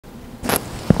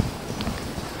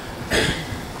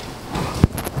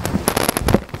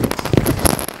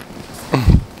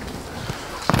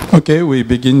Okay, we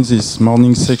begin this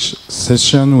morning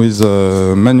session with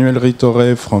Manuel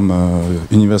Ritoré from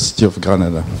University of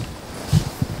Granada.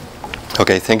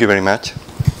 Okay, thank you very much.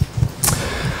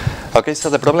 Okay, so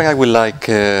the problem I would like,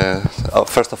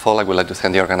 first of all, I would like to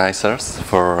thank the organizers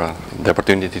for the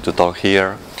opportunity to talk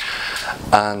here.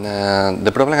 And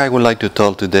the problem I would like to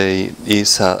talk today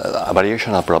is a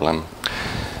variational problem.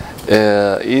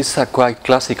 It's a quite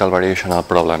classical variational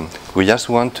problem. We just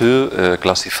want to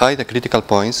classify the critical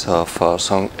points of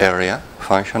some area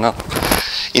functional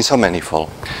in some manifold.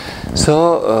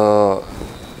 So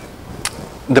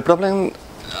the problem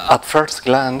at first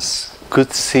glance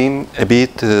could seem a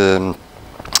bit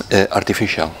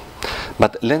artificial.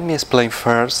 But let me explain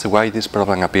first why this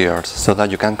problem appears, so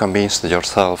that you can convince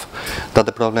yourself that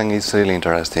the problem is really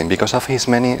interesting because of its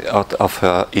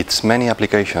many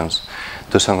applications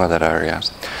to some other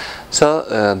areas. So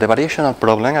the variational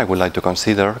problem I would like to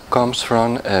consider comes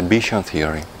from vision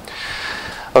theory.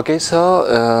 Okay, so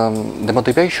the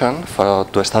motivation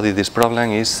to study this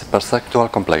problem is perceptual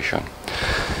completion.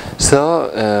 So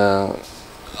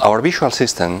our visual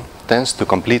system tends to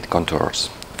complete contours.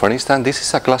 For instance, this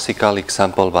is a classical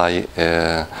example by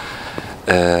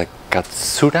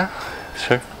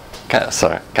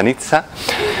Kanitsa.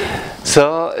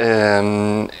 So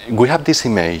we have this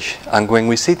image, and when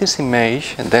we see this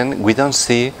image, then we don't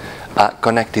see a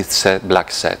connected black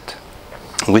set.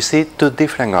 We see two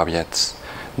different objects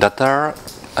that are,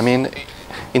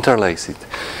 interlaced.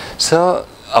 So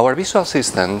our visual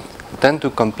system tends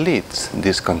to complete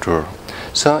this contour.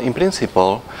 So in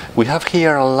principle, we have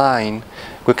here a line.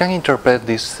 We can interpret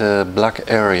this black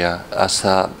area as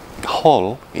a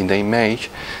hole in the image,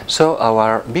 so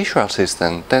our visual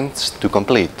system tends to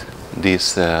complete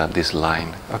this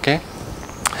line. Okay.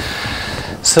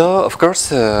 So of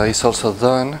course it's also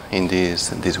done in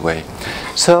this way.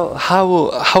 So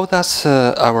how does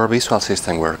our visual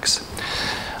system works?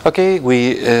 Okay,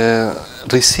 we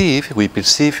perceive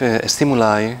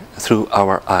stimuli through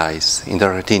our eyes in the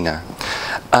retina,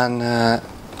 and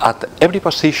at every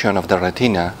position of the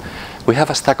retina, we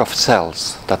have a stack of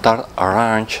cells that are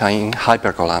arranged in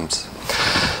hypercolumns.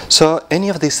 So any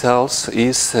of these cells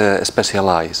is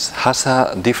specialized, has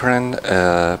a different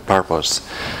purpose.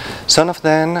 Some of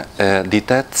them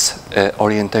detects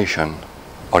orientation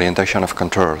of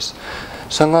contours.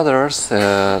 Some others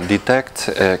detect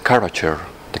curvature,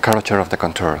 the curvature of the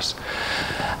contours.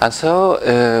 And so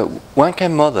one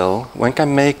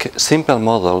can make simple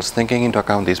models taking into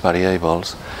account these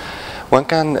variables. One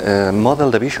can model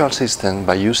the visual system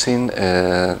by using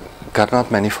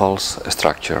Carnot manifolds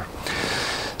structure.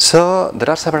 So there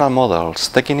are several models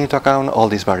taking into account all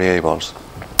these variables.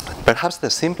 Perhaps the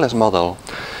simplest model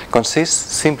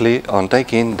consists simply on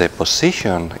taking the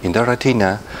position in the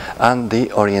retina and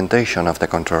the orientation of the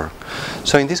contour.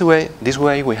 So in this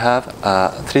way we have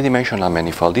a three-dimensional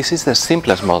manifold. This is the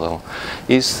simplest model,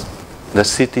 is the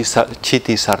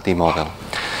CT-SRT model.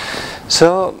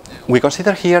 So we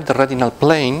consider here the retinal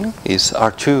plane is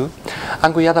R2,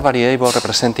 and we add a variable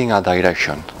representing a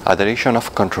direction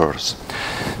of contours.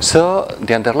 So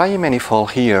the underlying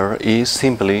manifold here is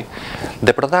simply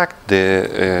the product,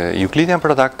 the Euclidean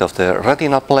product of the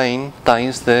retinal plane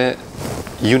times the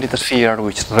unit sphere,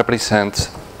 which represents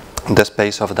the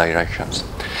space of directions.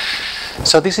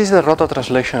 So this is the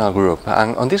rototranslational group,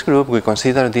 and on this group we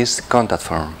consider this contact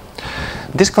form.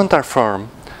 This contact form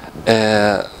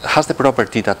has the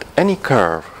property that any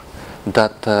curve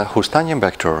that whose tangent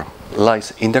vector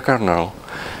lies in the kernel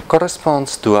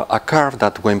corresponds to a curve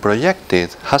that, when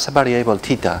projected, has a variable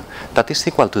theta that is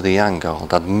equal to the angle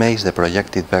that makes the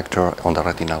projected vector on the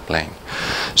retinal plane.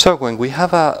 So when we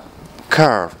have a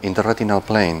curve in the retinal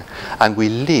plane and we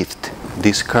lift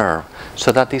this curve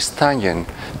so that is tangent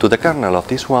to the kernel of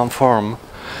this one form,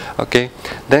 okay,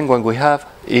 then what we have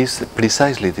is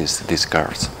precisely these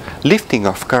curves. Lifting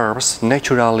of curves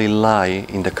naturally lie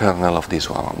in the kernel of this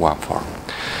one form.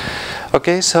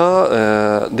 Okay,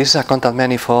 so this is a contact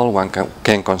manifold. One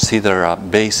can consider a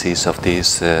basis of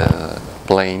this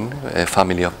plane, a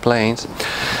family of planes.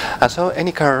 And so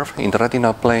any curve in the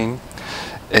retinal plane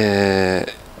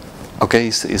okay,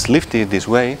 is lifted this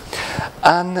way,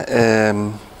 and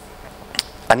an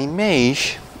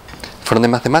image from the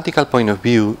mathematical point of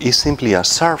view is simply a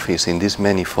surface in this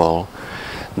manifold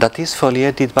that is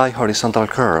foliated by horizontal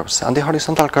curves, and the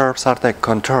horizontal curves are the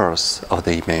contours of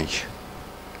the image.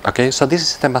 Okay, so this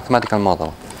is the mathematical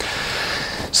model.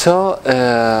 So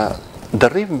the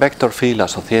real vector field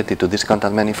associated to this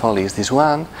contact manifold is this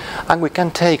one, and we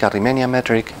can take a Riemannian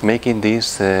metric making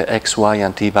this x, y,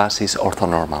 and t basis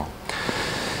orthonormal.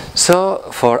 So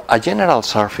for a general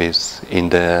surface in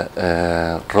the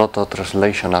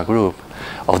rototranslational group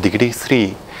of degree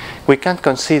 3, we can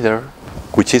consider,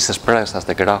 which is expressed as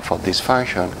the graph of this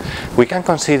function, we can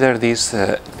consider this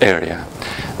area.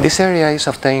 This area is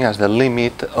obtained as the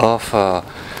limit of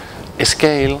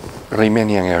scale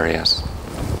Riemannian areas.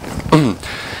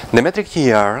 The metric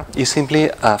GR is simply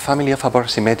a family of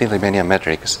approximating Riemannian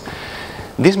metrics.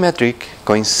 This metric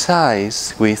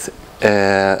coincides with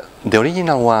the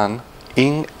original one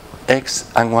in x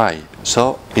and y,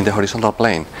 so in the horizontal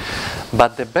plane.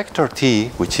 But the vector t,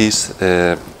 which is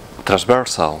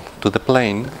transversal to the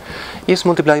plane, is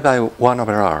multiplied by 1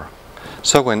 over r.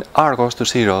 So when r goes to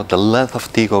 0, the length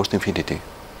of t goes to infinity.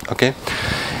 Okay?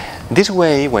 This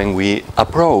way, when we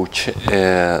approach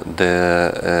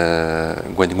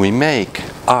when we make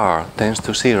r tends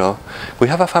to 0, we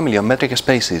have a family of metric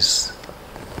spaces.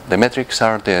 The metrics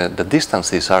are the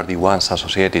distances are the ones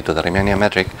associated to the Riemannian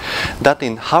metric that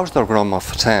in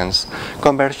Hausdorff-Gromov sense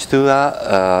converge to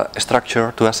a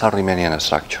structure, to a Riemannian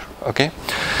structure. Okay?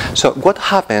 So what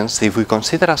happens if we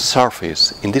consider a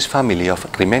surface in this family of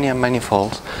Riemannian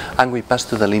manifolds and we pass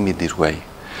to the limit this way?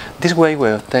 This way we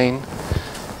obtain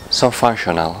some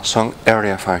functional, some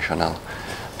area functional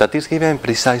that is given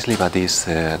precisely by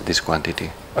this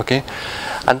quantity. Okay?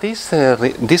 And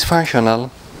this functional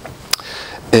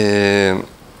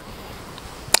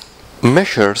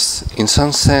measures, in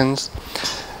some sense,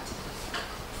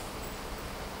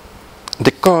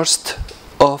 the cost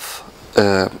of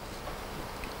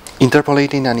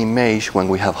interpolating an image when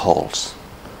we have holes.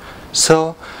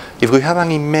 So, if we have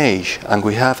an image and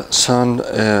we have some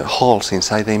holes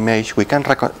inside the image, we can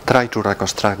try to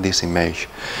reconstruct this image.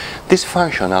 This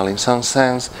functional, in some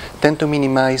sense, tend to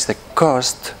minimize the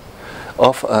cost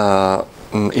of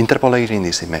interpolating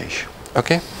this image.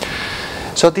 Okay?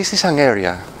 So this is an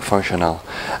area functional.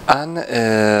 And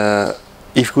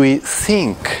if we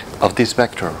think of this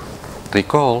vector,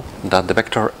 recall that the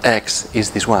vector x is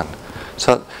this one.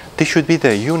 So this should be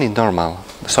the unit normal,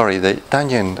 sorry, the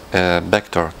tangent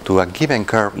vector to a given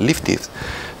curve lifted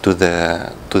to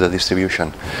the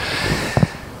distribution.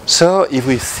 So if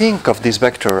we think of this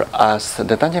vector as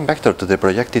the tangent vector to the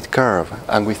projected curve,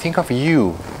 and we think of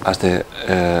u as the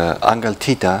angle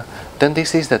theta, then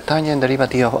this is the tangent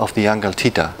derivative of the angle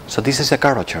theta. So this is the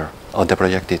curvature of the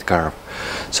projected curve.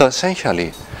 So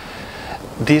essentially,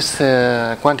 this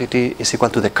quantity is equal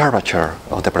to the curvature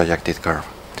of the projected curve.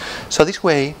 So this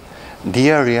way, the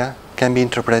area can be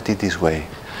interpreted this way.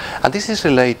 And this is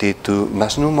related to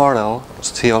Masnou model,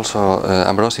 see also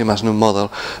Ambrosio-Masnou model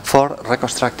for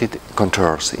reconstructed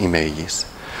contours images.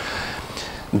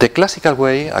 The classical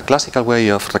way, a classical way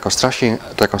of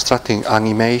reconstructing an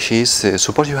image is,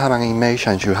 suppose you have an image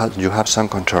and you have some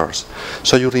contours.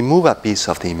 So you remove a piece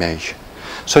of the image.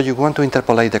 So you want to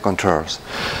interpolate the contours.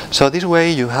 So this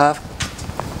way you have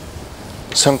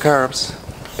some curves,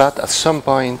 but at some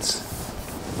points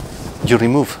you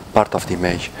remove part of the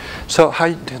image. So how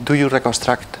do you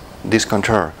reconstruct this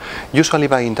contour? Usually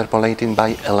by interpolating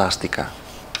by elastica.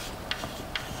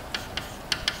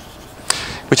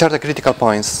 Which are the critical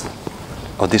points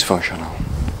of this functional?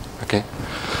 Okay.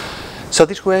 So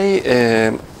this way,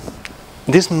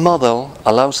 this model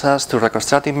allows us to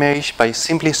reconstruct image by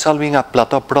simply solving a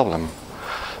plateau problem.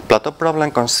 Plateau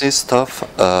problem consists of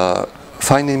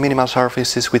finding minimal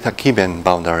surfaces with a given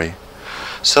boundary.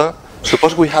 So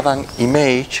suppose we have an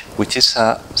image which is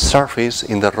a surface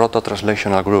in the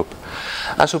rototranslational group,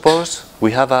 and suppose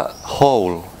we have a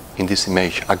hole in this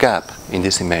image, a gap in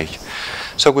this image.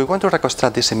 So we want to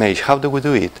reconstruct this image. How do we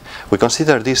do it? We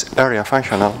consider this area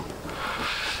functional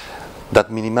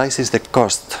that minimizes the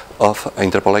cost of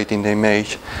interpolating the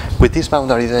image with this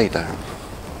boundary data.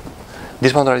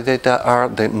 These boundary data are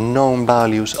the known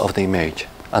values of the image,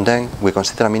 and then we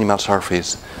consider a minimal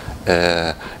surface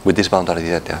with this boundary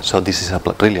data. So this is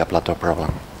really a plateau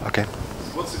problem. Okay.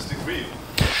 What's its degree?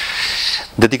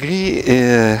 The degree,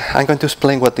 I'm going to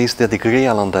explain what is the degree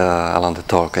along the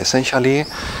talk. Essentially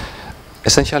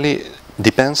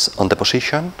depends on the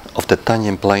position of the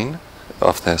tangent plane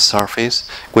of the surface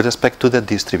with respect to the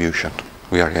distribution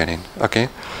we are getting. Okay.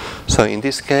 So in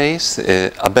this case,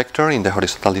 a vector in the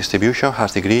horizontal distribution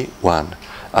has degree 1,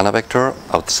 and a vector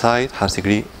outside has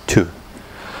degree 2.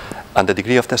 And the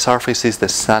degree of the surface is the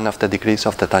sum of the degrees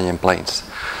of the tangent planes.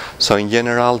 So in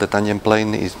general, the tangent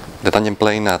plane is the tangent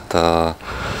plane at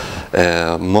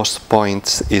most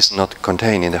points is not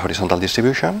contained in the horizontal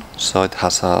distribution, so it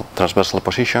has a transversal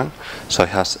position. So it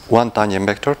has one tangent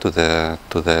vector to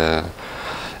the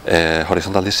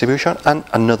horizontal distribution and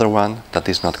another one that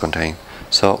is not contained.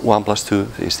 So 1 plus 2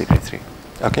 is degree 3.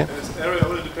 Okay. And this area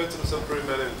only depends on some very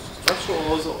structure,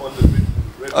 or also on the.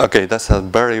 Okay, that's a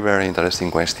very, very interesting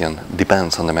question.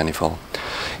 Depends on the manifold.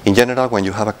 In general, when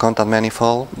you have a contact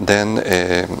manifold, then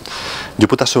you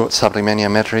put a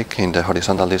sub-Riemannian metric in the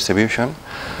horizontal distribution,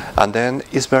 and then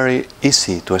it's very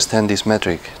easy to extend this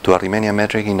metric to a Riemannian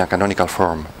metric in a canonical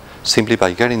form, simply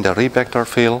by getting the Riemann vector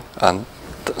field and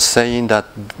saying that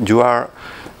you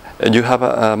have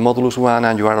a modulus 1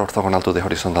 and you are orthogonal to the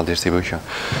horizontal distribution.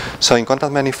 So in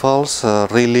contact manifolds,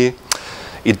 really,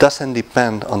 it doesn't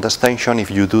depend on the extension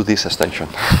if you do this extension.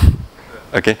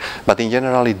 Okay, but in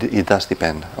general it does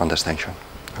depend on the extension.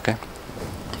 Okay.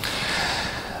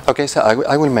 Okay, so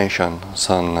I will mention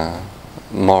some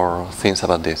more things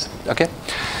about this. Okay.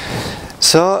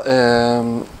 So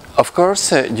of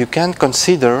course you can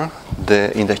consider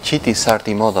in the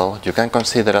GT-SRT model you can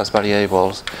consider as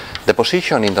variables the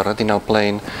position in the retinal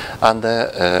plane and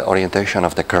the orientation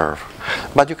of the curve,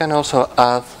 but you can also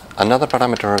add another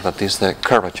parameter that is the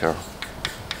curvature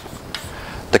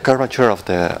of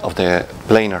the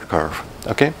planar curve.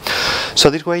 Okay, so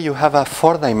this way you have a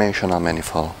 4-dimensional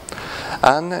manifold,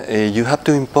 and you have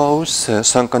to impose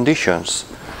some conditions,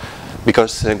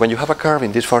 because when you have a curve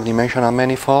in this 4-dimensional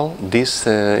manifold, this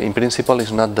in principle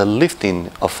is not the lifting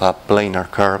of a planar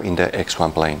curve in the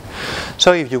x1 plane.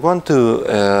 So if you want to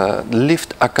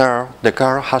lift a curve, the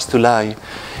curve has to lie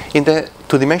in the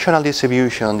 2-dimensional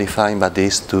distribution defined by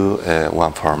these two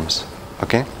one forms.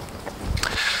 Okay.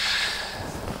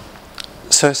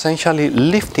 So essentially,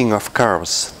 lifting of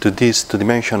curves to this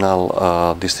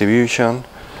 2-dimensional distribution,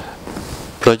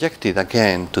 projected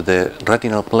again to the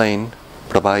retinal plane,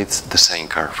 provides the same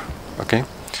curve. Okay.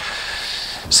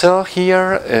 So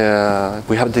here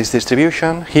we have this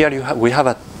distribution. Here we have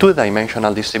a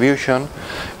 2-dimensional distribution.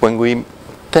 When we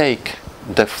take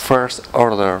the first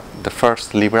order, the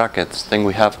first Lie brackets, then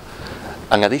we have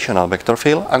an additional vector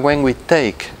field, and when we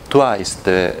take twice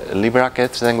the Lie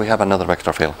brackets, then we have another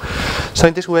vector field. So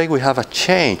in this way we have a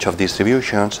change of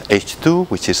distributions, H2,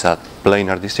 which is a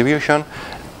planar distribution,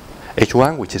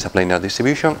 H1, which is a planar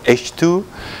distribution, H2,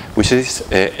 which is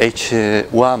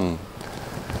H1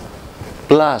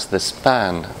 plus the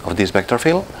span of this vector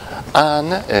field,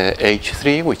 and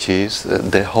H3, which is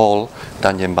the whole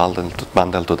tangent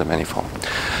bundle to the manifold.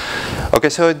 Okay,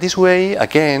 so this way,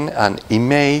 again, an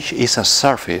image is a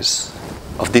surface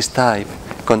of this type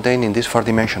contained in this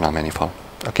 4-dimensional manifold.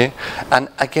 Okay, and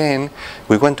again,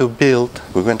 we're going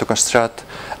to construct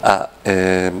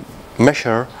a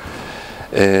measure,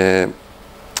 in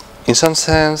some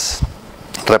sense,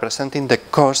 representing the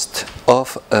cost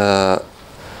of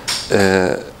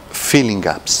filling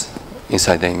gaps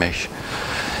inside the image.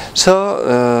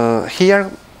 So here,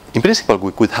 in principle,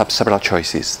 we could have several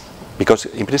choices, because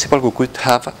in principle we could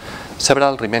have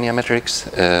several Riemannian metrics,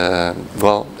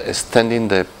 extending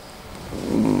the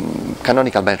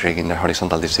canonical metric in the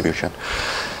horizontal distribution.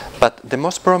 But the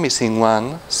most promising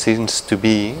one seems to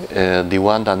be the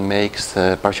one that makes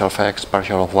partial of x,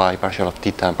 partial of y, partial of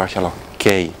theta, and partial of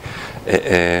k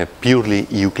purely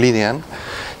Euclidean.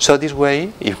 So this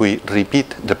way, if we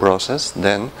repeat the process,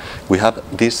 then we have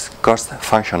this cost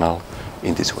functional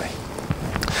in this way.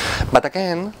 But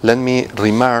again, let me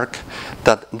remark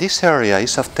that this area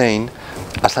is obtained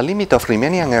as a limit of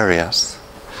Riemannian areas,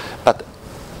 but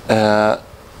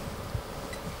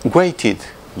weighted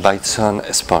by some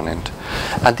exponent.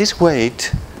 And this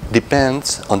weight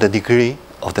depends on the degree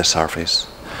of the surface.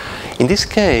 In this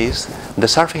case, the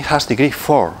surface has degree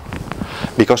 4,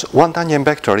 because one tangent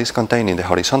vector is contained in the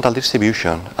horizontal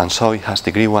distribution, and so it has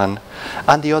degree 1,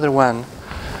 and the other one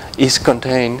is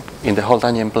contained in the whole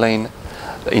tangent plane,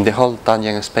 in the whole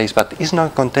tangent space, but is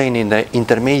not contained in the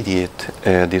intermediate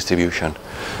distribution.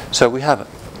 So we have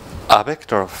a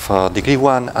vector of degree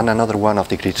 1 and another one of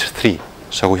degree 3.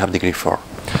 So we have degree 4.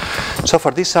 So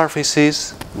for these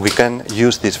surfaces, we can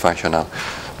use this functional.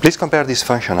 Please compare this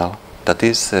functional, that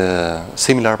is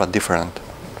similar but different,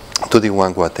 to the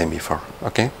one we obtained before.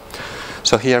 Okay.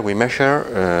 So here we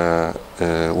measure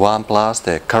 1 plus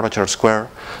the curvature square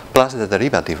plus the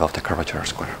derivative of the curvature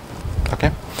square.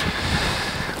 Okay.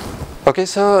 Okay.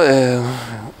 So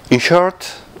in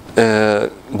short,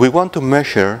 we want to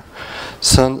measure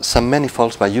some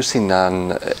manifolds by using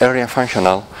an area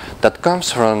functional that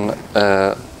comes from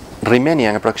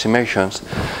Riemannian approximations,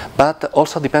 but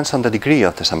also depends on the degree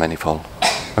of the submanifold.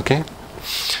 Okay.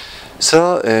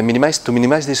 So to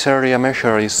minimize this area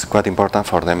measure is quite important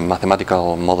for the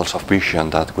mathematical models of vision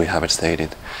that we have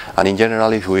stated. And in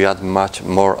general, if we add much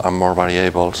more and more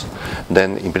variables,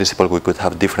 then in principle we could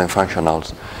have different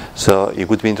functionals. So it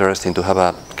would be interesting to have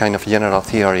a kind of general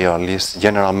theory, or at least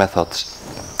general methods,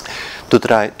 to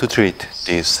try to treat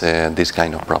these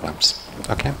kind of problems.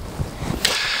 Okay.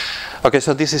 Okay,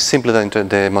 so this is simply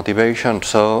the motivation.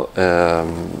 So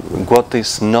what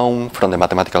is known from the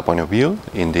mathematical point of view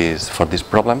for these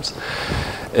problems?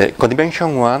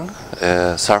 Codimension 1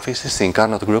 surfaces in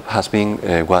Carnot group has been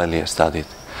widely studied.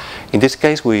 In this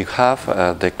case, we have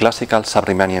the classical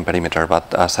sub-Riemannian perimeter,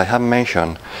 but as I have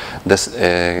mentioned, this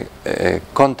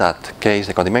contact case,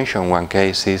 the codimension 1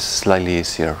 case, is slightly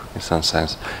easier in some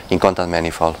sense in contact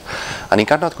manifold. And in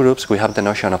Carnot groups, we have the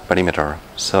notion of perimeter.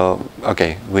 So,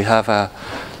 okay, we have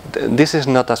this is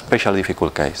not a special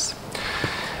difficult case.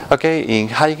 Okay, in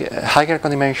higher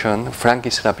codimension, Franchi,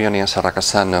 Serapioni, and Serra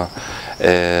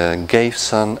gave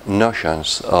some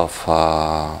notions of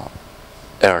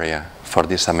area for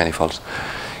these submanifolds.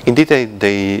 Indeed,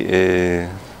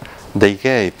 they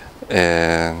gave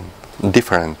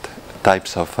different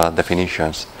types of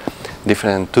definitions,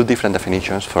 two different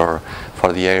definitions for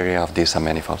the area of these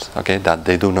submanifolds. Okay, that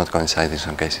they do not coincide in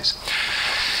some cases.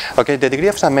 Okay, the degree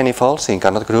of submanifolds in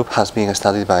Carnot group has been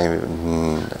studied by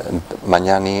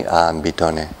Magnani and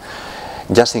Vitone,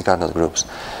 just in Carnot groups.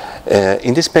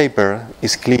 In this paper,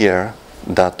 it's clear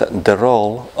that the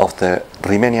role of the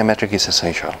Riemannian metric is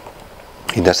essential,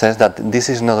 in the sense that this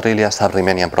is not really a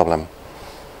sub-Riemannian problem.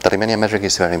 The Riemannian metric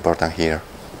is very important here.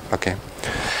 Okay,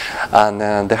 and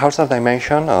the Hausdorff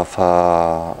dimension of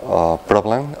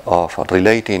problem of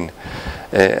relating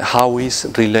how is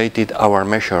related our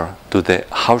measure to the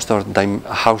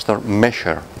Hausdorff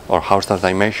measure or Hausdorff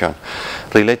dimension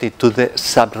related to the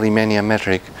sub-Riemannian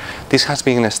metric. This has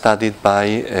been studied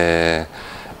by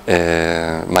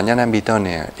Magnani and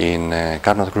Vitone in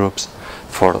Carnot groups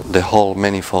for the whole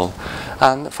manifold,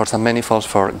 and for some manifolds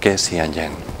for Gessi and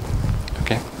Yen.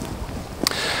 Okay.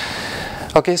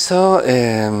 Okay, so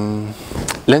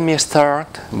let me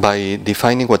start by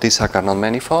defining what is a Carnot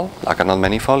manifold. A Carnot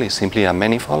manifold is simply a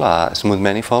manifold, a smooth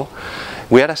manifold.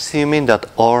 We are assuming that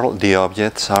all the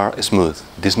objects are smooth.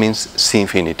 This means C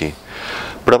infinity.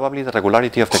 Probably the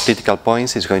regularity of the critical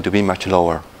points is going to be much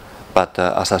lower. But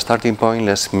as a starting point,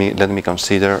 let me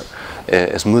consider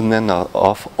a smoothness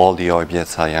of all the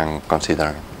objects I am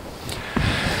considering.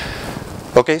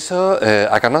 Okay, so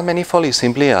a Carnot manifold is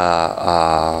simply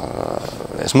a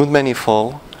smooth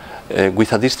manifold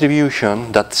with a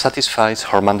distribution that satisfies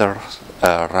Hormander's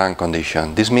rank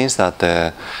condition. This means that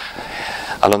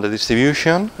along the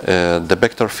distribution, the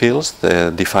vector fields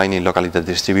defining locally the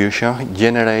distribution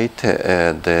generate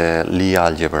the Lie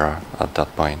algebra at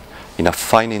that point. In a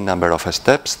finite number of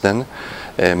steps, then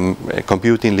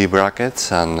computing Lie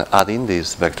brackets and adding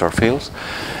these vector fields,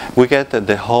 we get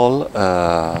the whole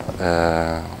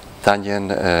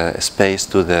tangent space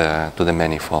to the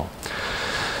manifold.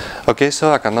 Okay,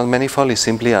 so a Carnot manifold is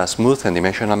simply a smooth and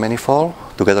dimensional manifold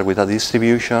together with a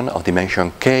distribution of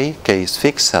dimension k. K is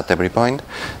fixed at every point,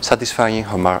 satisfying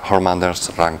Hormander's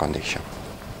rank condition.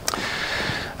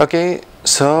 Okay,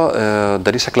 so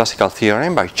there is a classical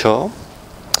theorem by Cho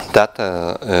that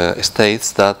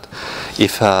states that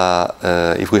if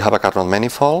we have a Carnot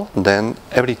manifold, then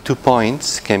every 2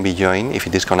 points can be joined, if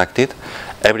it is connected,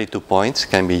 every 2 points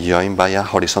can be joined by a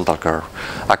horizontal curve.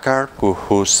 A curve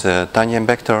whose tangent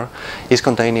vector is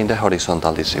contained in the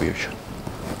horizontal distribution.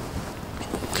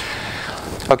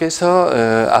 Okay, so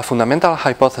a fundamental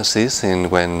hypothesis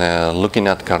when looking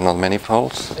at Carnot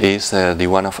manifolds is the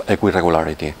one of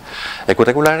equiregularity.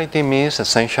 Equiregularity means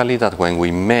essentially that when we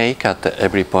make at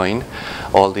every point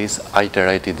all these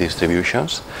iterated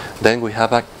distributions, then we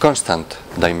have a constant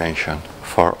dimension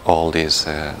for all this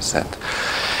set.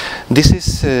 This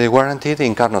is guaranteed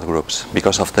in Carnot groups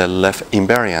because of the left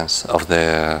invariance of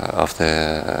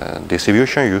the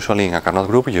distribution. Usually in a Carnot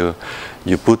group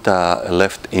you put a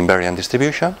left invariant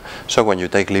distribution. So when you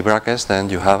take Lie brackets, then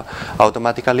you have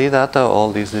automatically that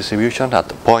all these distributions at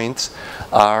points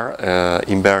are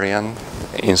invariant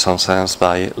in some sense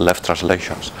by left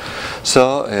translations.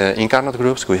 So in Carnot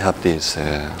groups we have this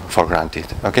for granted.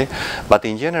 Okay, but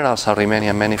in general,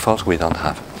 sub-Riemannian manifolds we don't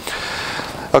have.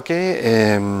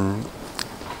 Okay,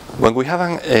 when we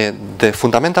have the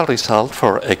fundamental result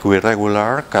for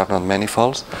equiregular Carnot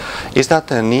manifolds is that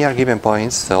near given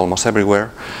points, almost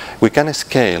everywhere, we can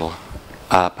scale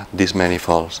up these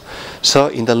manifolds. So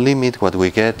in the limit what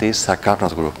we get is a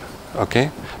Carnot group,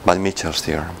 okay, by Mitchell's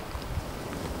theorem.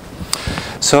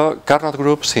 So Carnot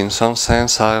groups in some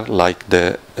sense are like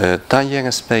the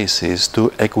tangent spaces to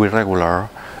equiregular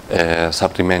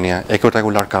subterranean,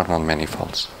 equiregular Carnot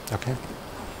manifolds. Okay.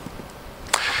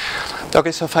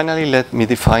 Okay, so finally let me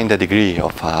define the degree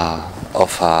of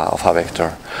a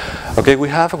vector. Okay,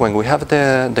 when we have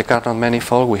the Carnot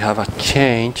manifold, we have a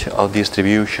change of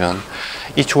distribution.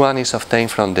 Each one is obtained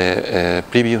from the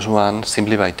previous one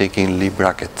simply by taking leaf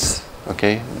brackets.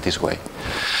 Okay, this way.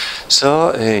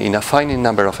 So in a finite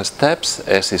number of steps,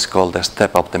 S is called the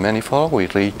step of the manifold, we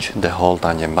reach the whole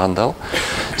tangent bundle.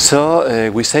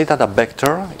 So we say that a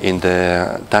vector in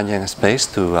the tangent space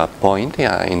to a point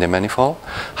in the manifold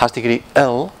has degree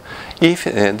L if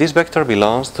this vector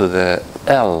belongs to the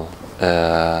L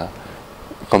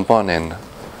component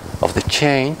of the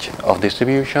change of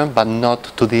distribution, but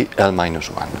not to the L minus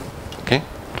 1. Okay?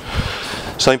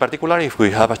 So in particular, if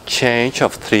we have a change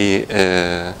of 3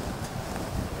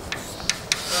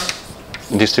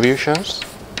 distributions,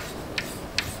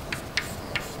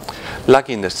 like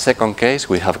in the second case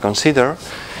we have considered,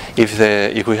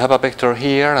 if we have a vector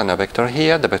here and a vector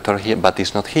here, the vector here but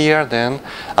is not here, then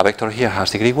a vector here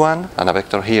has degree 1 and a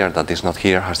vector here that is not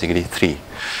here has degree 3.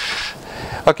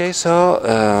 Okay, so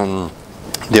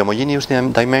the homogeneous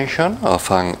dimension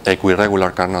of an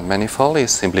equiregular Carnot manifold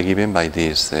is simply given by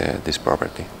this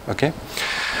property. Okay.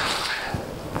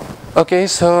 Okay,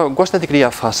 so what's the degree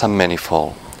of a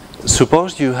submanifold?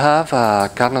 Suppose you have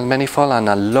a Carnot manifold and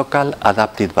a local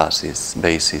adapted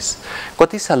basis.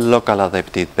 What is a local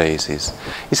adapted basis?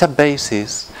 It's a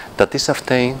basis that is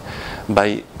obtained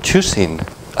by choosing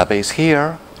a base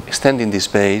here, extending this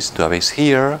base to a base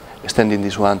here, extending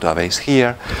this one to a base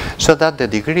here, so that the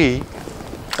degree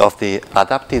of the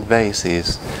adapted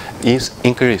basis is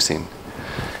increasing.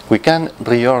 We can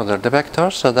reorder the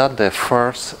vectors so that the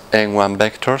first n1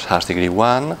 vectors has degree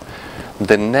 1,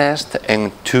 the next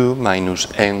n2 minus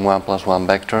n1 plus 1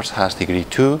 vectors has degree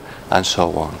 2, and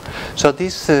so on. So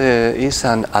this is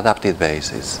an adapted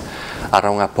basis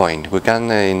around a point. We can,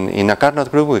 in a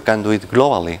Carnot group, we can do it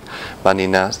globally, but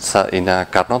in a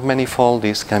Carnot manifold,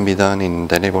 this can be done in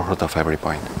the neighborhood of every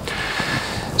point.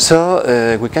 So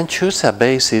we can choose a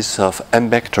basis of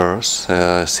m vectors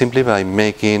simply by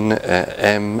making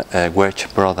m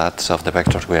wedge products of the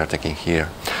vectors we are taking here.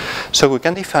 So we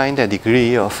can define the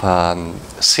degree of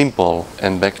simple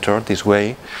n vector this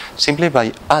way simply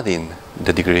by adding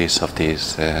the degrees of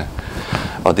these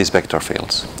vector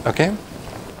fields. Okay.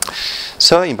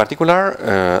 So in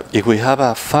particular, if we have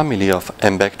a family of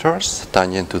n vectors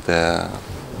tangent to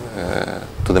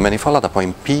the manifold at a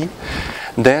point P,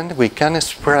 then we can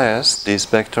express this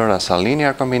vector as a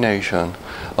linear combination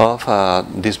of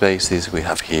these bases we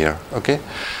have here. Okay?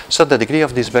 So the degree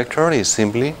of this vector is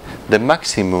simply the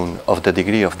maximum of the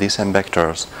degree of these n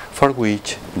vectors for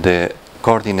which the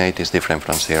coordinate is different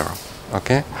from 0.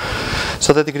 Okay?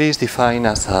 So the degree is defined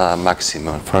as a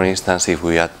maximum. For instance, if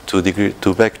we add two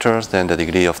vectors, then the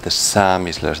degree of the sum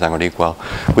is less than or equal.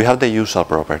 We have the usual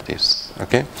properties.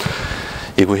 Okay?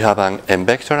 If we have an n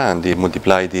vector and we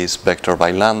multiply this vector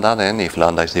by lambda, then if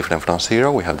lambda is different from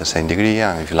 0, we have the same degree,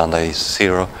 and if lambda is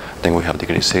 0, then we have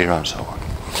degree 0, and so on.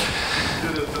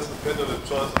 Does it depend on the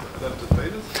choice of adapted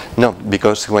basis? No,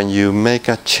 because when you make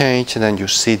a change, then you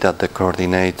see that the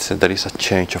coordinates, there is a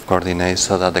change of coordinates,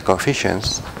 so that the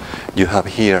coefficients you have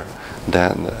here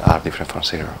then are different from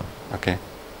 0. Okay,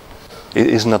 it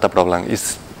is not a problem.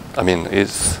 It's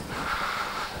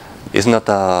not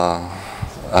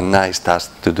a nice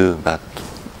task to do, but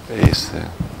it's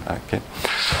okay.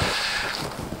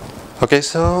 Okay,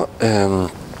 so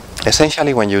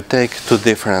essentially, when you take two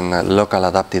different local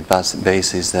adapted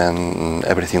bases, then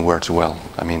everything works well.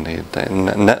 I mean,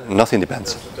 nothing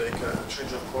depends. To take a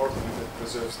change of coordinate that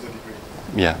preserves the degree.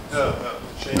 Yeah.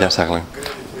 Change Yeah, exactly.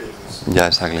 Yeah,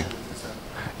 exactly.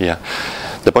 Yeah.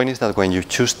 The point is that when you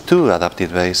choose two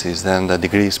adapted bases, then the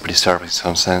degree is preserved in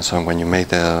some sense, and when you make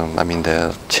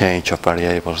the change of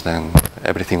variables, then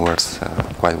everything works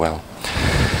quite well.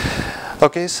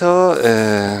 Okay, so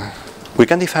we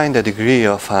can define the degree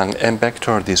of an n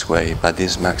vector this way, by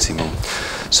this maximum.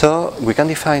 So we can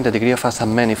define the degree of a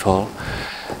submanifold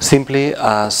simply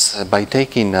as by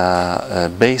taking a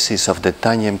basis of the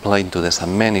tangent plane to the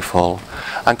submanifold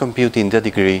and computing the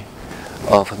degree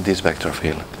of this vector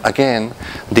field. Again,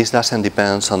 this doesn't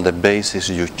depend on the basis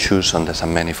you choose on the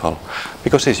submanifold,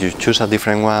 because if you choose a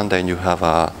different one, then you have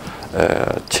a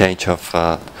change of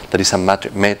there is a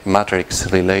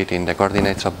matrix relating the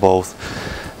coordinates of both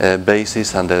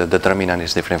bases, and the determinant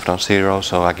is different from 0.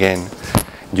 So again,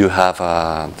 you have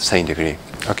the same degree.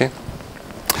 Okay.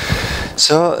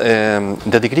 So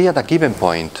the degree at a given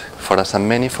point for a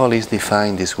submanifold is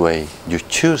defined this way. You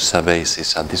choose a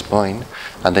basis at this point,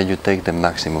 and then you take the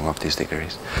maximum of these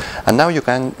degrees. And now you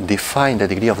can define the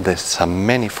degree of the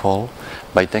submanifold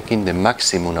by taking the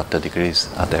maximum of the degrees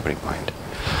at every point.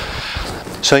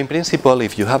 So in principle,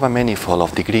 if you have a manifold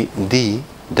of degree d,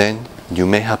 then you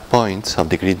may have points of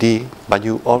degree d, but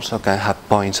you also can have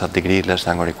points of degree less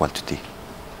than or equal to d.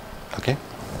 Okay?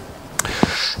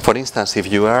 For instance,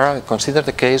 if you are, consider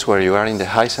the case where you are in the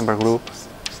Heisenberg group,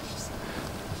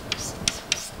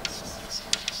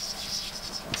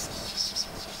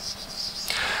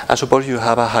 and suppose you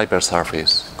have a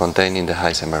hypersurface contained in the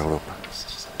Heisenberg group.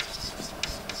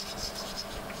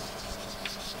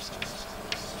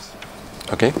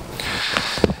 Okay?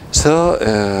 So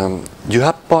you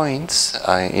have points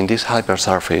in this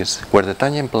hypersurface where the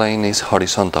tangent plane is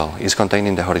horizontal, is contained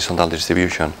in the horizontal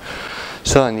distribution.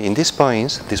 So in these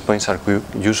points are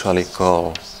usually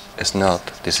called S0.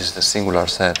 This is the singular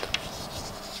set.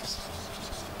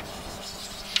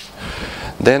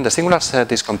 Then the singular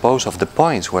set is composed of the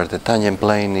points where the tangent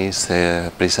plane is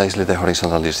precisely the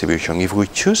horizontal distribution. If we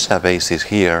choose a basis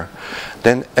here,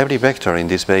 then every vector in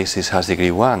this basis has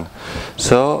degree 1.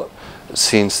 So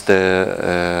since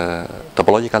the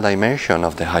topological dimension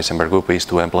of the Heisenberg group is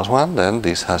 2m plus 1, then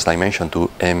this has dimension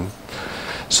 2m.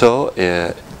 So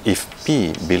if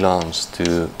P belongs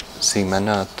to sigma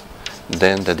naught,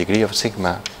 then the degree of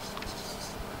sigma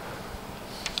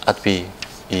at P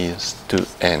is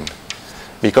 2n.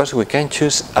 Because we can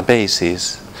choose a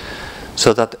basis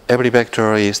so that every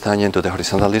vector is tangent to the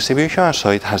horizontal distribution, so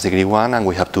it has degree 1, and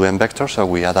we have 2m vectors, so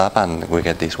we add up and we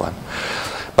get this one.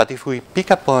 But if we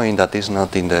pick a point that is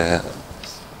not in the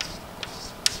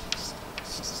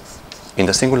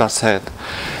singular set,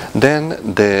 then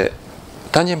the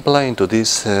tangent plane to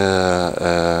this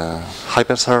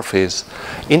hypersurface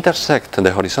intersect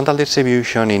the horizontal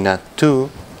distribution in a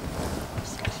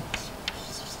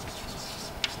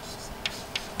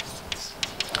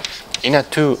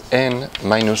 2n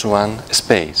minus 1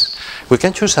 space. We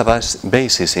can choose a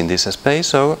basis in this space,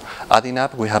 so adding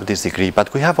up we have this degree,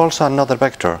 but we have also another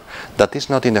vector that is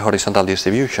not in the horizontal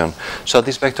distribution, so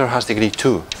this vector has degree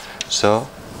 2. So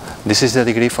this is the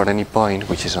degree for any point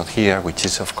which is not here, which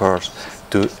is of course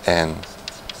 2n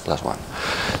plus 1.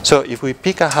 So if we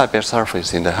pick a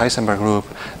hypersurface in the Heisenberg group,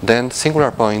 then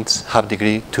singular points have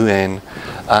degree 2n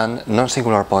and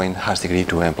non-singular point has degree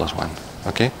 2n plus 1.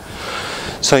 Okay?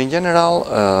 So in general,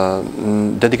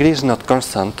 the degree is not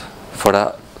constant. For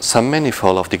a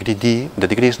submanifold of degree d, the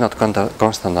degree is not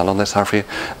constant along the surface,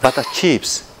 but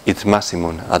achieves its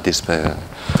maximum at this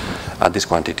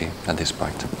quantity, at this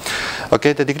point.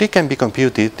 Okay, the degree can be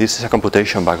computed. This is a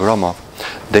computation by Gromov.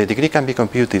 The degree can be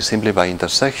computed simply by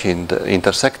intersecting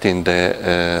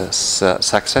the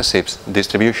successive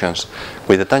distributions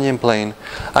with the tangent plane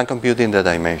and computing the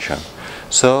dimension.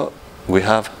 So we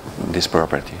have this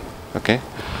property. Okay,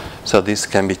 so this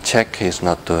can be checked. It's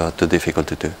not too difficult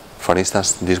to do. For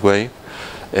instance, this way,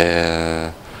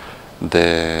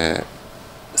 the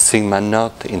sigma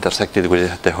naught intersected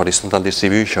with the horizontal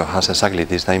distribution has exactly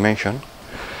this dimension,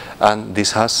 and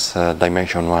this has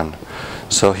dimension 1.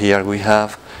 So here we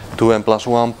have 2n plus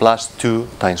 1 plus 2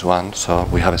 times 1, so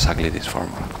we have exactly this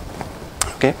formula.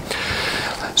 Okay.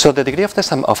 So the degree of a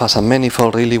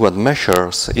submanifold really what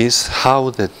measures is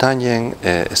how the tangent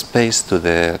space to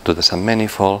the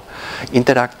submanifold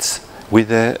interacts with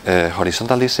the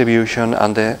horizontal distribution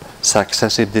and the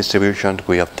successive distribution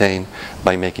we obtain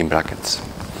by making brackets.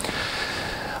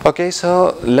 Okay,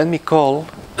 so let me call,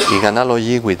 in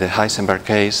analogy with the Heisenberg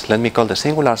case, let me call the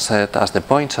singular set as the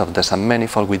points of the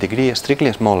submanifold with degree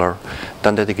strictly smaller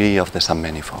than the degree of the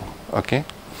submanifold. Okay?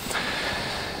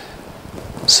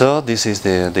 So this is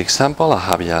the example I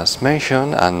have just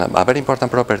mentioned, and a very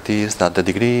important property is that the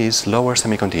degree is lower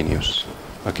semi-continuous.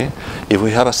 Okay? If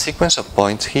we have a sequence of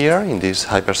points here in this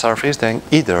hypersurface, then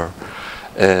either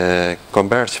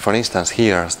converge, for instance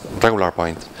here, regular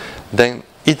points, then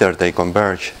either they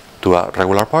converge to a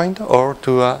regular point or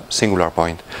to a singular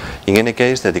point. In any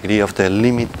case, the degree of the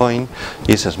limit point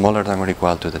is smaller than or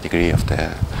equal to the degree of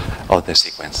the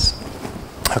sequence.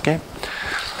 Okay?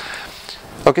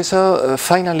 Okay, so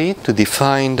finally, to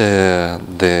define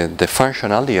the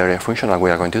functional, the area functional we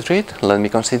are going to treat, let me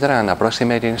consider an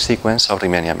approximating sequence of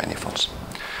Riemannian manifolds.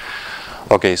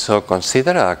 Okay, so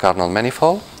consider a Carnot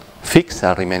manifold, fix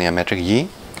a Riemannian metric G,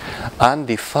 and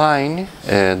define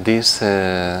these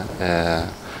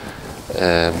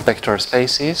vector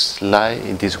spaces like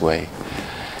in this way.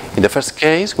 In the first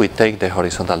case, we take the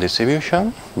horizontal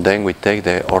distribution, then we take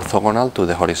the orthogonal to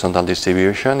the horizontal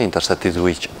distribution intersected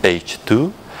with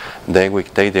H2, Then we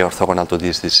take the orthogonal to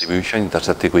this distribution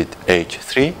intersected with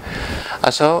H3.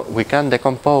 And so we can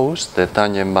decompose the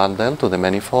tangent bundle to the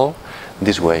manifold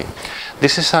this way.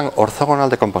 This is an orthogonal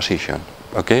decomposition,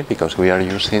 okay? Because we are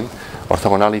using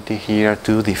orthogonality here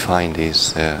to define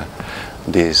these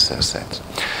sets.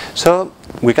 So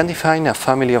we can define a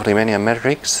family of Riemannian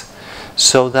metrics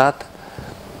so that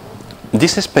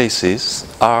these spaces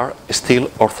are still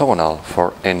orthogonal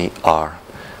for any R.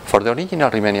 For the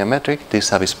original Riemannian metric, these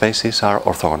subspaces are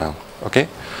orthogonal. Okay?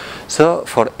 So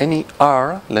for any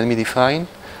R, let me define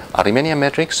a Riemannian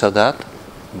metric so that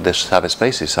the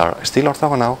subspaces are still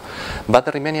orthogonal, but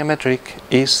the Riemannian metric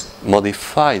is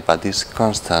modified by this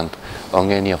constant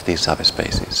on any of these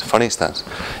subspaces. For instance,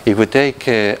 if we take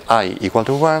I equal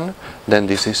to 1, then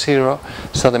this is 0,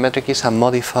 so the metric is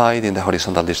unmodified in the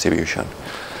horizontal distribution.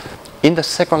 In the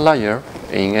second layer,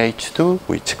 in H2,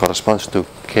 which corresponds to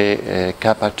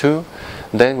kappa 2,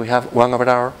 then we have 1 over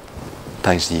R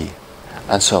times G,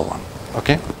 and so on.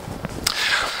 Okay?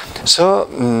 So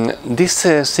this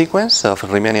sequence of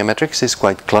Riemannian metrics is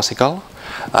quite classical,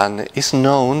 and it's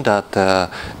known that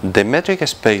the metric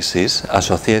spaces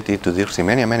associated to these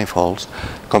Riemannian manifolds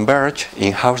converge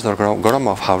in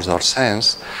Gromov-Hausdorff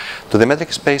sense to the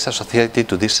metric space associated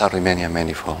to this Riemannian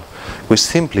manifold. We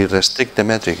simply restrict the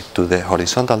metric to the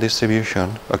horizontal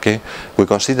distribution, okay? We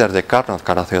consider the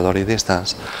Carnot-Carathéodory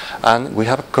distance, and we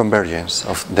have convergence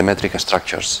of the metric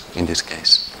structures in this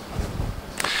case.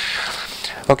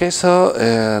 Okay, so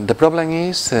the problem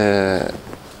is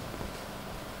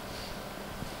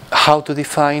how to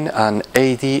define an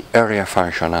AD area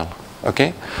functional.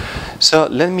 Okay, so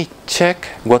let me check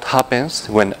what happens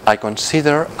when I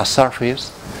consider a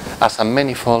surface as a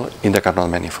manifold in the Carnot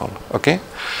manifold. Okay,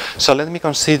 so let me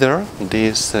consider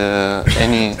this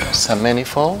any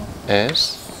submanifold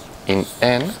S in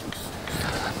N,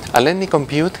 and let me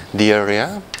compute the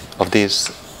area of this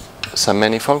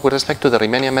submanifold with respect to the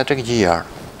Riemannian metric GR.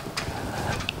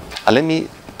 And let me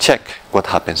check what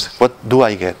happens. What do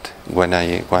I get when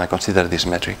I consider this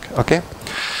metric? Okay.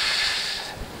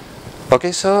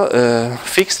 Okay. So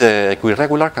fix the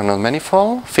equiregular Carnot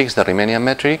manifold, fix the Riemannian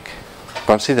metric,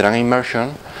 consider an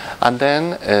immersion, and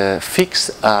then fix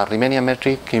a Riemannian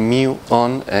metric mu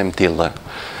on M tilde.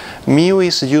 Mu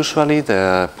is usually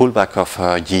the pullback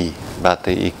of G, but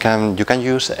you can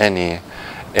use any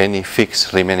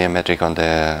fixed Riemannian metric on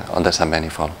the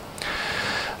submanifold.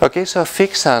 Okay, so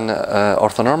fix an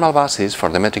orthonormal basis for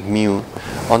the metric mu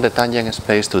on the tangent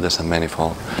space to the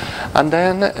submanifold, and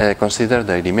then consider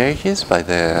the images by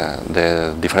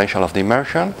the differential of the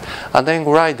immersion, and then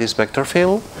write this vector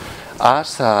field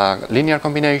as a linear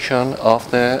combination of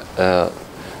the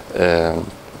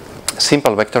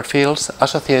simple vector fields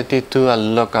associated to a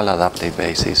local adaptive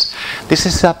basis. This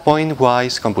is a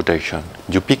point-wise computation.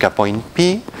 You pick a point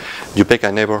P, you pick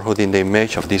a neighborhood in the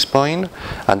image of this point,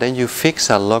 and then you fix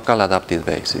a local adaptive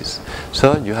basis.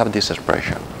 So you have this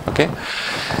expression. Okay?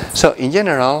 So in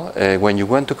general, when you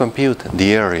want to compute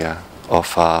the area of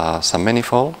some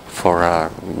manifold for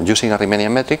using a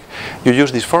Riemannian metric, you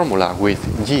use this formula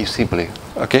with G simply.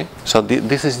 Okay? So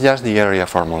this is just the area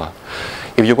formula.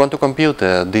 If you want to compute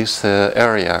this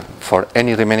area for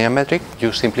any Riemannian metric,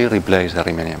 you simply replace the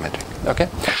Riemannian metric. Okay?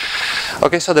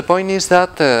 Okay, so the point is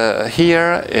that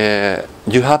here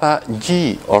you have a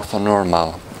G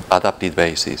orthonormal adaptive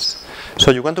basis.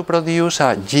 So you want to produce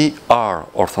a GR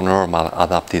orthonormal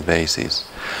adaptive basis.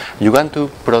 You want to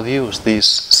produce these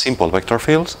simple vector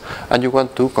fields, and you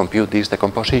want to compute this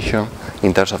decomposition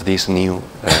in terms of this new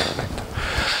vector.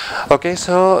 Okay,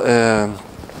 so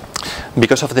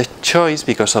because of the choice,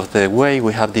 because of the way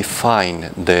we have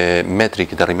defined the metric,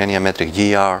 the Riemannian metric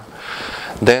GR,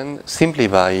 then simply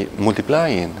by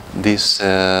multiplying these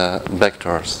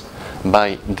vectors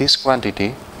by this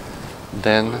quantity,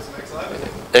 then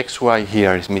xy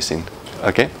here is missing.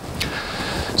 Okay?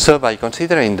 So by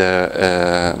considering the,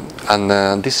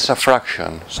 this is a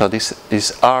fraction, so this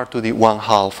is r to the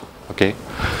 1/2, okay,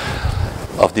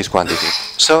 of this quantity.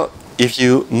 So if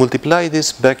you multiply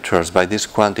these vectors by this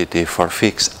quantity for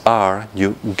fixed r,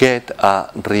 you get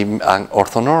an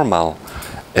orthonormal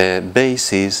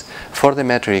basis for the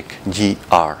metric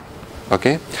GR.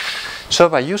 Okay? So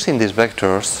by using these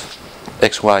vectors,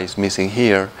 xy is missing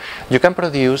here, you can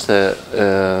produce the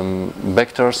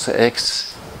vectors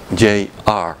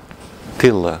xjr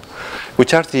tilde,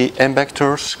 which are the n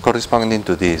vectors corresponding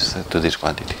to this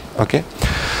quantity. Okay?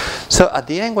 So at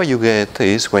the end what you get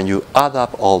is, when you add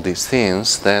up all these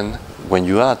things, then when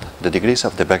you add the degrees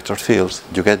of the vector fields,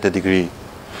 you get the degree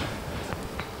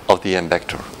of the n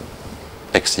vector,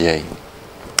 xj.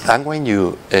 And when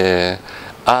you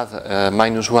add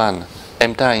 -1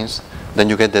 m times, then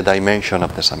you get the dimension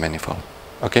of the submanifold.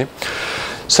 Okay?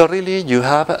 So really you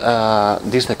have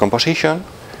this decomposition.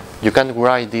 You can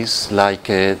write this like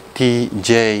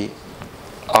tj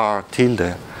r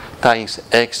tilde times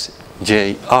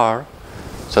xjr.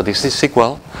 So this is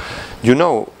equal. You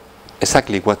know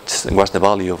exactly what's the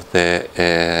value of the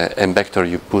m vector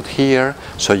you put here,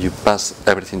 so you pass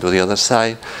everything to the other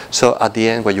side. So at the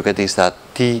end what you get is that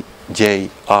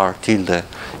tjr tilde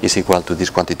is equal to this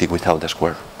quantity without the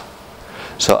square.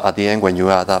 So at the end when you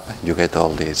add up you get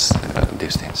all these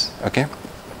things. Okay?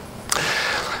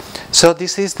 So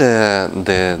this is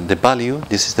the value,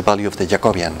 this is the value of the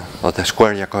Jacobian, of the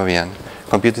square Jacobian,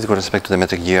 computed with respect to the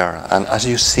metric GR. And as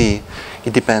you see,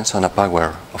 it depends on a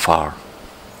power of R.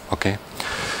 Okay?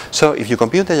 So if you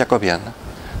compute the Jacobian,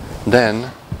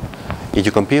 then if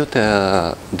you compute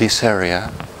this area,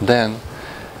 then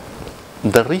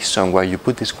the reason why you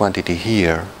put this quantity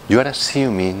here, you are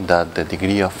assuming that the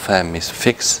degree of m is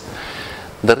fixed.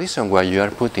 The reason why you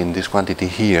are putting this quantity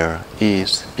here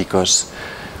is because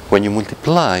when you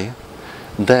multiply,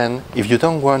 then if you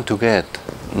don't want to get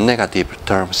negative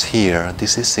terms here,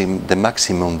 this is the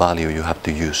maximum value you have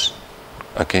to use.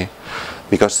 Okay?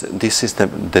 Because this is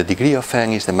the degree of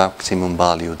n is the maximum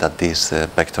value that these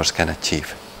vectors can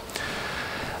achieve.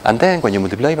 And then when you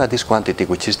multiply by this quantity,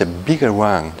 which is the bigger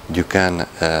one you can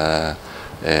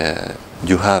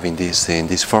you have in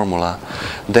this formula,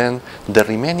 then the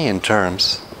remaining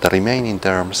terms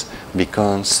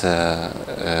becomes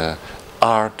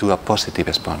r to a positive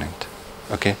exponent.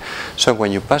 Okay, so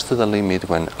when you pass to the limit,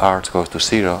 when r goes to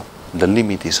 0, the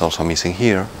limit is also missing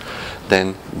here,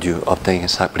 then you obtain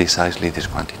precisely this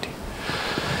quantity.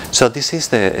 So this is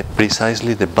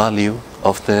precisely the value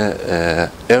of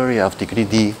the area of degree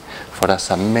d for a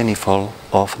submanifold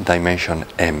of dimension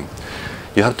m.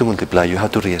 You have to multiply, you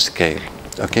have to rescale.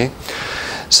 Okay,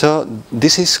 so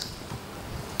this is,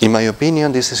 in my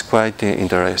opinion, this is quite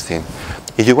interesting.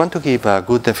 If you want to give a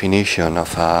good definition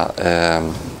of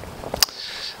a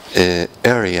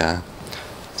area,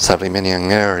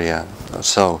 Riemannian area,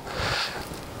 so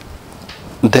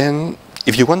then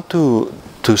if you want to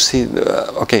see,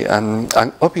 okay, an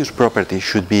obvious property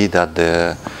should be that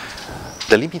the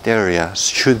limit area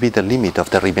should be the limit of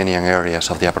the Riemannian areas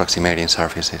of the approximating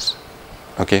surfaces.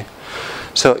 Okay,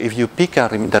 so if you pick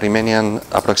the Riemannian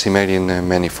approximating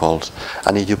manifolds,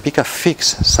 and if you pick a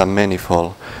fixed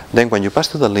submanifold, then when you pass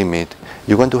to the limit,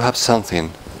 you want to have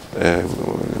something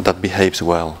that behaves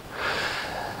well.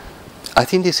 I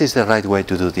think this is the right way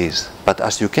to do this, but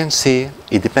as you can see,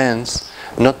 it depends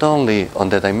not only on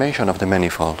the dimension of the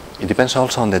manifold, it depends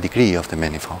also on the degree of the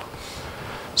manifold.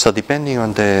 So depending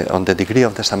on the degree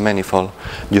of the submanifold,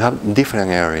 you have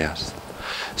different areas.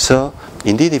 So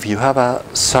indeed, if you have a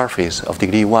surface of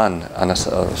degree 1 and a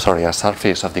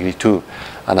surface of degree 2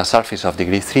 and a surface of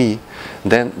degree 3,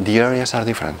 then the areas are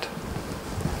different,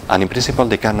 and in principle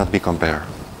they cannot be compared.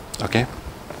 Okay.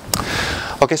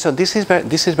 Okay, so this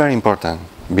is very important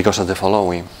because of the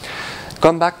following.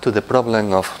 Come back to the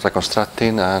problem of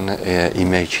reconstructing an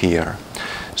image here.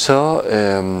 So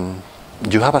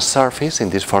you have a surface in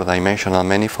this 4-dimensional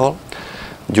manifold.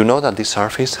 You know that this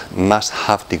surface must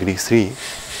have degree 3,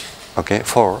 okay,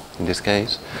 4 in this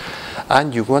case,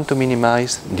 and you want to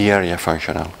minimize the area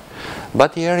functional.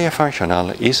 But the area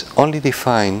functional is only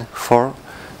defined for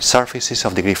surfaces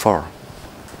of degree 4.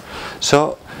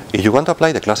 So if you want to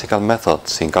apply the classical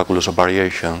methods in calculus of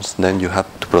variations, then you have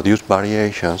to produce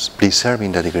variations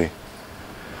preserving the degree.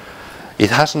 It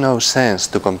has no sense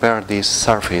to compare this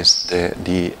surface,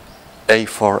 the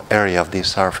A4 area of this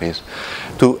surface,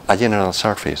 to a general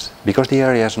surface, because the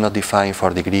area is not defined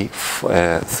for degree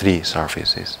 3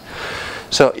 surfaces.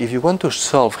 So if you want to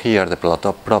solve here the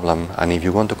Plateau problem, and if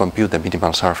you want to compute the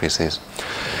minimal surfaces,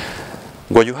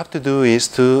 what you have to do is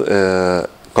to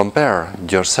compare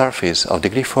your surface of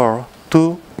degree 4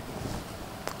 to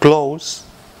close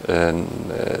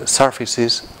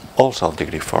surfaces also of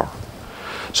degree 4.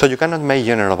 So you cannot make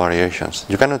general variations.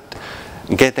 You cannot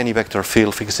get any vector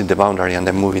field fixing the boundary and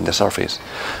then moving the surface.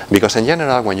 Because in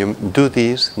general, when you do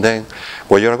this, then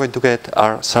what you are going to get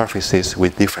are surfaces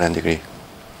with different degree.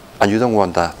 And you don't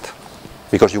want that,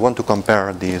 because you want to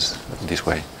compare this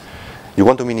way. You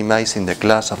want to minimize in the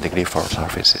class of degree 4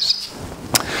 surfaces.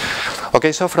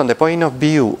 Okay, so from the point of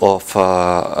view of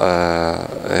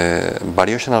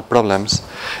variational problems,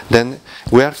 then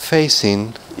we are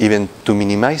facing, even to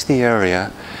minimize the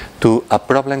area, to a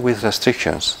problem with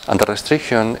restrictions. And the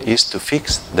restriction is to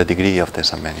fix the degree of the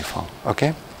submanifold.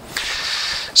 Okay?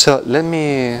 So let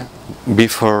me,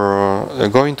 before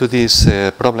going to this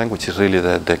problem, which is really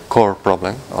the core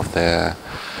problem of the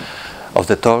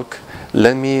talk,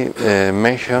 let me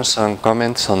mention some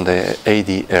comments on the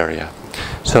AD area.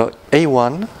 So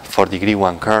A1 for degree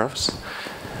 1 curves.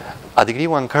 A degree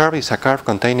 1 curve is a curve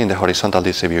containing the horizontal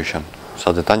distribution.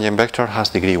 So the tangent vector has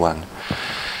degree 1.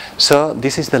 So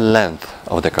this is the length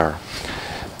of the curve.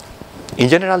 In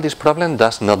general, this problem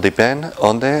does not depend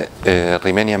on the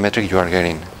Riemannian metric you are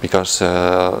getting, because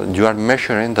you are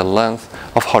measuring the length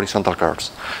of horizontal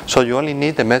curves. So you only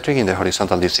need the metric in the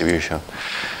horizontal distribution.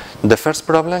 The first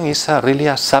problem is really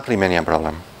a sub-Riemannian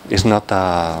problem. It's not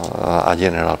a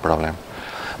general problem.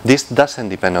 This doesn't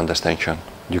depend on the extension.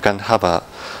 You can have a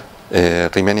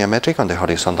Riemannian metric on the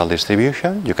horizontal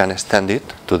distribution, you can extend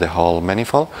it to the whole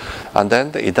manifold, and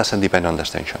then it doesn't depend on the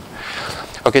extension.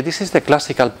 Okay, this is the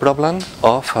classical problem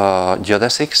of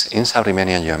geodesics in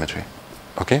sub-Riemannian geometry.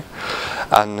 Okay,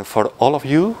 and for all of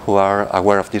you who are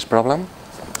aware of this problem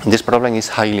is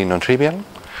highly non-trivial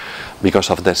because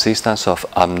of the existence of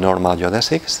abnormal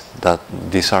geodesics, that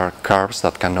these are curves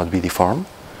that cannot be deformed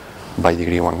by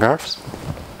degree 1 curves,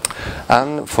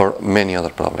 and for many other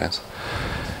problems.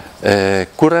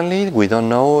 Currently, we don't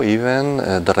know even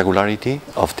the regularity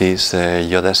of these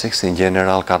geodesics in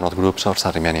general Carnot groups or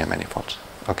sub-Riemannian manifolds.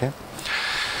 Okay.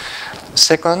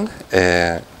 Second,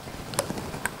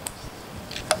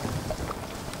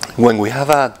 when we have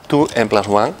a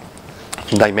 2n+1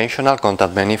 dimensional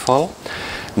contact manifold,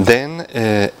 then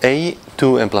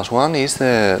A2n+1 is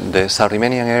the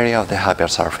sub-Riemannian area of the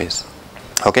hypersurface.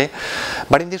 Okay,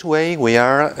 but in this way we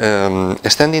are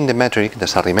extending the metric, the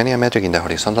sub-Riemannian metric in the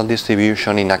horizontal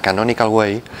distribution in a canonical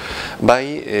way by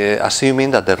assuming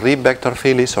that the Riemann vector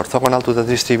field is orthogonal to the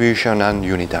distribution and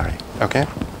unitary. Okay,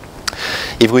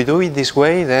 if we do it this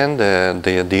way, then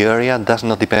the area does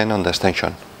not depend on the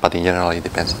extension, but in general it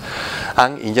depends.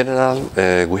 And in general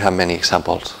we have many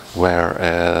examples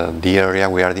where the area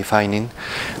we are defining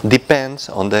depends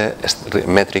on the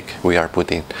metric we are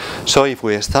putting. So if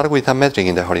we start with a metric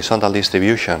in the horizontal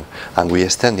distribution and we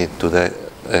extend it to the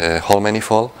whole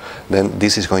manifold, then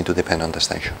this is going to depend on the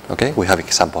extension. Okay, we have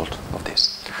examples of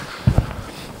this.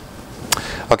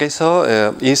 Okay, so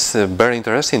it's very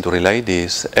interesting to relate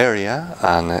this area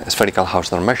and spherical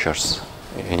Hausdorff measures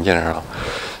in general.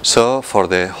 So for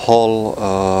the whole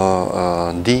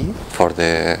D, for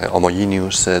the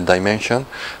homogeneous dimension,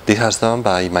 this has done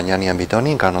by Magnani and Vitoni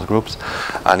in Carnot groups,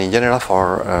 and in general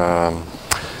for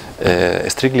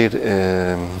strictly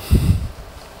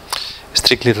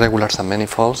regular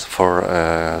submanifolds, for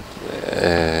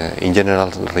in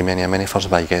general Riemannian manifolds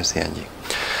by Guess and G.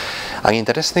 An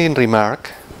interesting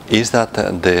remark is that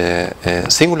the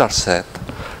singular set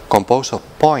composed of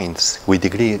points with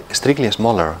degree strictly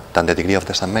smaller than the degree of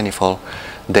the submanifold,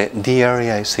 the D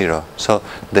area is 0. So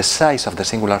the size of the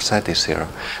singular set is 0.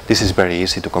 This is very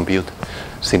easy to compute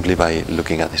simply by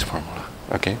looking at this formula.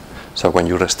 Okay, so when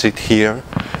you restrict here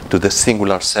to the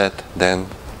singular set, then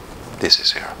this is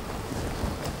 0.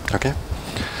 Okay.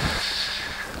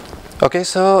 Okay,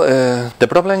 so the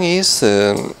problem is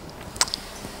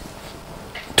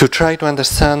to try to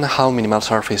understand how minimal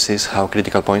surfaces, how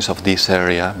critical points of this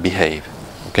area behave.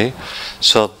 Okay,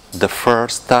 so the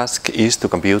first task is to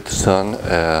compute some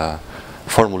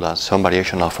formulas, some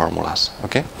variational formulas.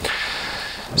 Okay,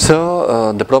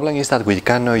 so the problem is that we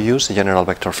cannot use general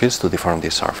vector fields to deform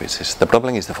these surfaces. The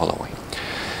problem is the following.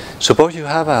 Suppose you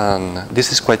have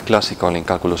this is quite classical in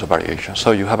calculus of variation.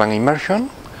 So you have an immersion,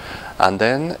 and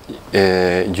then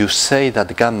you say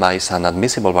that gamma is an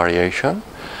admissible variation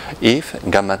if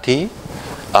gamma t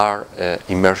are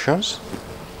immersions.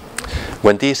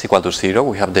 When t is equal to 0,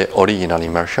 we have the original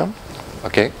immersion.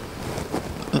 Okay,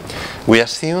 we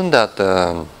assume that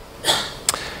the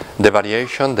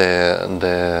variation,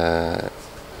 the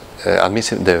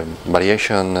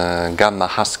variation gamma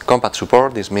has compact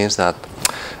support. This means that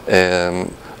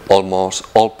almost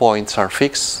all points are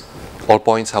fixed. All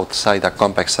points outside a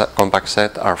compact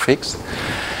set are fixed,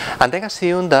 and then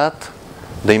assume that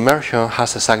the immersion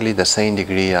has exactly the same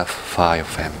degree of phi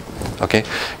of m. Okay,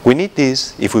 we need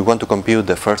this if we want to compute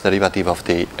the first derivative of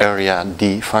the area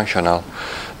D functional,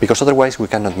 because otherwise we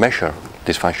cannot measure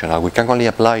this functional. We can only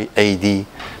apply AD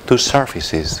to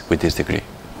surfaces with this degree.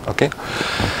 Okay,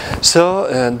 so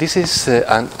this is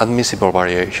an admissible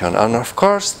variation, and of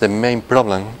course the main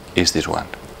problem is this one.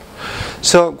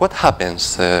 So what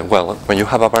happens? Well, when you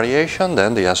have a variation,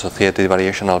 then the associated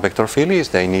variational vector field is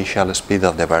the initial speed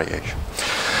of the variation.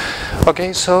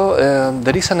 Okay, so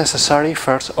there is a necessary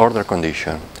first order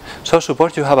condition. So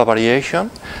suppose you have a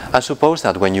variation, and suppose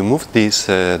that when you move this,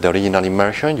 the original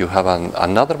immersion, you have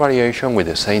another variation with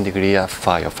the same degree of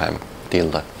phi of m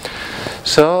tilde.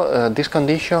 So this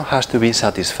condition has to be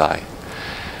satisfied.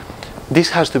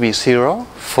 This has to be 0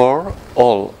 for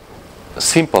all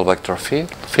simple vector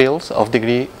fields of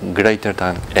degree greater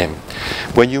than m.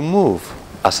 When you move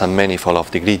as a manifold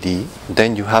of degree d,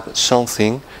 then you have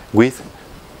something with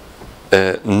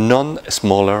a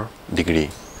non-smaller degree.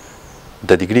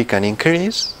 The degree can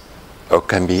increase or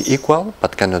can be equal,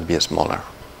 but cannot be smaller.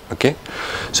 Okay?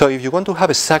 So if you want to have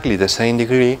exactly the same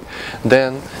degree,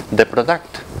 then the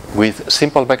product with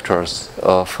simple vectors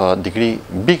of degree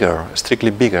bigger,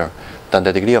 strictly bigger than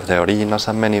the degree of the original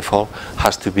submanifold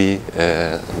has to be,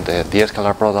 the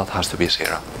scalar product has to be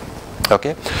 0.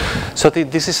 Okay? So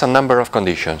this is a number of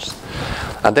conditions.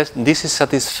 And this is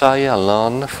satisfied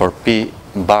alone for p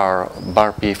bar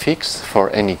p fixed for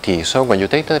any t. So when you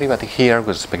take the derivative here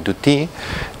with respect to t,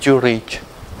 you reach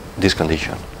this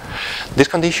condition. This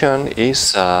condition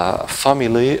is a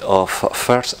family of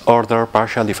first order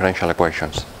partial differential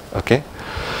equations. Okay?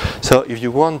 So if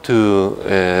you want to,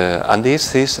 and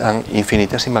this is an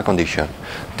infinitesimal condition.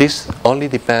 This only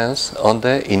depends on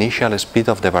the initial speed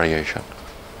of the variation.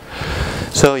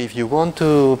 So if you want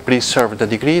to preserve the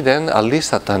degree, then at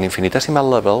least at an infinitesimal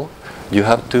level, you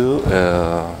have to,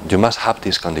 you must have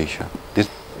this condition. This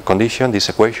condition, this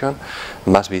equation,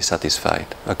 must be satisfied.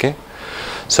 Okay?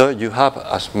 So you have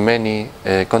as many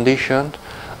conditions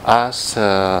as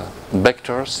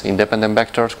vectors, independent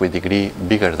vectors with degree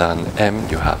bigger than m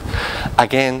you have.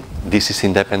 Again, this is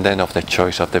independent of the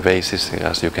choice of the basis,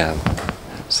 as you can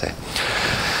say.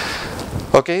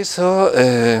 Okay, so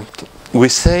we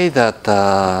say that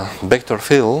vector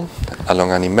field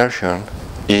along an immersion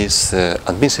is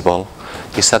admissible,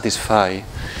 is satisfy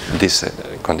this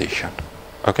condition.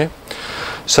 Okay?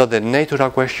 So the natural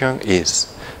question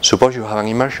is, suppose you have an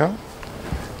immersion,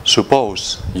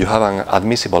 suppose you have an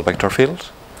admissible vector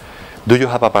field, do you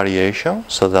have a variation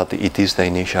so that it is the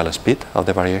initial speed of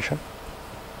the variation?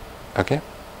 Okay?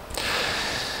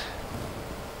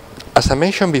 As I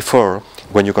mentioned before,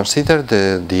 when you consider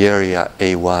the area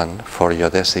A1 for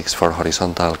geodesics for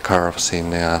horizontal curves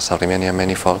in a Riemannian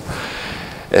manifold,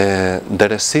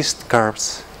 there exist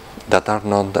curves that are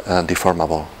not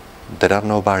deformable. There are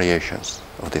no variations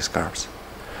of these curves.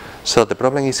 So the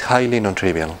problem is highly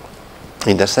non-trivial,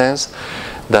 in the sense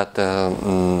that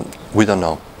we don't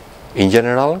know. In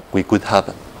general, we could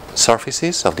have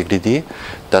surfaces of degree d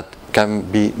that can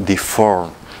be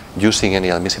deformed using any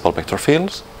admissible vector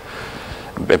fields,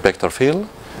 a vector field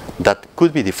that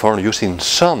could be deformed using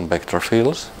some vector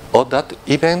fields, or that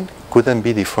even couldn't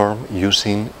be deformed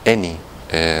using any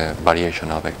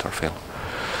variational vector field.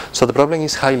 So the problem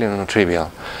is highly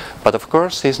non-trivial. But of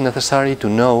course, it's necessary to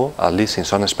know, at least in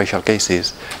some special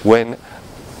cases, when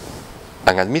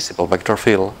an admissible vector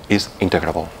field is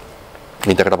integrable.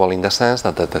 Integrable in the sense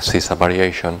that there is a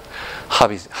variation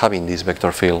having this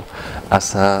vector field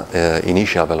as an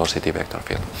initial velocity vector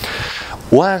field.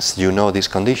 Once you know this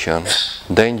condition,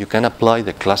 then you can apply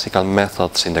the classical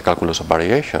methods in the calculus of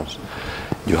variations.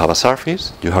 You have a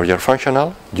surface, you have your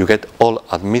functional, you get all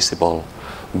admissible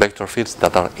vector fields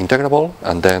that are integrable,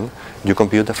 and then you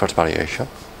compute the first variation.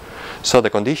 So the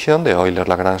condition, the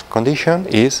Euler-Lagrange condition,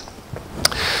 is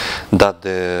that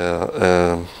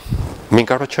the mean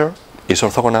curvature is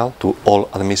orthogonal to all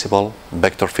admissible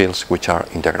vector fields which are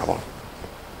integrable.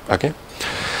 Okay?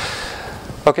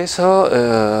 Okay, so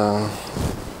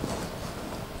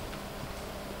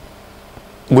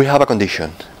we have a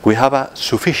condition. We have a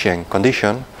sufficient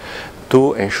condition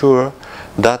to ensure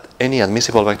that any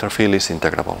admissible vector field is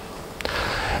integrable.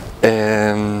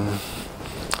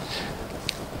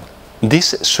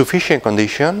 This sufficient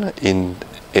condition in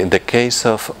the case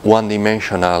of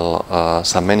one-dimensional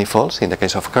submanifolds, in the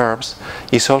case of curves,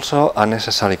 is also a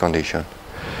necessary condition.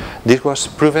 This was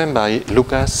proven by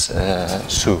Lucas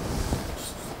Su.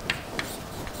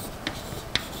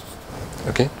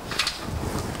 Okay?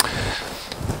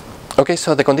 Okay,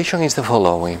 so the condition is the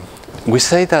following. We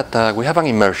say that we have an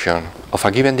immersion of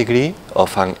a given degree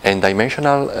of an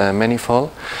n-dimensional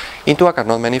manifold into a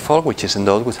Carnot manifold which is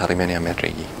endowed with a Riemannian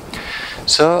metric E.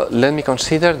 So let me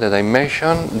consider the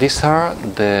dimension. These are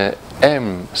the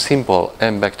m simple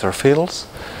m vector fields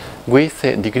with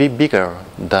a degree bigger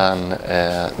than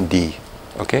d,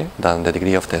 okay, than the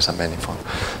degree of the submanifold.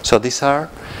 So these are,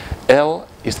 L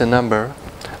is the number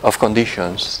of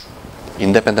conditions,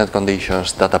 independent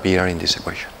conditions that appear in this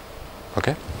equation.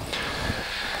 Okay?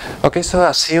 Okay, so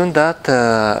assume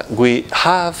that we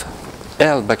have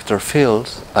L vector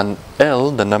fields, and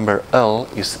L, the number L,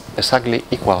 is exactly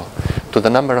equal to the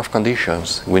number of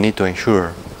conditions we need to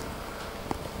ensure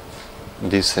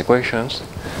these equations,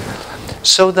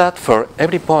 so that for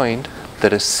every point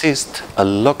there exists a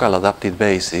local adapted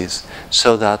basis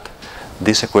so that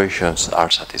these equations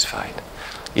are satisfied.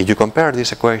 If you compare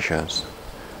these equations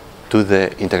to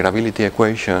the integrability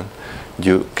equation,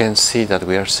 you can see that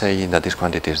we are saying that this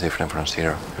quantity is different from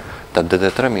 0, that the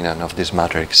determinant of this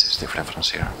matrix is different from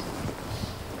 0.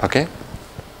 Okay?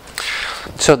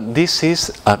 So this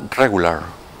is a regular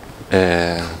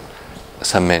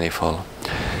submanifold.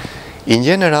 In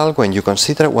general, when you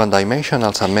consider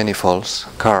one-dimensional submanifolds,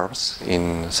 curves,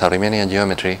 in Riemannian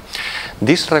geometry,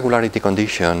 this regularity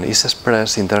condition is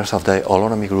expressed in terms of the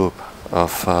holonomy group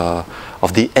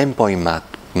of the endpoint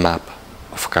map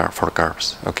of for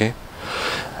curves. Okay?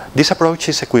 This approach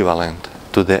is equivalent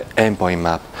to the endpoint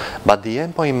map, but the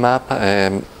endpoint map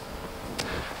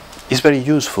is very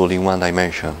useful in one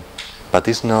dimension, but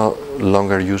it's no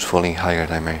longer useful in higher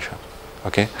dimension.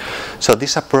 Okay, so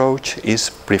this approach is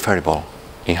preferable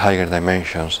in higher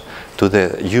dimensions to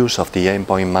the use of the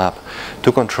endpoint map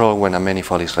to control when a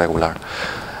manifold is regular.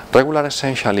 Regular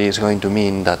essentially is going to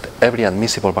mean that every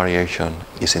admissible variation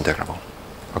is integrable.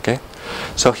 Okay,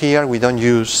 so here we don't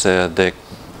use the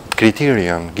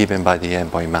criterion given by the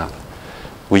endpoint map.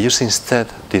 We use instead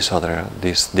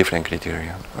this different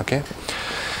criterion. Okay.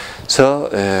 So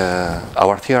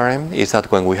our theorem is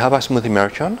that when we have a smooth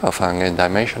immersion of an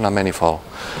n-dimensional manifold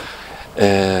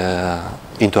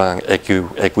into an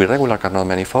equiregular Carnot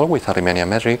manifold with a Riemannian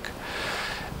metric,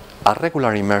 a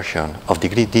regular immersion of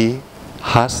degree d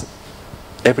has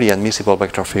every admissible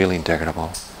vector field integrable.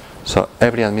 So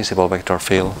every admissible vector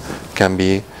field can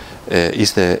be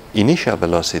is the initial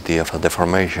velocity of a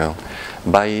deformation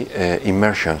by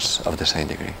immersions of the same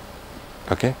degree.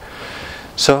 Okay,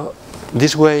 so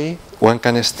this way, one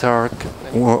can start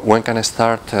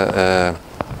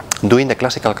doing the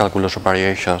classical calculus of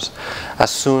variations as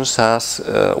soon as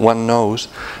one knows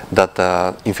that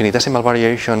infinitesimal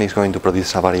variation is going to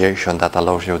produce a variation that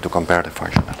allows you to compare the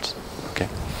functionals. Okay.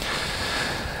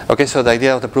 Okay. So the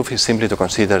idea of the proof is simply to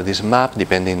consider this map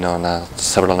depending on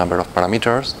several number of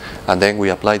parameters, and then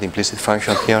we apply the implicit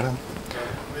function theorem.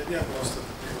 Maybe I lost the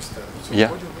previous step. So yeah.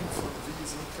 What do you mean for V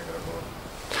is integrable?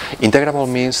 Integrable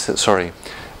means, sorry,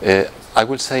 I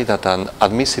will say that an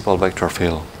admissible vector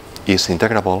field is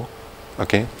integrable,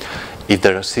 okay, if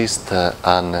there exists a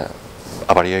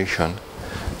variation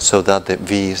so that the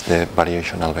V is the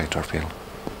variational vector field.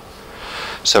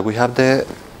 So we have the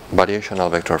variational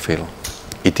vector field.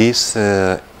 It is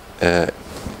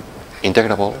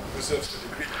integrable, Preserves the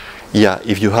degree. yeah,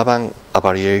 if you have a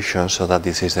variation so that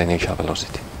this is the initial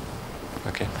velocity.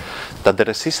 Okay, that there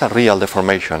exists a real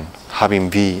deformation having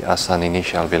V as an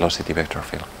initial velocity vector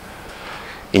field.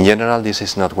 In general, this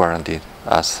is not guaranteed,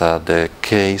 as the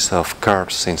case of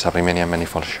curves in Riemannian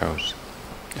manifold shows.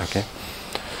 Okay,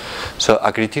 so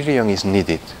a criterion is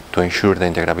needed to ensure the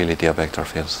integrability of vector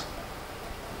fields.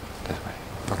 This way.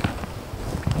 Okay.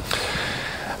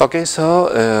 Okay, so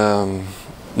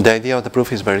the idea of the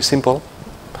proof is very simple.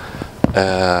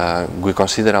 We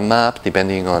consider a map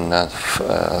depending on a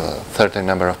certain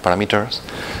number of parameters,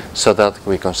 so that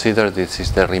we consider this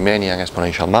is the Riemannian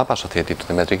exponential map associated to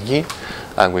the metric G,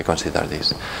 and we consider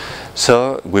this.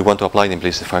 So we want to apply the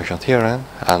implicit function theorem,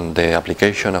 and the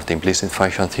application of the implicit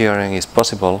function theorem is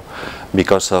possible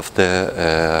because of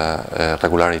the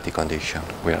regularity condition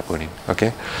we are putting.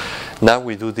 Okay. Now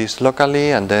we do this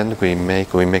locally, and then we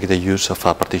make the use of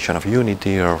a partition of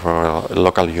unity or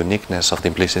local uniqueness of the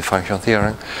implicit function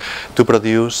theorem to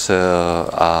produce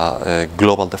a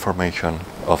global deformation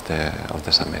of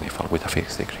the submanifold with a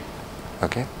fixed degree.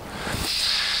 Okay.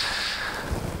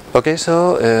 Okay.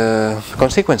 So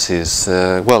consequences.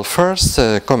 Well, first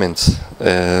comments.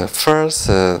 First,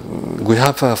 we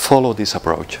have followed this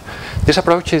approach. This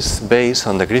approach is based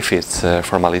on the Griffiths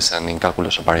formalism in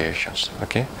calculus of variations.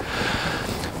 Okay.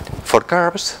 For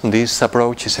curves, this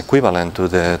approach is equivalent to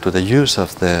the use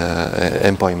of the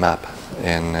endpoint map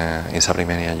in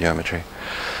Riemannian geometry.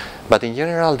 But in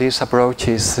general, this approach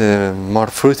is more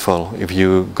fruitful if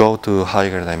you go to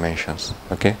higher dimensions.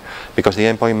 Okay, because the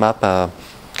endpoint map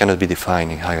cannot be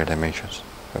defined in higher dimensions.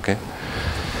 Okay.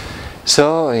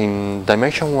 So in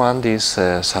dimension 1, this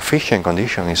sufficient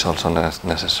condition is also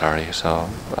necessary. So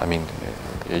I mean,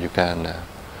 you can,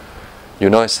 you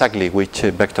know exactly which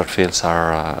vector fields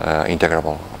are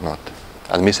integrable or not.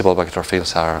 Admissible vector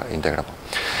fields are integrable.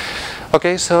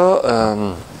 Okay, so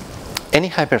any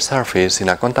hypersurface in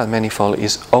a contact manifold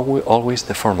is always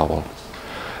deformable.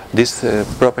 This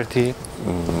property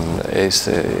is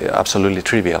absolutely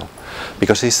trivial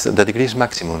because the degree is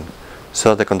maximum,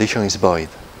 so the condition is void.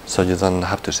 So you don't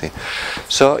have to see.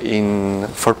 So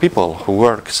for people who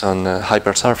works on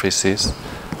hypersurfaces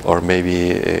or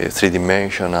maybe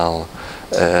three-dimensional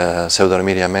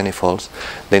pseudo-Riemannian manifolds,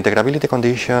 the integrability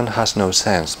condition has no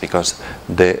sense because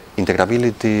the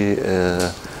integrability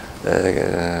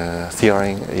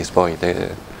theorem is void.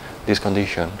 This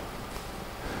condition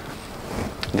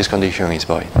is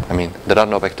void. I mean, there are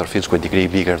no vector fields with degree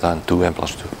bigger than 2n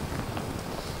plus 2.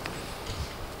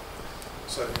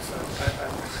 Sorry,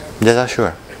 Yeah, sure.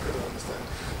 I couldn't understand.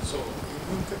 So,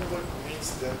 integrable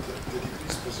means that the degree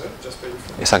is preserved just by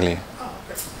default? Exactly.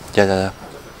 Okay.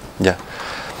 Yeah.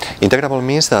 Integrable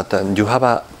means that you have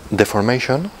a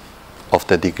deformation of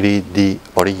the degree d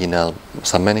original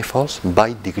submanifolds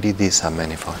by degree d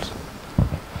submanifolds.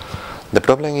 The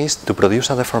problem is to produce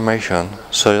a deformation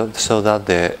so that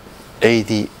the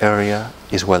AD area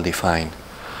is well defined.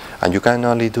 And you can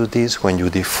only do this when you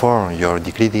deform your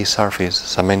degree d surface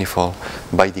submanifold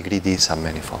by degree d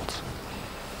submanifolds.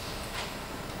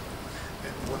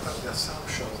 And what are the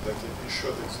assumptions that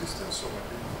ensure the existence of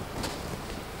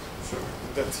so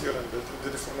that theorem, the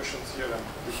deformation theorem,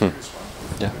 the previous one?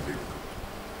 Yeah. Maybe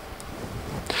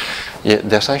Yeah,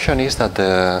 the assumption is that what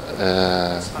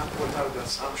are the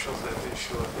assumptions that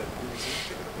ensure that it is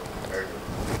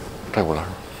integrable? regular.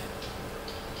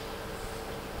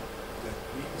 That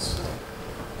means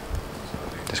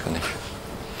This condition.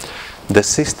 The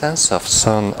existence of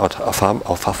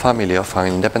a family of an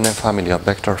independent family of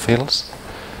vector fields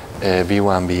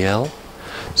V1, VL,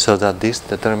 so that this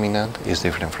determinant is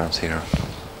different from 0.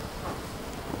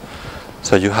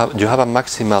 So you have a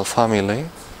maximal family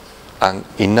and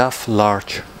enough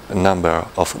large number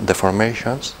of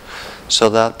deformations so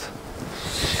that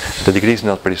the degree is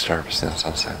not preserved in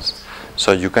some sense.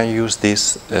 So you can use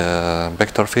these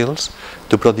vector fields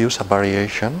to produce a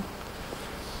variation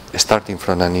starting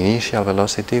from an initial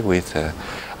velocity with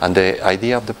and the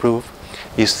idea of the proof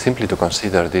is simply to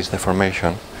consider this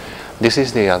deformation. This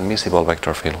is the admissible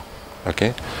vector field.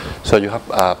 Okay, so you have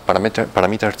a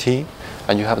parameter t,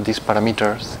 and you have these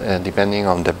parameters depending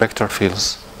on the vector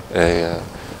fields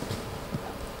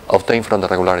obtained from the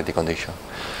regularity condition.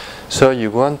 So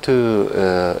you want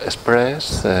to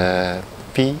express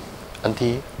p and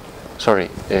t,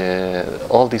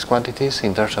 all these quantities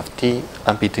in terms of t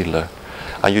and p tilde,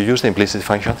 and you use the implicit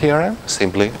function theorem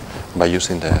simply by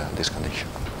using this condition.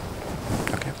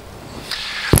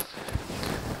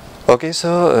 Okay,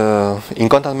 so in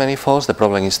contact manifolds, the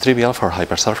problem is trivial for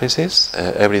hypersurfaces.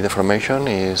 Every deformation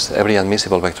every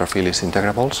admissible vector field is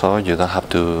integrable, so you don't have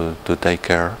to take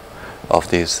care of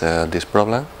this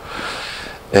problem.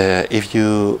 If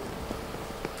you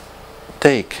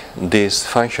take this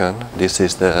function, this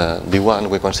is the one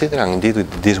we consider, and indeed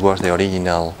this was the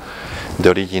original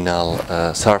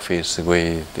surface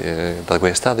that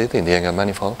we studied in the Engel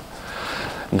manifold.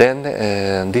 Then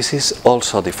this is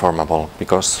also deformable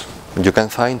because you can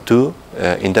find two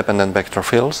independent vector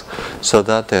fields so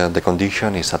that the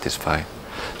condition is satisfied.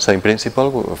 So in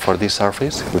principle, for this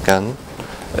surface, we can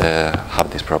have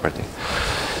this property.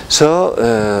 So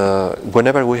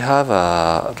whenever we have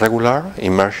a regular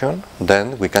immersion,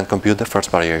 then we can compute the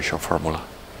first variation formula.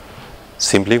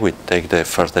 Simply we take the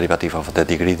first derivative of the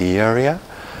degree d area,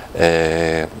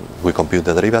 we compute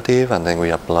the derivative, and then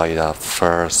we apply the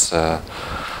first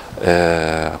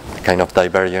kind of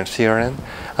divergence theorem,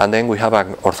 and then we have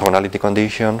an orthogonality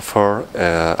condition for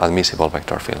admissible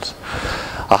vector fields.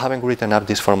 I haven't written up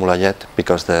this formula yet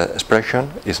because the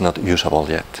expression is not usable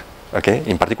yet. Okay,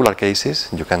 in particular cases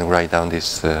you can write down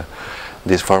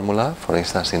this formula, for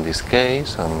instance in this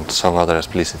case and some other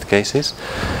explicit cases,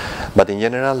 but in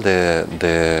general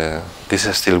this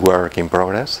is still work in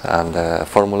progress, and the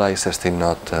formula is still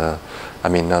not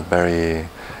not very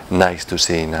nice to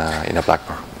see in a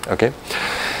blackboard.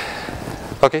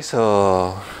 Okay,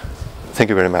 so thank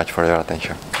you very much for your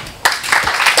attention.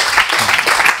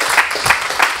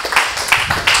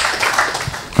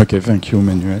 Okay, thank you,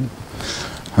 Manuel.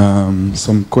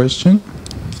 Some question?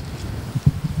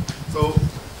 So,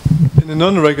 in a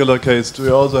non-regular case, do we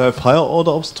also have higher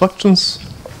order obstructions?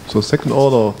 So second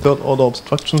order or third order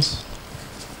obstructions?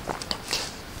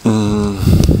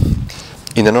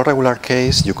 In a non-regular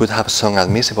case, you could have some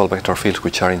admissible vector fields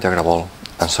which are integrable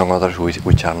and some others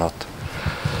which are not.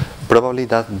 Probably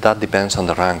that depends on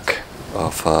the rank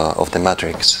of the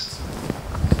matrix.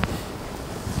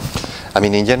 I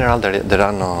mean, in general, there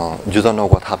are no. You don't know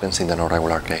what happens in the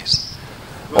non-regular case.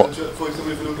 Well, for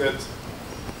example, if you look at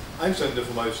Einstein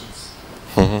deformations,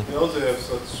 you also have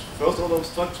such first-order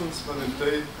obstructions. When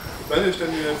they vanish,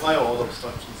 then you have higher-order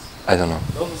obstructions. I don't know.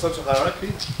 Also such a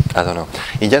hierarchy? I don't know.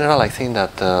 In general, I think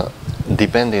that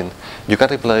depending, you can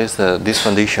replace this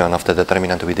condition of the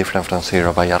determinant to be different from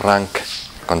 0 by a rank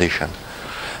condition.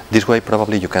 This way,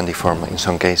 probably you can deform in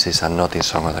some cases and not in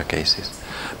some other cases.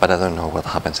 But I don't know what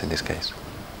happens in this case.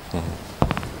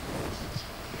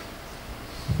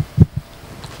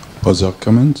 Other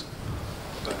comments?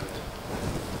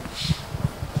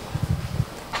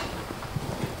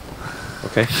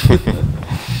 Okay.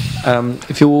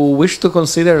 If you wish to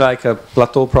consider like a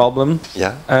plateau problem,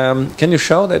 Yeah. Can you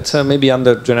show that maybe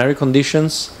under generic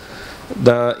conditions,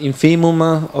 the infimum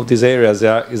of these areas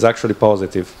is actually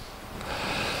positive?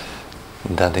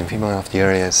 That the infimum of the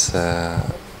areas,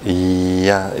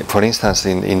 yeah. For instance,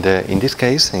 in this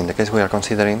case, in the case we are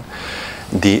considering,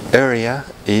 the area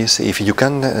is, if you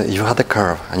can, you have the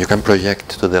curve and you can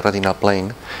project to the retinal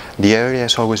plane, the area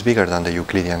is always bigger than the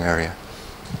Euclidean area.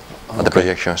 The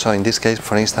projection. So in this case,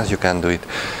 for instance, you can do it.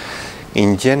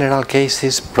 In general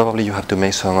cases, probably you have to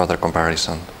make some other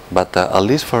comparison. But at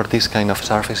least for this kind of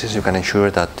surfaces, you can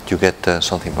ensure that you get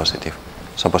something positive,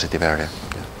 some positive area.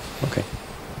 Yeah. Okay.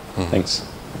 Thanks.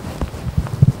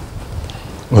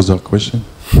 Other question?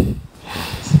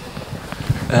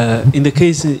 In the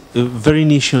case, very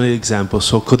initial example,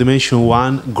 so codimension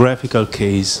 1, graphical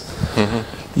case,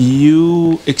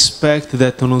 you expect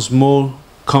that on a small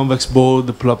convex ball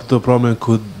the plateau problem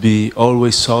could be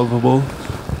always solvable?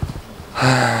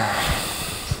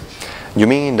 You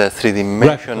mean in the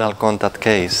three-dimensional contact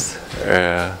case?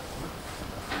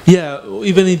 Yeah,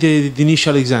 even in the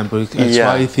initial example, x,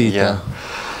 y, theta.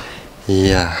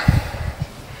 Yeah.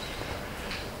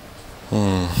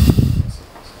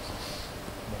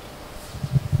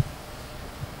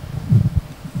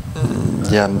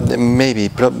 Yeah, maybe,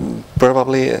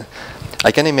 probably.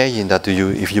 I can imagine that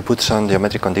if you put some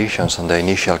geometric conditions on the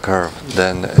initial curve,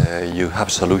 then you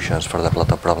have solutions for the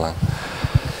plateau problem.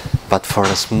 But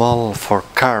for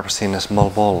curves in small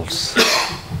balls,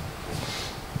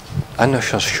 I'm not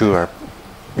so sure.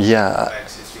 Yeah,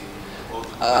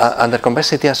 under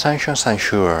convexity assumptions, I'm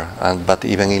sure, but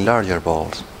even in larger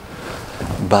balls.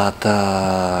 But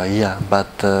yeah,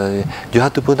 but you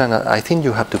have to put I think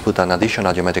you have to put an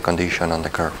additional geometric condition on the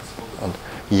curve.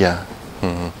 Yeah.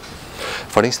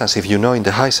 For instance, if you know in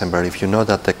the Heisenberg, if you know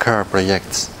that the curve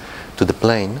projects to the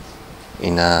plane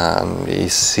in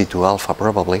is C2 alpha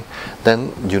probably,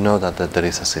 then you know that there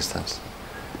is assistance,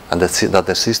 and that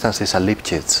the assistance is a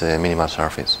Lipschitz minimal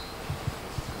surface.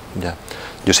 Yeah.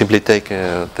 You simply take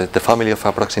the family of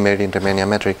approximating Riemannian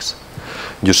metrics,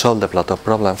 you solve the plateau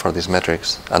problem for this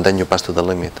matrix, and then you pass to the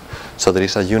limit. So there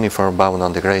is a uniform bound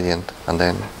on the gradient, and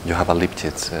then you have a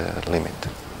Lipschitz limit.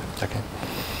 Okay.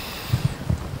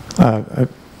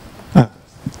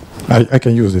 I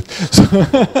can use it. So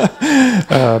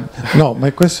no,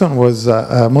 my question was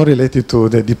more related to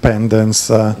the dependence.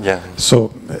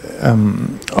 So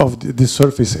of the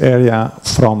surface area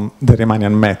from the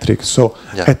Riemannian metric. So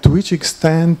at which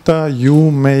extent you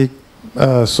make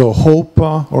hope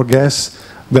or guess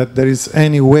that there is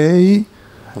any way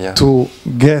to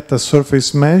get a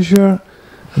surface measure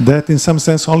that in some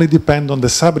sense only depend on the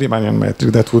sub-Riemannian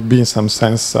metric, that would be in some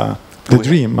sense the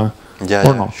dream, or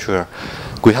not? Sure.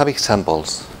 We have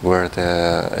examples where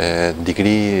the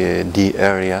degree D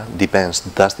area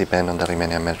does depend on the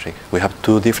Riemannian metric. We have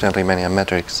two different Riemannian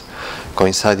metrics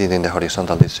coinciding in the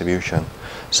horizontal distribution,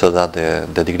 so that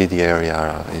the degree D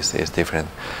area is different.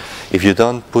 If you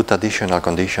don't put additional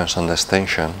conditions on the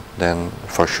extension, then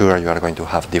for sure you are going to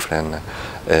have different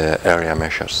area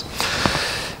measures.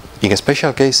 In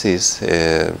special cases,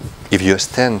 if you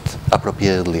extend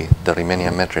appropriately the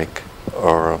Riemannian metric,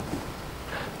 or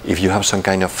if you have some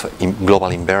kind of global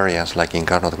invariance, like in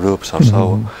Carnot groups or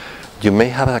so, you may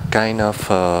have a kind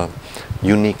of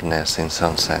uniqueness in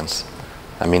some sense.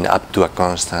 I mean, up to a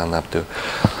constant,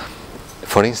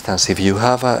 for instance, if you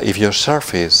have if your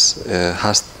surface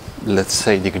has, let's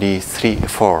say, degree 3,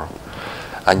 4,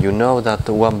 and you know that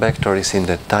one vector is in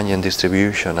the tangent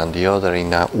distribution and the other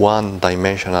in a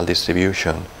one-dimensional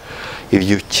distribution, if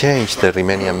you change the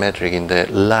Riemannian metric in the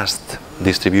last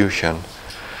distribution,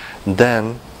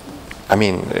 then, I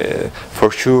mean,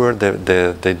 for sure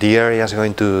the area is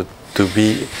going to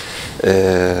be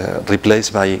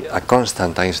replaced by a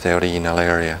constant times the original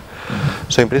area.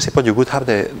 So in principle you would have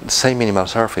the same minimal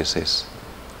surfaces,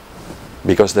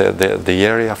 because the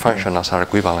area functionals are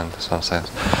equivalent in some sense.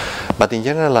 But in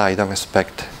general, I don't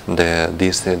expect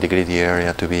this degree D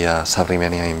area to be a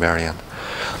sub-Riemannian invariant.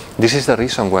 This is the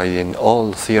reason why in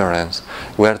all theorems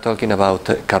we are talking about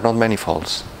Carnot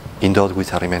manifolds endowed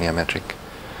with a Riemannian metric,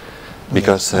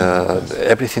 because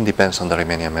everything depends on the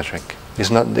Riemannian metric. It's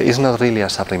not really a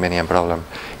sub-Riemannian problem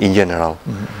in general.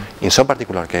 In some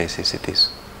particular cases it is,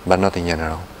 but not in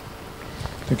general.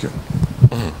 Thank you.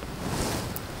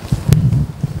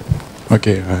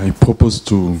 Okay, I propose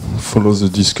to follow the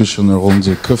discussion around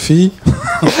the coffee.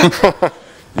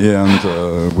 Yeah,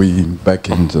 and we back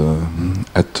in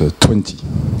at 20.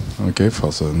 Okay,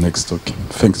 for the next talk.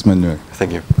 Thanks, Manuel.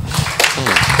 Thank you.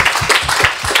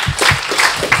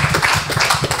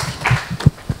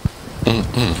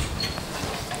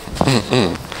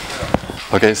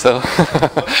 Okay, so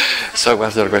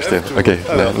what's your question? Okay,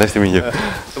 nice to meet you.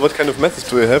 So what kind of methods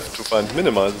do you have to find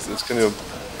minima? Can you,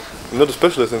 I'm not a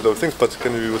specialist in those things, but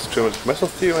can you use geometric measure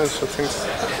theory and such things?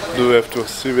 Do you have to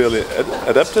serially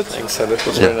adapt it? Thanks, that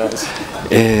was very nice.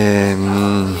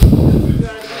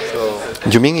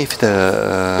 You mean if the...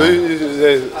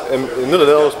 I'm not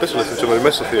a specialist in geometric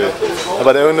measure theory,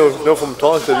 but I know from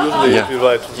talks that usually if you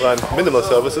write minimal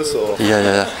surfaces or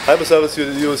hypersurface, you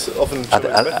use often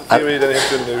geometric measure theory, then you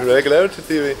have the regularity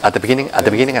theory. At the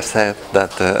beginning I said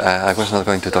that I was not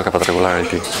going to talk about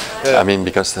regularity. I mean,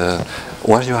 because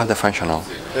once you have the functional,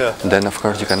 then of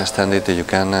course you can extend it, you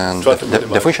can...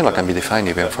 the functional can be defined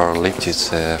even for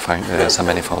Lipschitz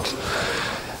submanifolds.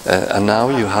 And now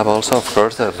you have also, of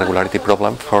course, the regularity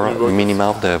problem for minima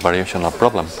of the variational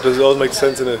problem. Does it all make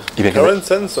sense in a current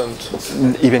sense?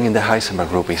 And even in the Heisenberg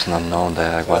group, it's not known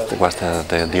what's the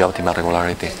optimal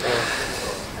regularity.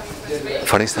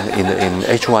 For instance, in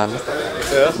H1,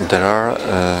 there are...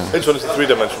 H1 is a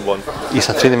three-dimensional one. It's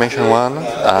a three-dimensional one,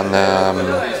 and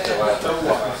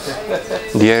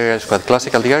the area is quite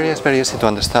classical. The area is very easy to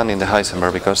understand in the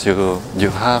Heisenberg because you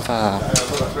have a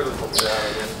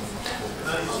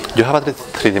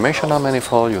three-dimensional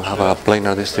manifold, you have a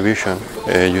planar distribution,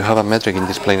 you have a metric in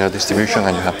this planar distribution,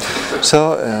 and you have...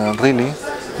 So, really,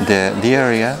 the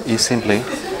area is simply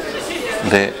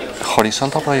the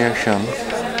horizontal projection.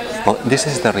 Well, this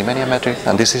is the Riemannian metric,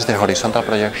 and this is the horizontal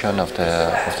projection of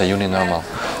the unit normal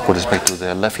with respect to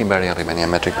the left invariant Riemannian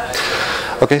metric.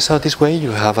 Okay, so this way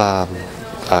you have a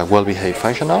well-behaved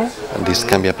functional, and this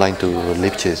can be applied to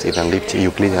Lipschitz, even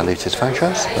Euclidean Lipschitz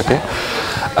functions. Okay,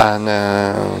 and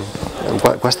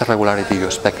what's the regularity you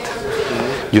expect?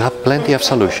 You have plenty of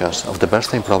solutions of the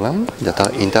Bernstein problem that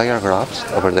are entire graphs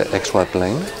over the xy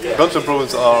plane. Bernstein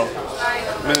problems are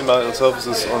minimal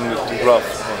surfaces on the graph.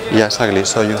 Yeah, exactly.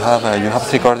 So you have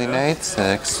three coordinates,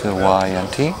 x, y,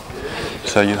 and t.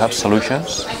 So you have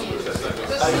solutions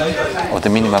of the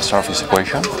minimal surface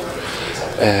equation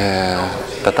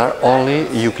that are only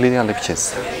Euclidean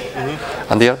Lipschitz.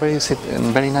 And they are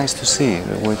very nice to see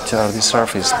which are the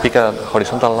surface. Pick a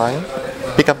horizontal line,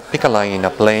 pick a line in a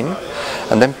plane,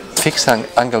 and then fix an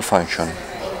angle function.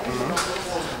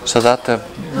 So that,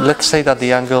 let's say that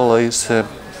the angle is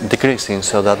decreasing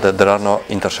so that there are no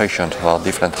intersections of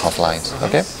different half lines.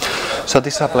 Okay? So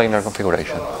this is a planar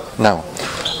configuration. Now,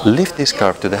 lift this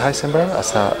curve to the Heisenberg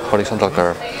as a horizontal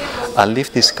curve, and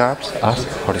lift these curves as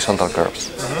horizontal curves.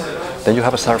 Then you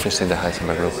have a surface in the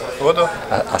Heisenberg group. What?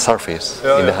 A surface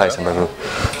in the Heisenberg group.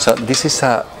 So this is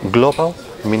a global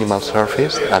minimal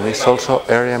surface, and it's also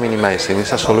area minimizing.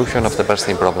 It's a solution of the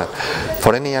Bernstein problem.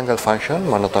 For any angle function,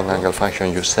 monotone angle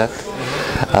function you set,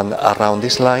 and around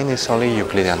this line is only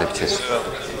Euclidean Lipschitz.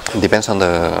 Depends on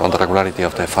the regularity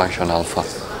of the function alpha.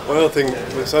 One other thing,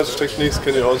 with such techniques,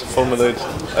 can you also formulate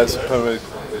isoperiodic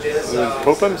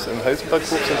problems in Heisenberg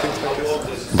groups and things like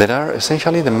this? There are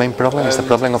essentially the main problem is the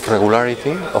problem of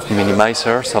regularity of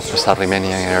minimizers of the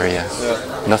sub-Riemannian area.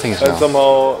 Nothing is known. And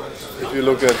somehow, if you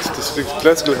look at the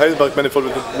classical Heisenberg manifold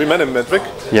with the Riemannian metric,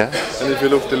 and if you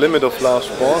look at the limit of large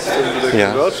force, then they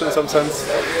converge in some sense.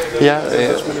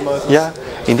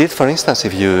 Indeed. For instance,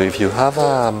 if you have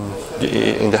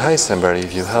in the Heisenberg,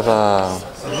 if you have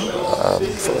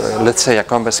let's say a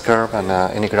convex curve and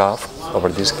any graph over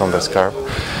this convex curve,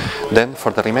 then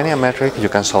for the Riemannian metric you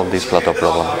can solve this plateau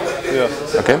problem.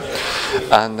 Okay,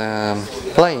 and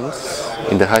planes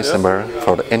in the Heisenberg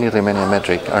for any Riemannian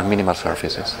metric are minimal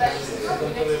surfaces.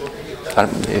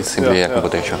 It's simply a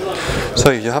computation.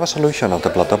 So if you have a solution of the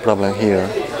plateau problem here,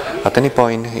 at any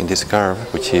point in this curve,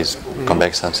 which is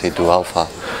convex and C2 alpha,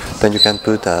 then you can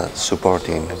put a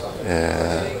supporting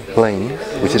plane,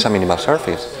 which is a minimal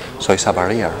surface. So it's a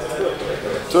barrier.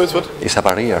 So it's what? It's a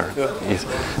barrier.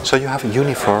 So you have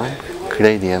uniform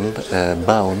gradient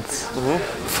bounds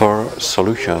for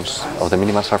solutions of the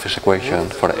minimal surface equation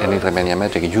for any Riemannian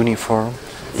metric, uniform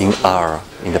in R,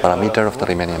 in the parameter of the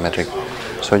Riemannian metric.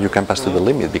 So you can pass to the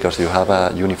limit because you have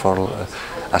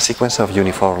a sequence of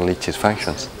uniform Lipschitz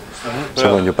functions.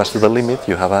 So when you pass to the limit,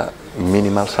 you have a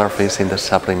minimal surface in the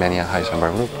sub-Riemannian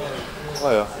Heisenberg group.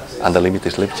 And the limit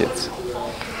is Lipschitz.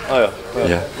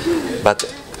 But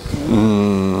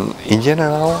in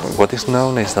general, what is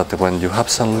known is that when you have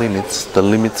some limits, the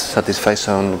limits satisfy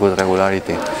some good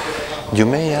regularity. You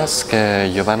may ask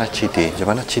Giovanna Citti.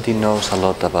 Giovanna Citti knows a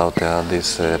lot about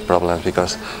these problems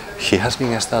because she has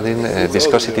been studying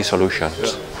viscosity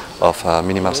solutions of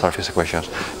minimal surface equations.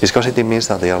 Viscosity means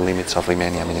that they are limits of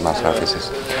Riemannian minimal surfaces.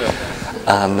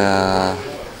 And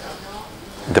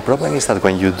the problem is that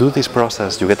when you do this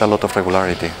process, you get a lot of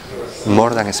regularity,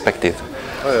 more than expected.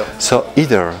 So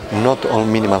either not all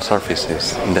minimal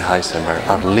surfaces in the Heisenberg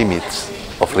are limits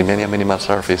of Riemannian minimal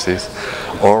surfaces,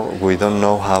 or we don't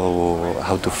know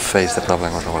how to face the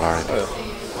problem of regularity.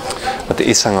 But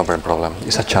it's an open problem.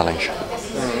 It's a challenge.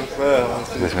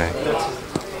 This way.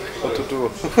 What to do?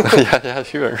 yeah,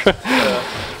 sure.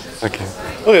 Okay.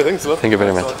 Okay, thanks a lot. Thank you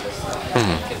very much.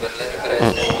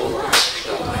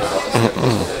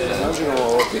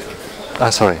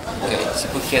 Sorry. Si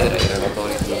può chiedere ai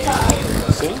relatori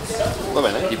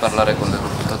di parlare con il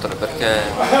computatore, perché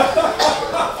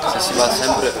se si va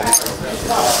sempre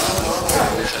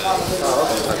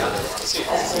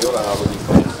io la lavo di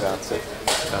qua, grazie.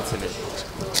 Grazie mille.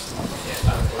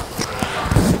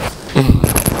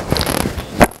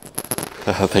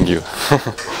 Thank you.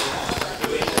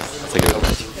 Thank you very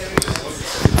much.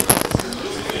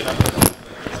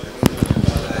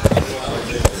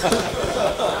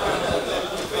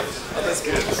 That's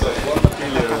good. So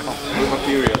one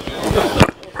material.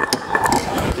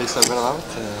 Okay, so what about?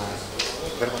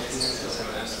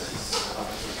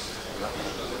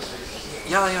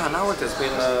 Yeah, now it has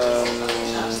been,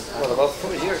 About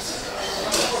 4 years.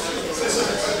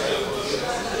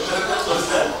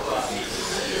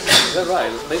 is that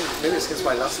right? Maybe since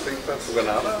my last paper for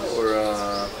Granada, or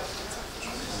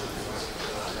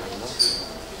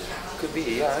could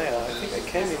be, yeah, I think I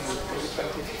came in maybe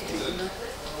 2015.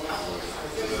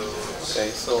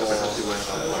 Okay, so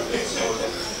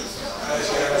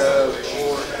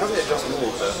probably I just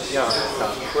moved. Yeah,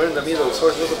 we're in the middle, so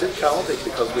it was a bit chaotic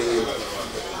because we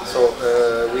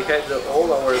had all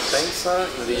our things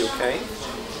in the UK,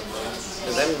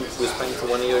 and then we spent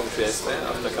 1 year in Trieste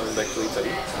after coming back to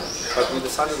Italy. But we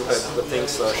decided to have the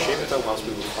things shipped once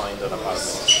we would find an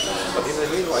apartment. But in the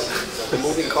meanwhile, the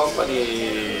moving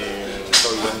company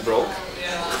went broke.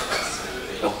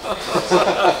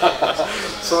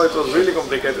 So it was really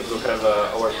complicated to have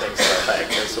our things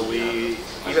back, and so we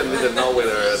even didn't know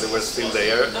whether they were still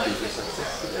there.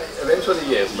 Eventually,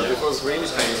 yes, but it was really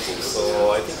painful.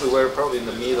 So I think we were probably in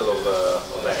the middle of that.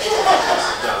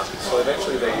 Yeah. So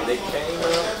eventually they came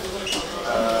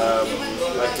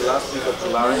like the last week of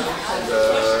July, and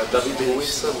David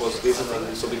Ruiz was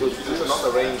visiting. So because we could not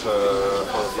arrange for a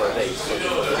date, so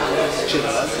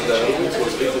Ruiz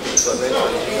was visiting. So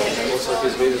eventually, also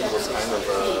his visit was kind of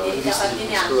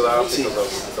screwed up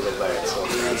because of that. So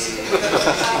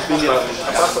but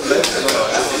apart from that,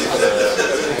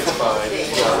 everything's fine.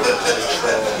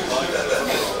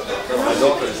 My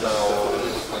daughter is now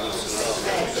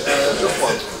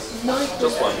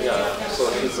just one, yeah. So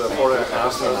he's a foreign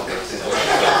astronaut. It's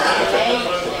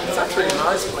actually a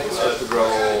nice place to grow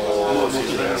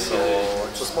children. So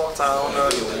it's a small town,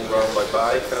 you move around by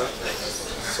bike.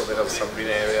 So there are some green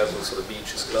areas, also the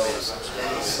beach is close.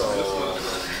 So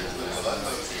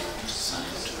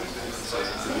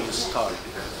start.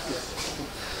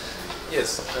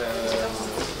 Yes.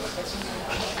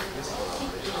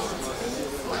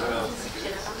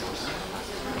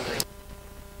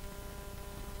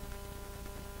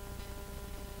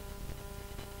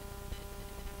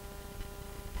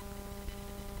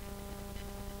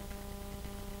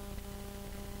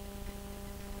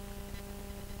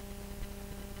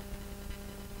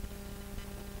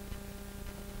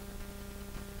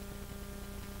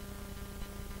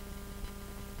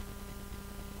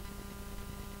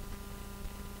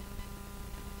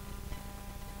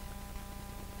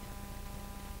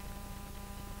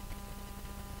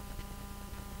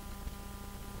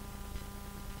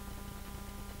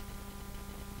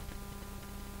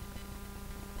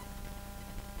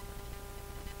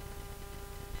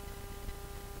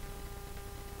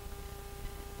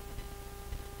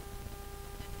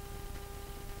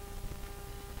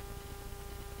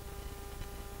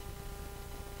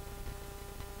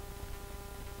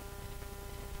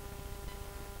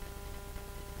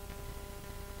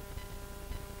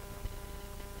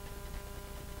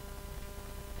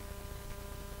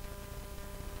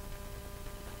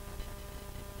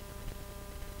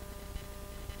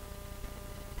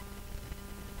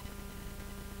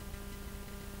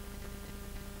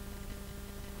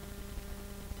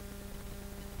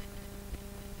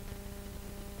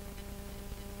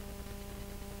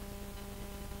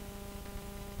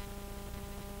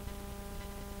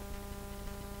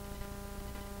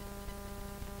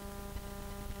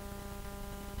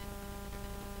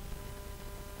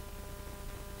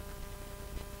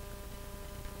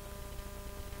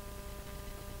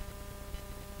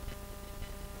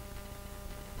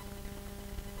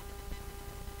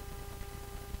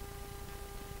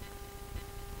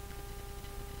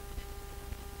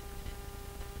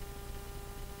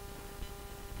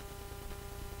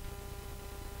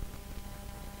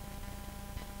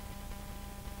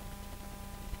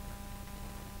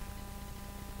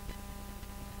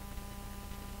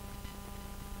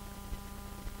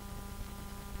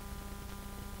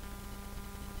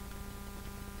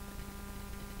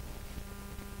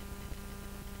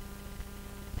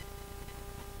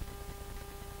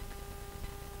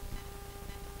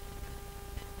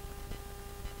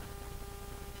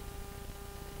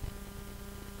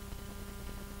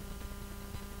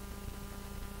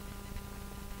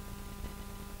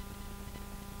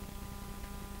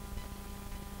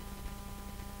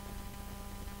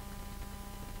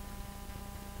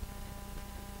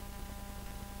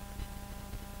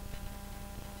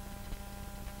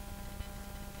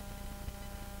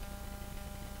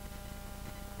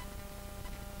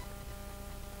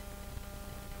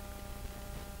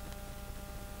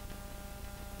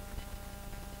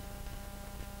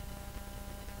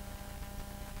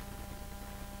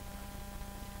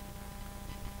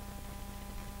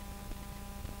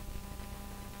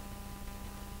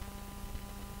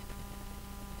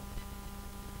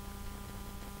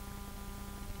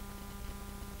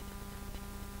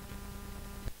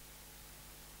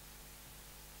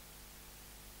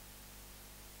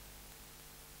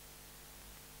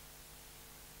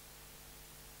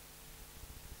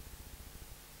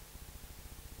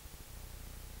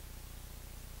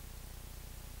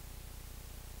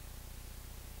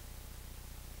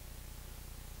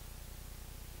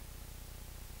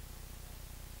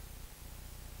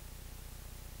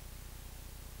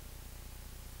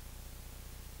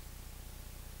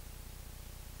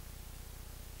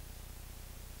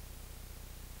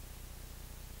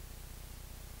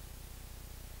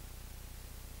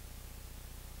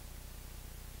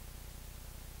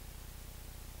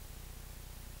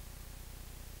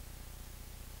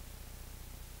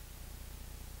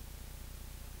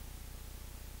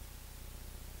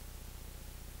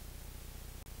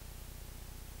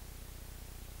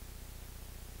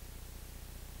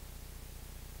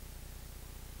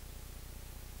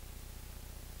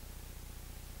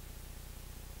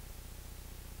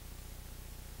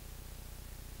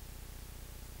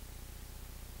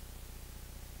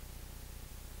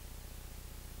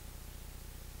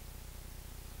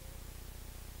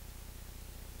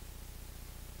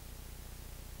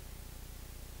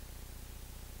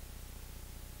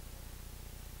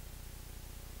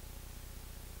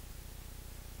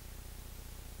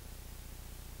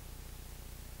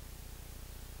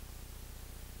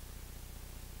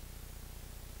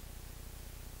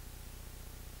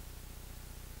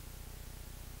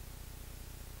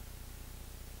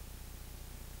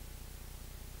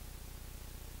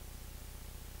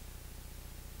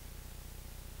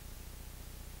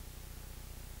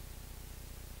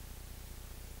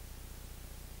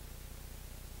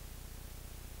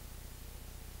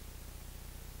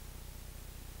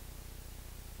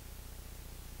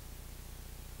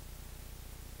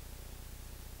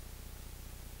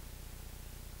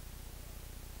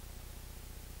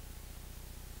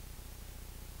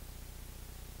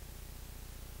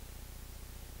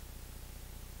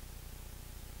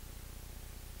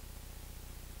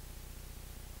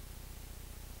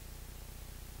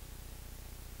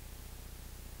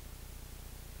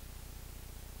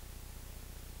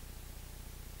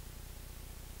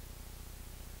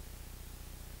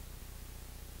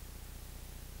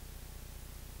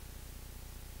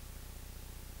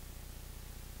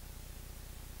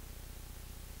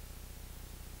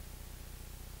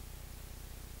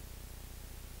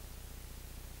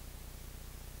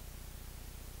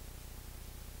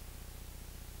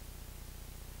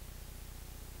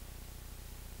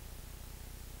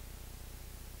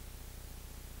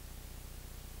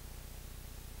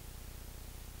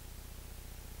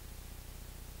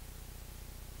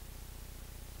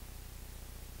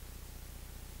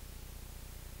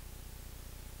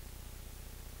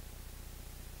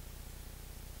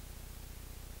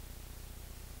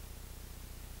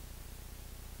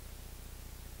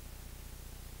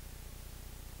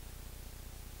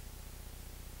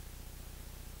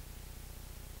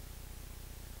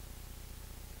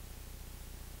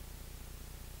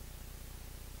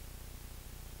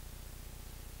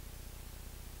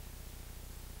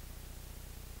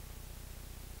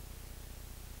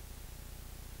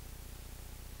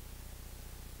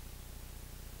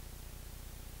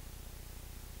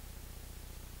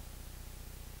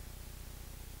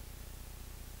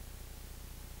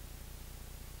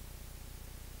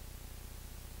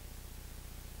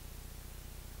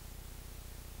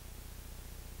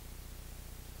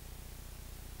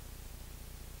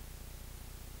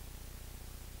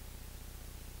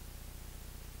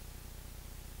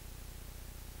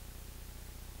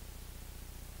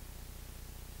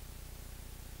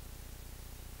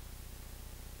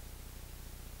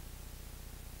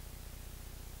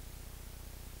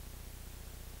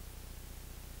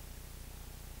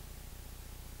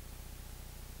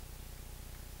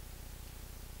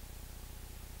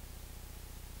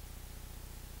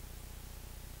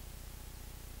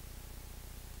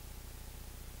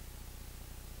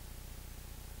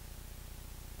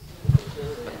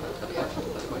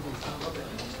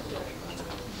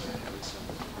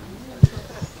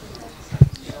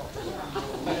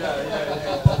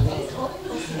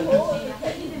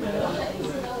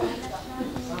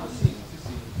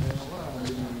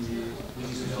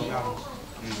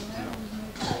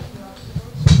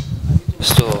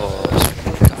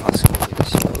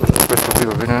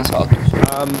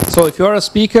 So if you are a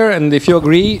speaker and if you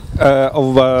agree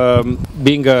of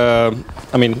being,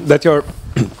 I mean, that your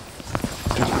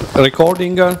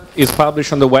recording is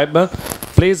published on the web,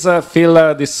 please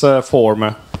fill this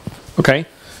form, okay?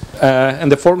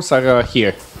 And the forms are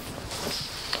here.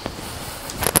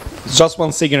 Just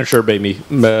one signature, baby.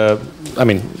 I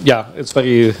mean, yeah, it's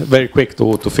very quick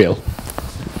to fill.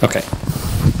 Okay.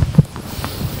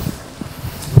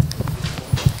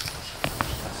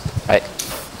 Right.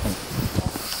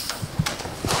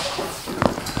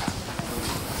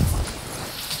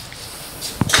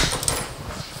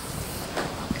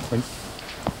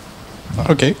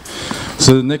 Okay.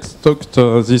 The next talk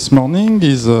this morning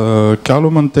is Carlo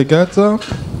Mantegazza,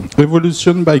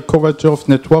 Evolution by Curvature of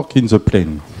Network in the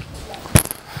Plane.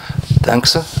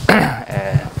 Thanks.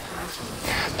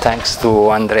 Thanks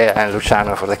to Andrea and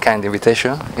Luciano for the kind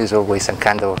invitation. It's always a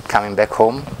kind of coming back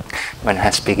home when I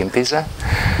speak in Pisa.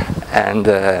 And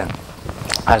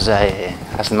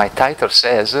as my title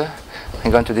says,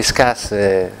 I'm going to discuss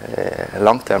a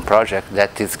long-term project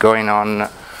that is going on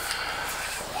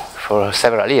for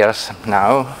several years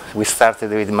now. We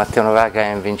started with Matteo Novaga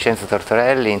and Vincenzo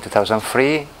Tortorelli in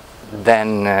 2003.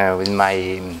 Then with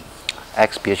my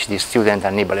ex-PhD student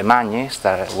Annibale Magni,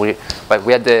 we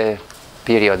had a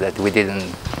period that we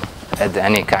didn't have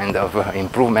any kind of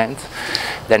improvement.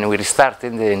 Then we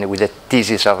restarted with the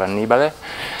thesis of Annibale.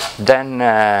 Then,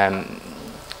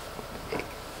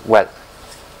 well,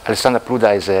 Alessandro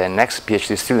Pruda is an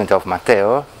ex-PhD student of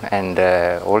Matteo, and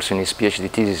also in his PhD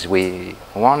thesis we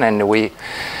won, and we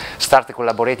started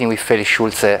collaborating with Felix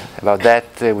Schulze about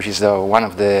that, which is one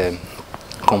of the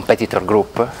competitor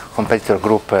group,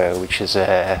 which is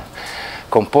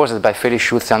composed by Felix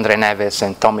Schulze, Andre Neves,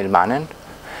 and Tom Ilmanen.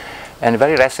 And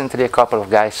very recently, a couple of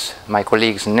guys, my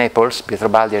colleagues in Naples, Pietro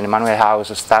Baldi and Emanuele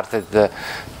House, started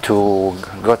to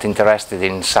got interested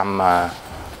in some,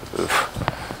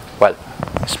 well,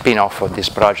 spin-off of this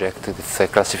project. It's a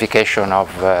classification of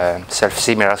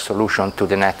self-similar solution to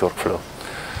the network flow.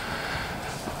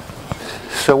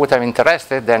 So what I'm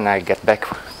interested, then I get back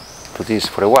to this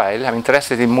for a while. I'm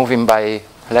interested in moving by,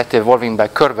 evolving by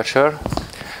curvature,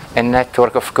 a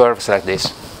network of curves like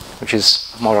this, which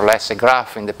is more or less a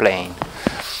graph in the plane.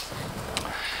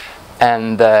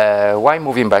 And why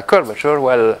moving by curvature?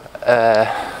 Well,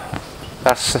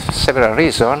 there's several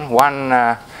reasons. One,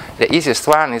 the easiest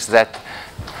one is that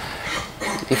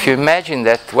if you imagine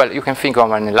that, well, you can think of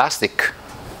an elastic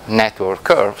network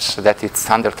curves, that it's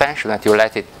under tension, that you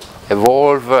let it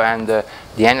evolve, and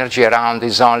the energy around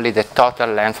is only the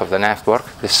total length of the network,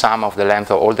 the sum of the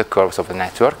length of all the curves of the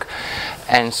network.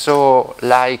 And so,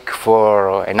 like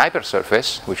for an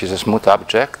hypersurface, which is a smooth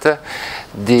object,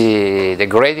 the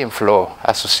gradient flow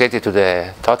associated to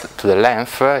the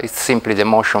length is simply the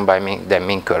motion by the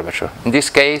mean curvature. In this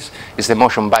case, it's the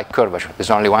motion by curvature.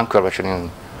 There's only one curvature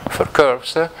for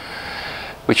curves,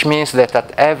 which means that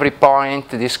at every point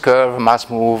this curve must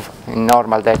move in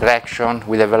normal direction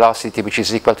with a velocity which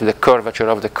is equal to the curvature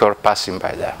of the curve passing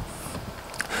by there.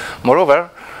 Moreover,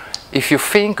 if you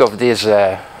think of these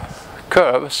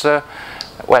curves,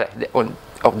 well,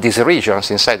 of these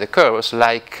regions inside the curves,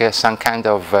 like some kind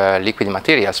of liquid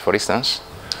materials, for instance,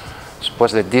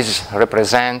 suppose that this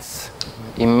represents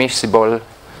immiscible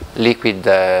liquid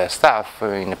stuff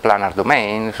in a planar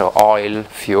domain, so oil,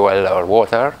 fuel, or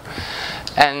water.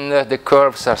 And the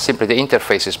curves are simply the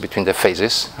interfaces between the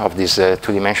phases of this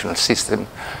two-dimensional system,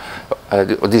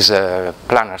 this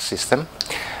planar system.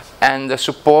 And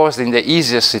suppose in the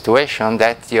easiest situation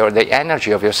that the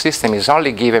energy of your system is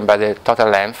only given by the total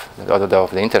length of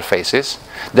the interfaces,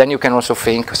 then you can also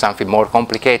think something more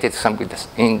complicated, some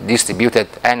distributed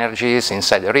energies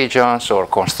inside the regions, or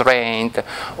constraint,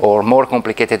 or more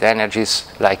complicated energies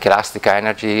like elastic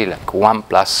energy, like 1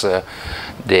 plus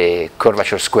the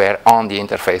curvature square on the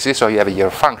interfaces. So you have your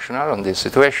functional on this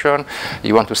situation.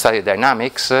 You want to study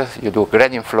dynamics, you do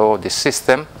gradient flow of this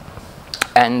system,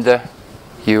 and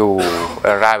you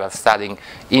arrive at studying,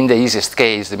 in the easiest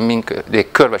case, the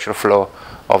curvature flow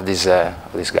of this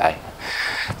guy.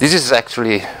 This is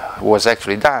was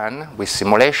actually done with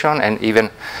simulation and even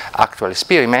actual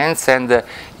experiments. And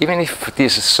even if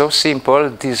this is so simple,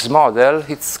 this model,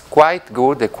 it's quite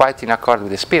good, quite in accord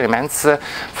with experiments.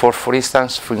 For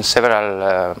instance, in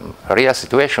several real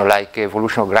situations, like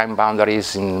evolution of grain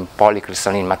boundaries in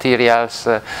polycrystalline materials.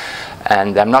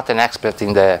 And I'm not an expert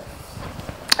in the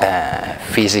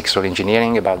physics or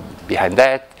engineering behind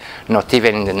that, not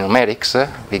even in the numerics.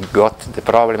 We got the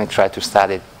problem and tried to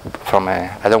study it from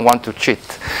I don't want to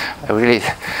cheat. I really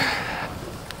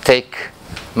take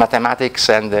mathematics,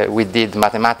 and we did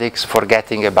mathematics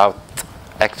forgetting about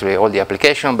actually all the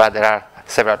application, but there are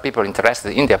several people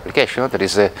interested in the application. There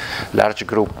is a large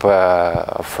group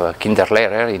of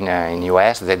Kinderlehrer in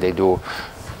US that they do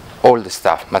all the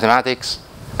stuff, mathematics,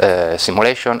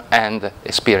 simulation, and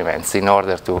experiments in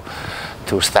order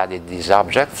to study these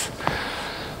objects.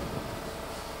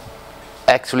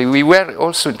 Actually, we were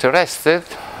also interested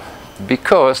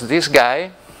because this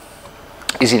guy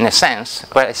is, in a sense,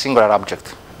 well, a singular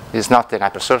object. It's not an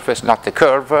hypersurface, not a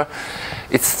curve.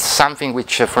 It's something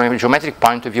which, from a geometric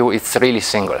point of view, it's really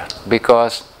singular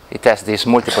because it has this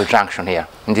multiple junction here.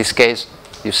 In this case,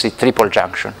 you see triple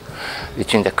junction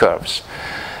between the curves.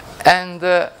 And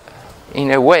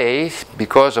in a way,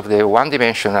 because of the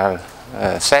one-dimensional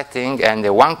setting and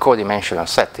the one co-dimensional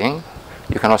setting,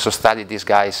 you can also study these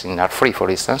guys in R3, for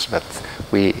instance, but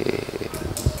we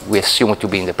assume it to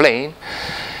be in the plane.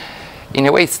 In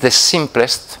a way, it's the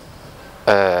simplest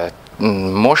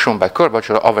motion by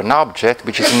curvature of an object,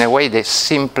 which is in a way the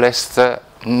simplest,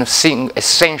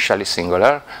 essentially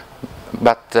singular,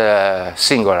 but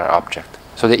singular object.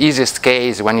 So the easiest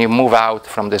case when you move out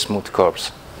from the smooth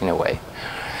curves, in a way.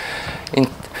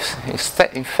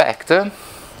 In fact,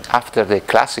 after the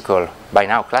classical, by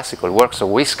now classical works of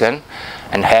Huisken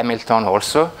and Hamilton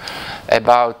also,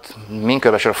 about mean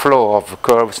curvature flow of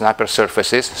curves and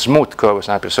hypersurfaces, smooth curves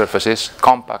and hypersurfaces,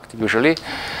 compact usually,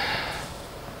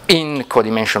 in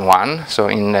codimension 1, so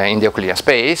in the Euclidean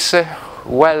space,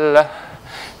 well,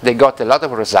 they got a lot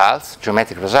of results,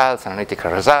 geometric results,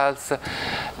 analytical results,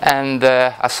 and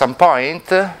at some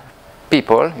point,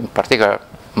 people, in particular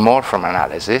more from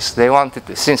analysis, they wanted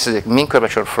to, since the mean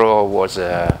curvature flow was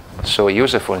so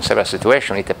useful in several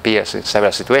situations, it appears in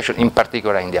several situations, in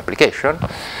particular in the application.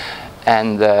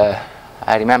 And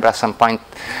I remember at some point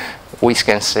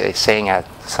Huisken saying at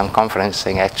some conference,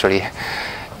 saying actually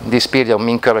this period of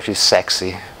mean curvature is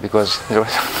sexy because there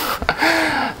was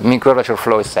mean curvature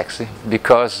flow is sexy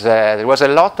because there was a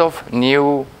lot of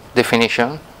new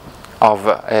definition of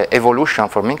evolution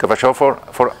for mean curvature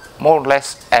for more or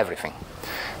less everything.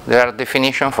 There are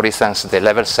definitions, for instance, the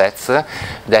level sets,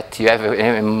 that you have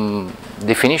a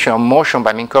definition of motion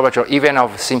by mean curvature even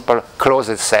of simple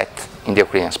closed set in the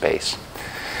Euclidean space.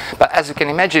 But as you can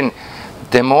imagine,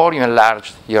 the more you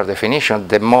enlarge your definition,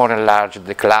 the more enlarged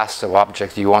the class of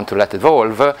objects you want to let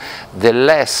evolve, the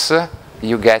less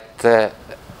you get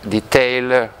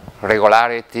detailed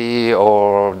regularity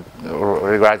or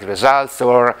regularity results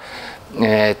or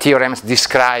theorems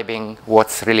describing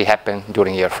what's really happened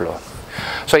during your flow.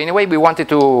 So in a way, we wanted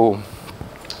to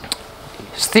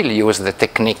still use the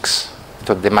techniques,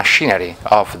 to the machinery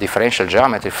of differential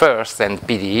geometry first and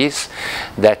PDEs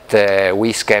that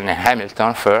Huisken and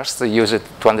Hamilton first use it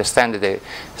to understand the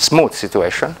smooth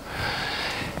situation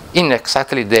in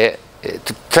exactly the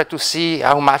to try to see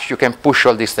how much you can push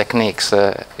all these techniques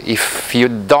if you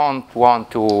don't want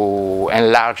to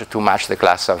enlarge too much the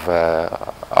class of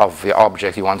the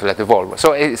object you want to let evolve.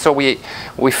 So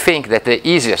we think that the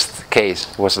easiest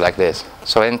case was like this.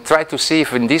 So and try to see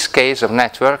if in this case of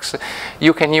networks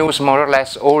you can use more or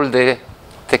less all the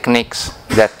techniques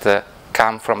that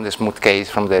come from the smooth case,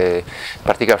 from the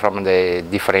particular from the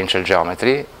differential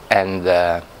geometry and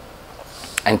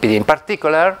PD in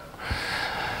particular.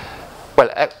 Well,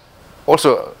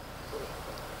 also,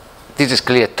 this is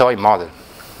clearly a toy model.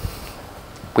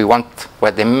 We want,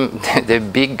 well, the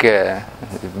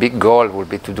big goal would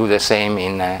be to do the same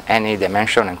in any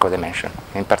dimension and codimension.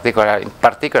 In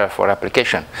particular for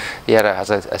application. Here,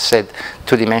 as I said,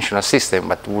 two-dimensional system,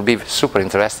 but it would be super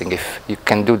interesting if you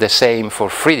can do the same for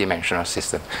three-dimensional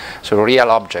system. So real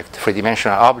object,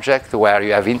 three-dimensional object, where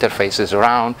you have interfaces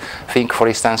around. Think, for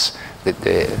instance,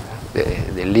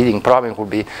 the leading problem would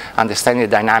be understanding the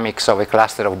dynamics of a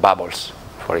cluster of bubbles,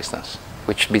 for instance,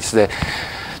 which is the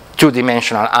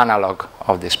two-dimensional analog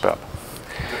of this problem.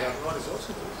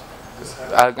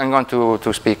 I'm going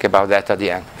to speak about that at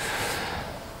the end.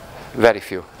 Very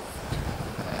few.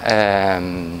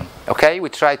 Okay, we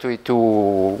try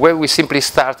well, we simply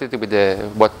started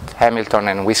with what Hamilton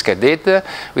and Huisken did.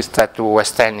 We started to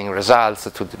extending results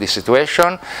to this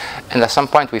situation, and at some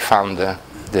point we found the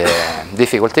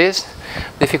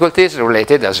difficulties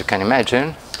related, as you can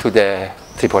imagine, to the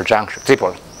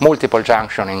multiple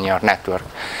junction in your network.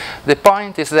 The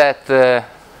point is that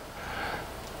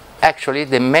actually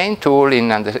the main tool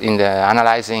in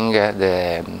analyzing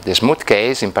the smooth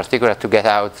case, in particular to get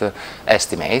out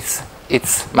estimates,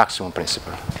 it's maximum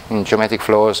principle. In geometric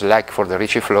flows, like for the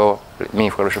Ricci flow,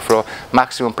 mean curvature flow,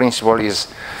 maximum principle is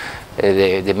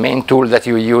the main tool that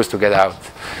you use to get out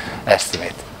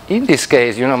estimate. In this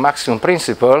case, maximum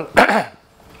principle,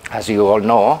 as you all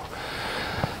know,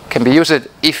 can be used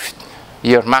if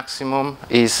your maximum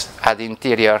is at the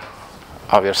interior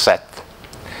of your set.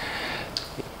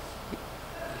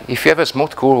 if you have a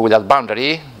smooth curve without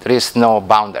boundary, there is no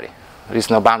boundary. There is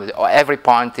no boundary. Every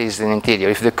point is an interior.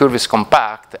 If the curve is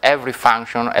compact, every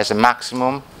function has a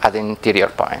maximum at the interior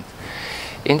point.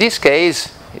 In this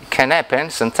case, it can happen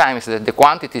sometimes that the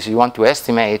quantities you want to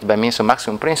estimate by means of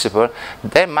maximum principle,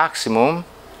 their maximum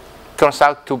turns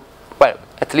out to, well,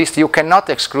 at least you cannot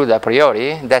exclude a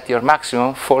priori that your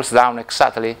maximum falls down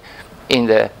exactly in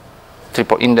the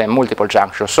multiple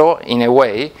junction. So in a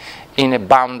way, in the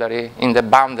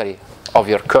boundary of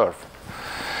your curve.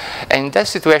 And in that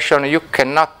situation, you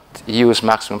cannot use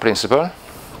maximum principle.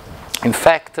 In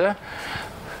fact,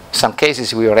 some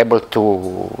cases we were able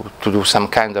to do some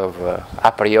kind of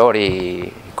a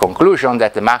priori conclusion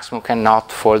that the maximum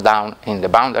cannot fall down in the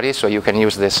boundary, so you can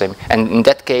use the same. And in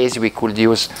that case, we could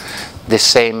use the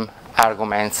same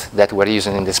arguments that we're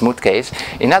using in the smooth case.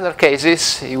 In other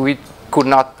cases, we could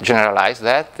not generalize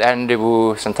that, and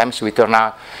sometimes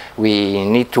we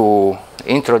need to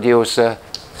introduce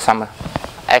some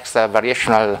extra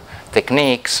variational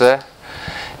techniques.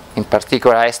 In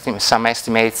particular, some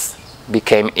estimates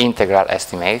became integral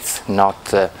estimates, not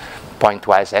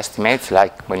pointwise estimates,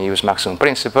 like when you use maximum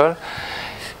principle.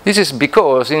 This is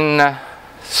because in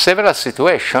several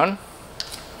situations,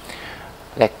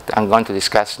 that I'm going to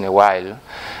discuss in a while,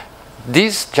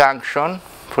 this junction,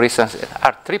 for instance,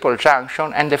 are triple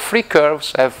junction, and the free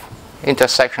curves have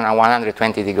intersection at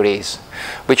 120 degrees,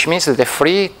 which means that the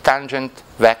free tangent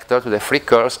vector to the free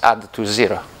curves add to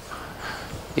 0.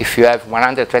 If you have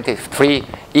 123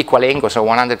 equal angles of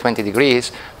 120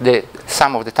 degrees, the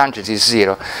sum of the tangents is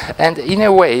 0. And in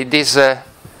a way, this,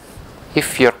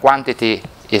 if your quantity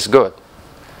is good,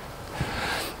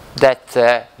 that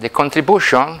the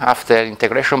contribution after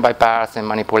integration by parts and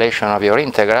manipulation of your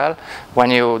integral, when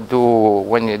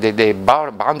the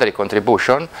boundary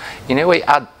contribution, in a way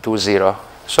add to 0.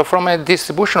 So from a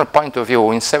distributional point of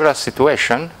view, in several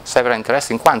situations, several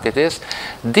interesting quantities,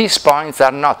 these points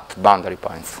are not boundary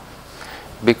points,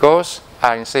 because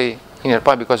inner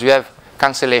point, because you have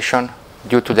cancellation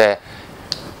due to the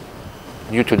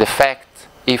fact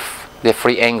if the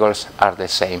free angles are the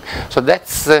same. So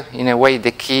that's in a way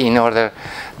the key in order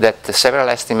that several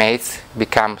estimates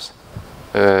becomes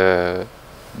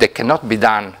they cannot be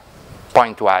done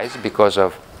pointwise because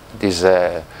of this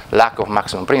lack of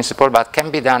maximum principle, but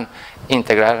can be done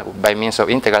integral by means of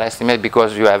integral estimate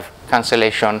because you have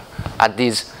cancellation at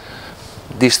these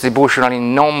distributionally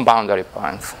non-boundary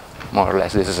points, more or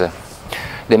less. This is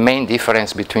the main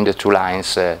difference between the two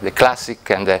lines, the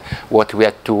classic and what we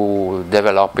had to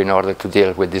develop in order to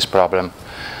deal with this problem.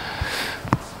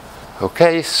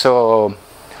 Okay, so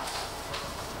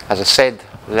as I said,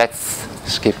 let's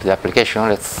skip the application,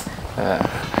 let's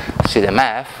see the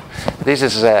math. This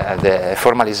is the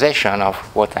formalization of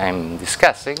what I'm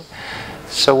discussing.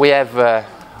 So we have,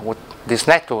 this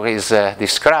network is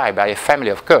described by a family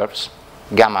of curves,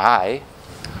 gamma I,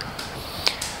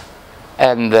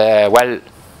 and well,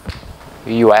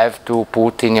 you have to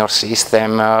put in your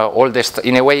system all this.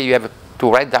 In a way, you have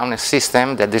to write down a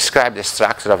system that describes the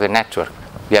structure of the network.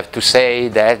 You have to say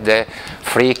that the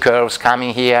free curves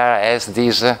coming here has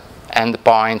this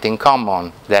endpoint in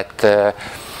common, that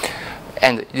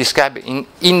and describe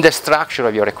in the structure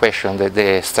of your equation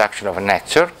the structure of a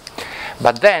network.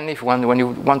 But then, when you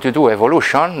want to do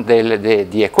evolution,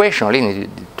 the equation linear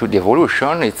to the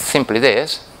evolution, it's simply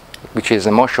this, which is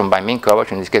a motion by mean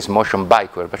curvature, in this case motion by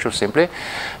curvature simply,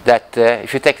 that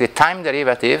if you take the time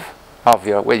derivative of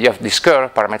your, well, you have this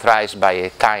curve parameterized by a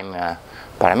time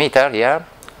parameter here,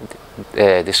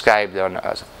 described on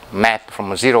a map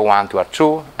from 0, 1 to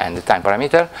R2 and the time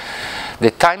parameter, the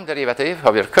time derivative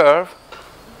of your curve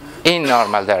in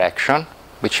normal direction,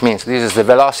 which means this is the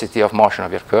velocity of motion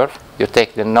of your curve. You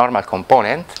take the normal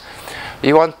component,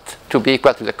 you want to be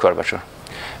equal to the curvature.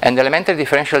 And the elementary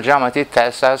differential geometry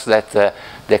tells us that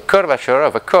the curvature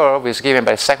of a curve is given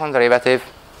by a second derivative.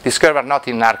 These curves are not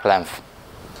in arc length,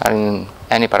 are in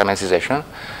any parameterization.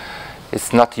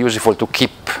 It's not useful to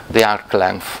keep the arc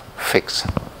length fixed,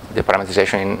 the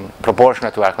parameterization in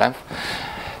proportional to arc length.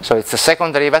 So it's the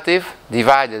second derivative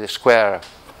divided the square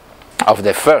of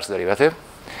the first derivative.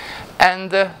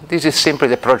 And this is simply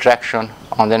the projection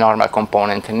on the normal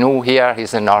component. Nu here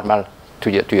is the normal to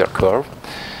your curve,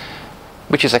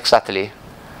 which is exactly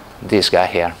this guy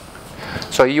here.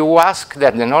 So you ask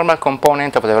that the normal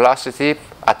component of the velocity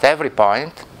at every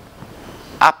point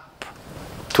up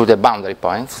to the boundary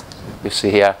points, you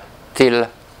see here, till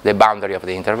the boundary of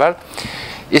the interval,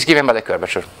 is given by the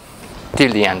curvature,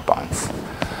 till the end points.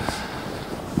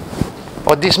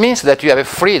 What this means that you have a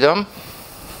freedom.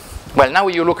 Well, now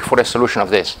you look for a solution of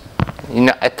this,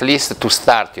 at least to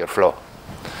start your flow.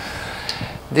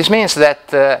 This means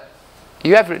that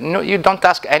you don't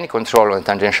ask any control on the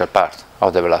tangential part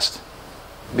of the velocity,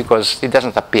 because it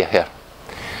doesn't appear here.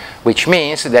 Which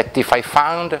means that if I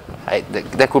found,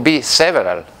 there could be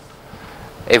several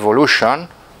evolution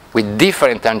with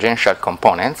different tangential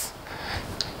components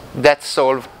that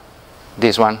solve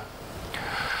this one.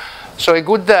 So a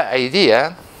good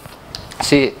idea,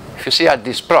 if you see at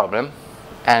this problem,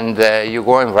 and you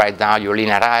go and write down, you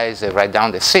linearize and write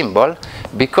down the symbol,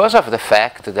 because of the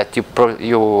fact that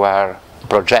you are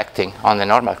projecting on the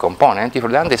normal component, if you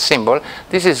write down the symbol,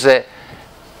 this is a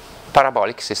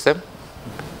parabolic system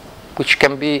which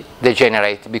can be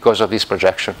degenerate because of this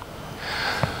projection.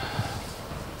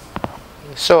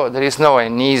 So there is no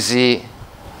an easy,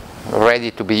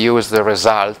 ready to be used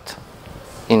result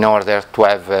in order to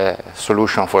have a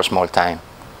solution for small time,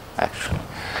 actually.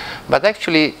 But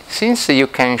actually, since you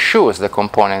can choose the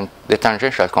component, the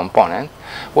tangential component,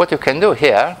 what you can do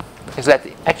here is that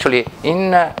actually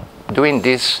in doing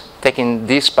this, taking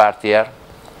this part here,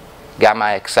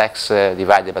 gamma xx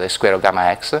divided by the square of gamma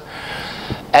x,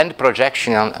 and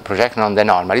projection on the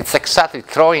normal, it's exactly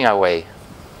throwing away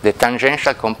the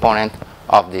tangential component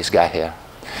of this guy here.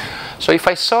 So if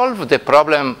I solve the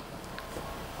problem,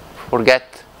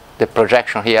 forget the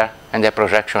projection here and the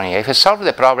projection here. If I solve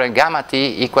the problem gamma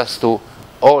t equals to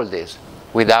all this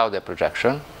without the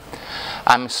projection,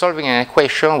 I'm solving an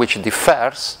equation which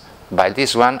differs by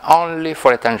this one only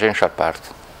for a tangential part.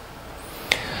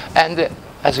 And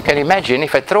as you can imagine,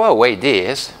 if I throw away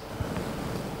this,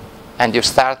 and you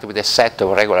start with a set of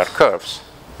regular curves,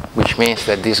 which means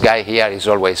that this guy here is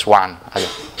always 1.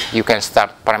 You can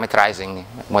start parameterizing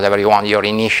whatever you want, your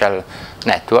initial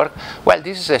network. Well,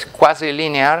 this is a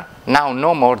quasi-linear, now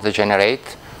no more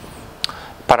degenerate,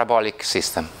 parabolic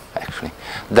system, actually,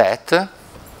 that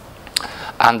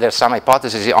under some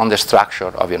hypothesis on the structure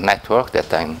of your network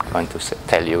that I'm going to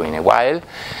tell you in a while,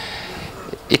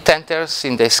 it enters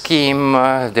in the scheme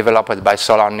developed by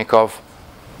Solonnikov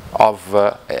of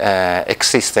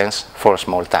existence for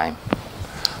small time.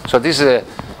 So this is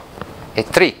a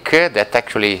trick that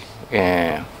actually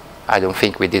I don't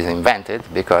think we didn't invent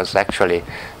it, because actually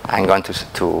I'm going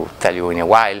to tell you in a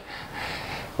while,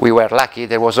 we were lucky.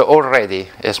 There was already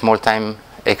a small time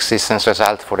existence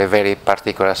result for a very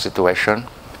particular situation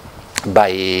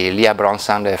by Leah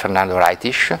Bronson and Fernando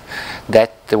Reitisch.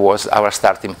 That was our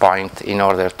starting point in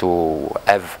order to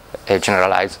have a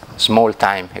generalized small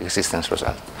time existence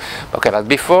result. Okay, but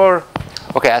before,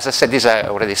 okay, as I said this, I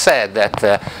already said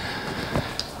that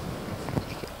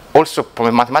also from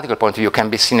a mathematical point of view can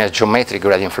be seen as geometric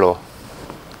gradient flow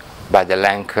by the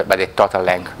length, by the total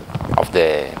length of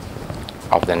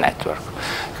the network.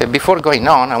 Okay, before going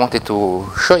on, I wanted to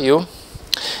show you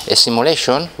a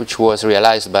simulation which was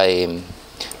realized by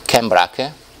Ken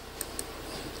Brake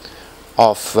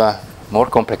of more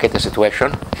complicated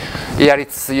situation. Here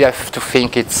you have to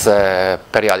think it's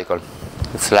periodical.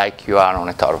 It's like you are on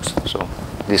a torus. So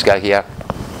this guy here,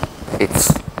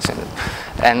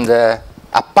 and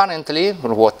apparently,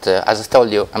 what as I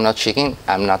told you, I'm not checking.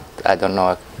 I don't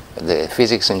know the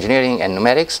physics, engineering, and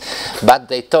numerics, but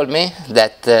they told me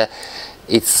that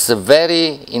it's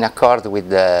very in accord with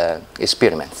the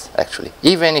experiments, actually,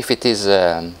 even if it is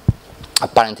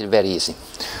apparently very easy.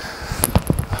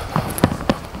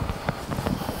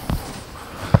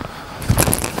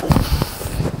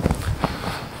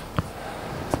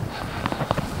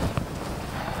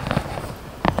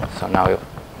 So now,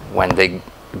 when they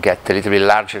get a little bit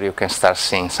larger, you can start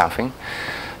seeing something.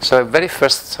 So a very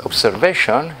first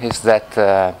observation is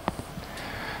that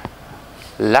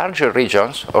larger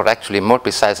regions, or actually more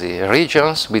precisely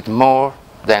regions with more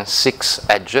than 6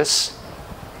 edges,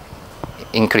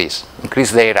 increase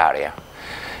their area.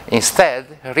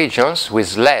 Instead, regions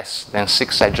with less than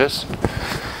 6 edges,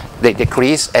 they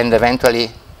decrease and eventually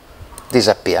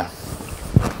disappear.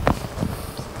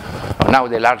 Now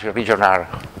the larger regions are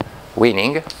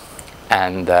winning.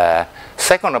 And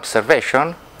second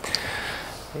observation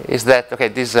is that, okay,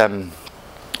 this it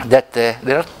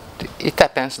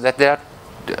happens that there are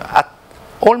at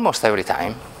almost every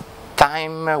time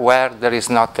where there is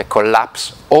not a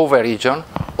collapse of a region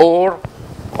or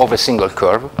of a single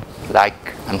curve,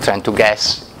 like I'm trying to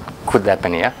guess could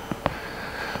happen here.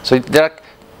 So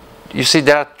you see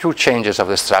there are 2 changes of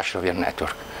the structure of your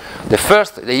network. The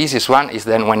first, the easiest one, is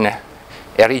then when a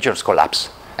region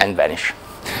collapse and vanish.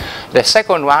 The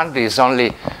second one is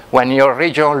only when your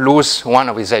region loses one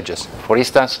of its edges. For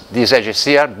instance, this edge is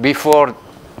here, before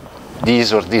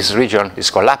this region is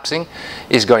collapsing,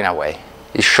 is going away.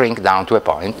 It shrinks down to a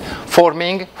point,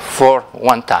 forming for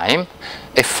one time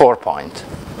a 4 point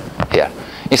here.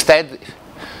 Instead,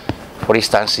 For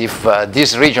instance, if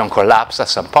this region collapses at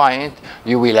some point,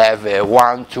 you will have a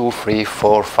 1, 2, 3,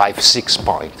 4, 5, 6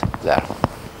 point there.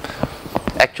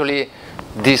 Actually,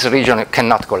 this region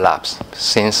cannot collapse,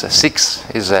 since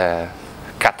 6 is a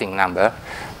cutting number.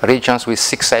 Regions with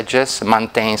 6 edges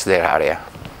maintains their area.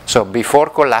 So before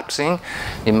collapsing,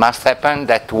 it must happen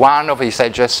that one of these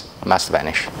edges must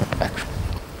vanish.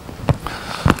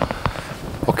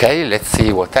 Okay, let's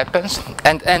see what happens.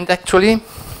 And actually,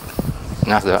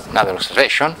 another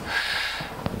observation,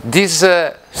 these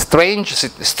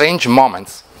strange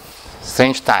moments,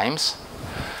 strange times,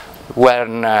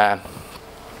 when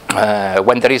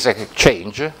there is a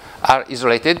change, are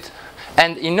isolated,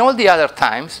 and in all the other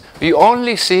times, you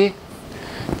only see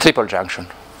triple junction.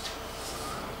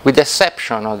 With the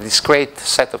exception of this great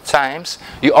set of times,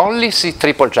 you only see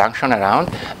triple junction around,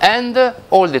 and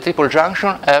all the triple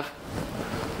junction have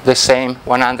the same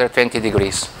 120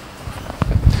 degrees.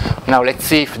 Now let's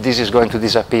see if this is going to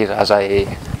disappear as I...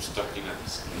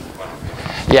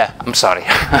 Yeah, I'm sorry.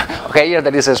 Okay, here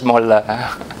there is a small...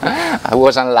 I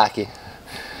was unlucky.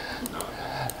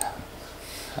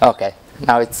 Okay,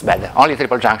 now it's better. Only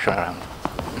triple junction around.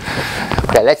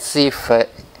 Okay, let's see if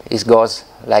it goes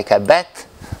like I bet.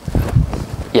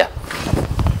 Yeah.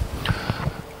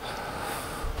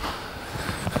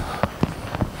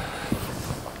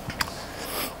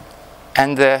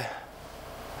 And the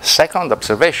second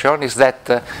observation is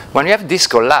that when you have this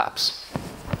collapse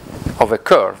of a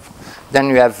curve, then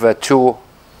you have two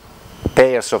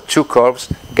pairs of two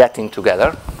curves getting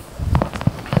together.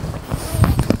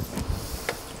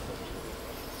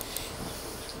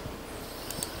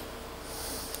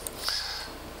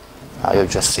 You'll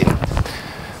just see.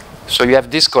 So you have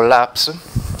this collapse.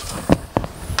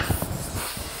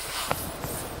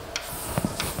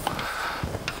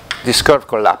 This curve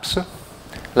collapse,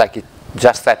 like it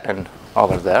just happened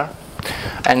over there.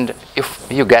 And if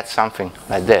you get something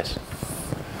like this,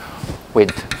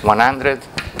 with 100,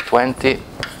 20,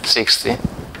 60,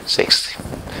 60.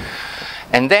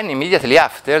 And then immediately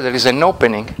after, there is an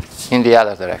opening in the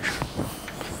other direction.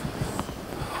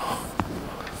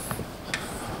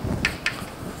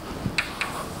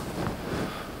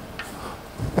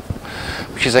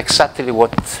 Which is exactly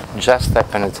what just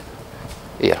happened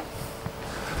here.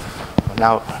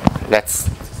 Now let's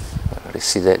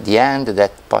see the end,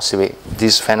 that possibly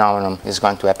this phenomenon is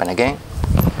going to happen again.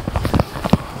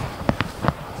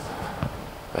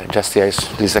 Just here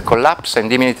is a collapse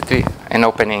and immediately an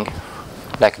opening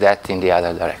like that in the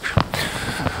other direction.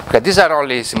 Okay, these are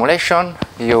only simulation.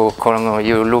 You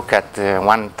look at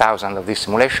 1,000 of this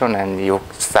simulation and you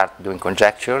start doing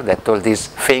conjecture that all these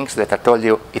things that I told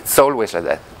you, it's always like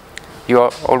that. You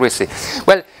always see.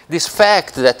 Well, this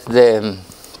fact that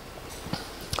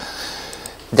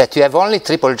you have only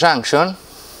triple junction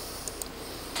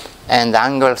and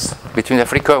angles between the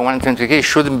free curve and 120 degrees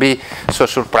shouldn't be so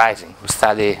surprising. We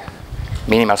study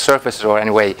minimal surfaces or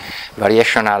anyway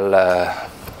variational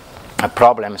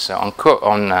problems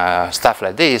on stuff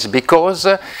like this, because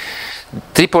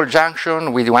triple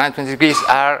junction with 120 degrees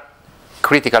are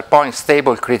critical points,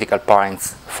 stable critical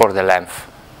points for the length.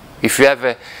 If you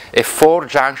have a 4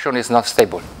 junction, it's not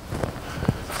stable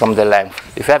from the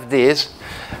length. If you have this,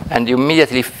 and you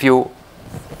immediately, if you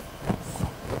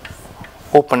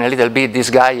open a little bit, this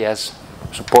guy has,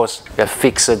 suppose you have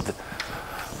fixed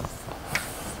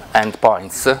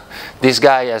endpoints, this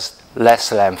guy has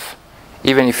less length,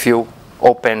 even if you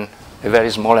open a very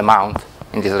small amount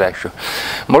in this direction.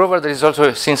 Moreover, there is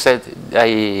also, since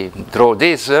I draw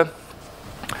this,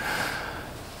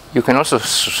 you can also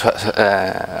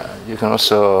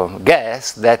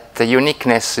guess that the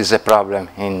uniqueness is a problem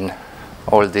in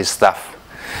all this stuff,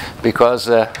 because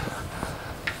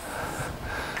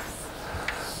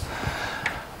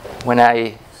when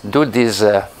I do this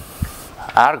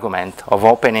argument of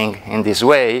opening in this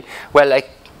way, well,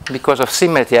 because of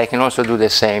symmetry, I can also do the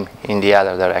same in the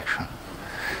other direction.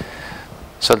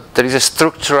 So there is a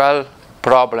structural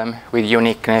problem with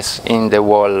uniqueness in the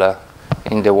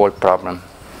wall problem.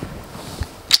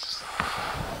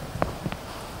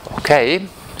 Okay,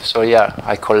 so here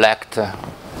I collect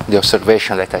the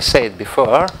observation that I said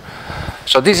before.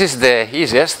 So this is the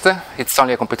easiest. It's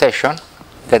only a computation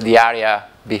that the area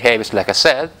behaves like I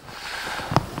said.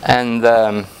 And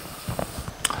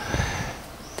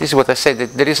this is what I said,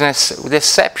 that there is with the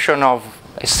exception of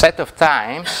a set of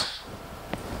times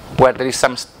where there is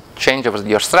some change of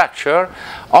your structure,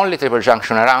 only triple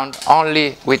junction around,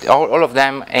 only with all of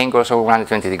them angles of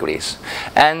 120 degrees.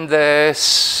 And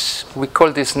we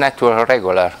call this network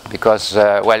regular because,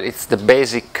 well, it's the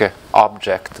basic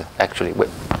object, actually,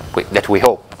 that we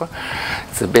hope.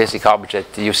 It's the basic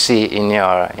object you see in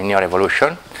your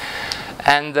evolution.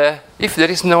 And if there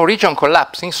is no region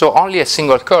collapsing, so only a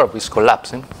single curve is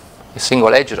collapsing, a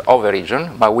single edge of a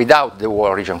region, but without the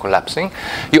whole region collapsing,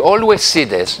 you always see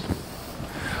this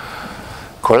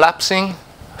collapsing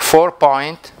 4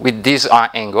 points with these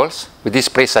angles, with these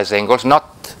precise angles,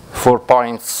 not 4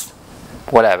 points,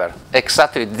 whatever,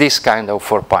 exactly this kind of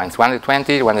 4 points,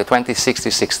 120, 120, 60,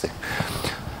 60.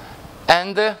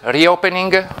 And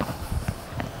reopening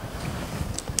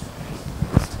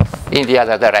in the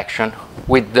other direction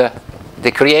with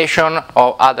the creation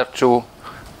of other two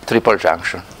triple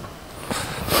junction.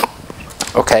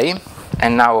 Okay,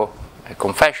 and now a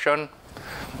confession.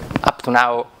 Up to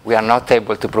now, we are not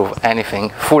able to prove anything,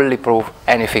 fully prove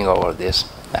anything of all this,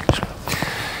 actually.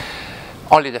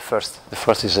 Only the first. The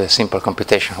first is a simple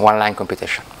computation, one-line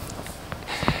computation.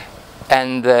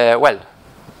 And,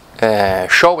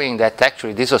 showing that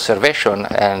actually this observation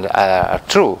are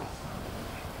true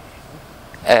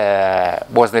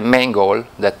was the main goal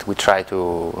that we try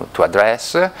to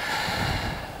address.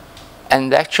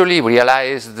 And actually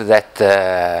realized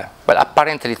that,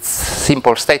 apparently it's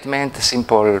simple statement,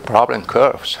 simple problem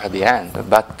curves at the end,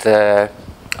 but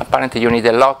apparently you need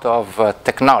a lot of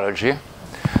technology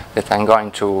that I'm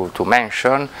going to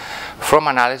mention, from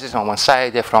analysis on one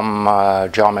side and from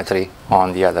geometry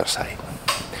on the other side.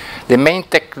 The main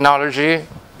technology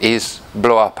is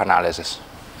blow-up analysis,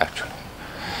 actually,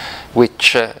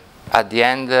 which at the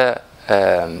end,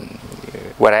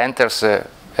 where enters a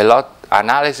lot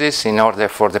analysis in order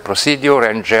for the procedure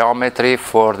and geometry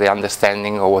for the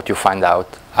understanding of what you find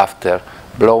out after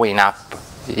blowing up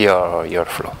your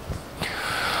flow.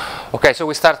 Okay, so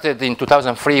we started in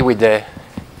 2003 with the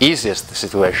easiest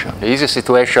situation. The easiest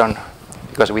situation,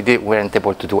 because we weren't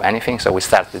able to do anything, so we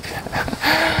started.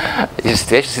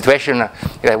 Easiest situation,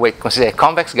 we consider a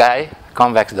convex guy,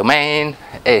 convex domain,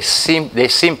 the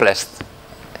simplest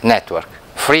network.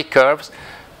 3 curves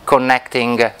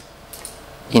connecting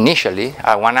initially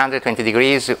at 120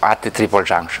 degrees at the triple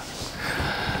junction.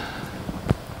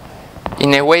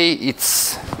 In a way,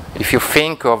 it's, if you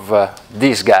think of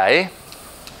this guy,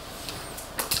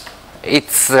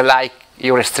 it's like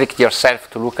you restrict yourself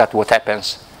to look at what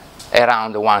happens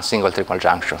around one single triple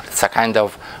junction. It's a kind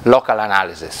of local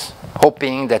analysis,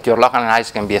 hoping that your local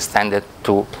analysis can be extended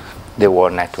to the whole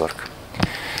network.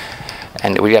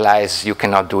 And we realize you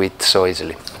cannot do it so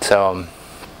easily. So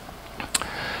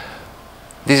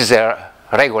this is a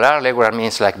regular. Regular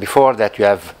means, like before, that you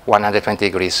have 120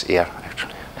 degrees here,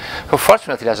 actually. So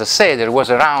fortunately, as I say, there was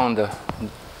around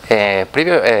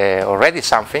already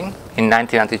something in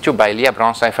 1992 by Lia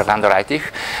Bronstein and Fernando Reitich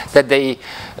that they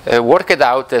worked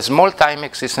out a small time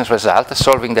existence result,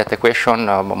 solving that equation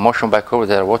of motion by curve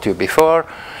that I wrote you before,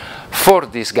 for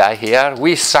this guy here,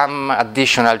 with some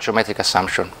additional geometric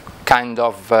assumption, kind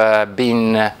of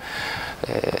being a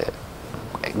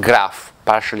graph.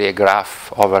 Partially a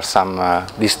graph over some,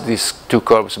 these two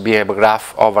curves being a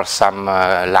graph over some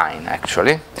line,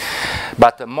 actually.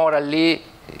 But morally,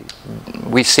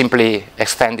 we simply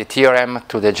extend the theorem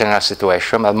to the general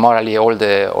situation, but morally all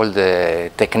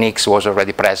the techniques was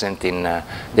already present in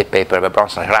the paper by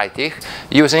Bronstein and Reitich,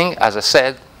 using, as I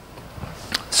said,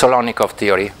 Solonikov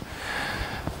theory.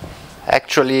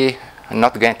 Actually, I'm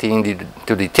not getting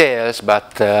into details,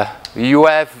 but you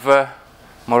have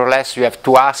more or less, you have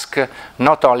to ask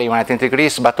not only 120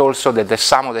 degrees, but also that the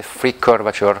sum of the free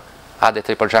curvature at the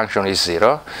triple junction is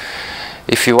 0.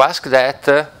 If you ask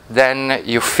that, then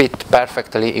you fit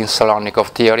perfectly in Solonikov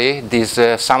theory. This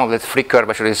sum of the free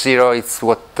curvature is 0. It's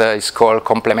what is called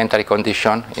complementary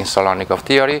condition in Solonikov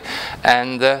theory.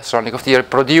 And Solonikov theory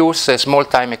produces a small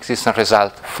time existence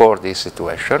result for this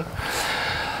situation.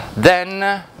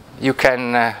 Then you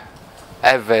can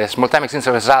have a small time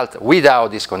existence result without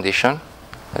this condition,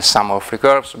 a sum of free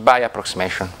curves, by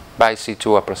approximation, by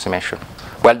C2 approximation.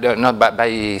 Well, not by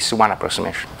C1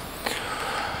 approximation.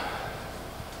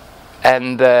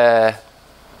 And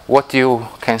what you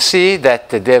can see that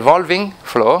the evolving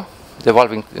flow, the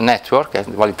evolving network, the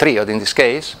evolving triod in this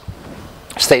case,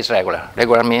 stays regular.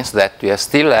 Regular means that you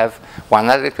still have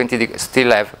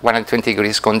 120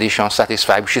 degrees condition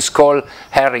satisfied, which is called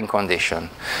Herring condition.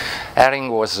 Herring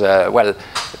was,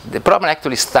 the problem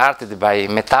actually started by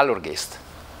metallurgists,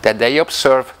 that they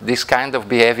observed this kind of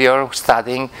behavior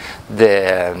studying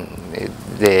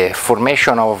the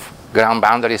formation of ground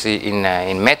boundaries in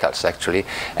metals, actually.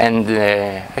 And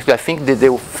actually, I think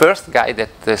the first guy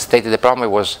that stated the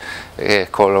problem was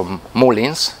called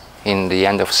Mullins in the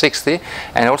end of 60,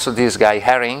 and also this guy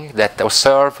Herring that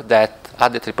observed that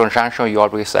at the triple junction you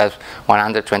always have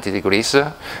 120 degrees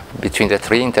between the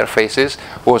 3 interfaces,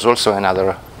 was also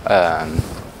another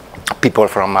people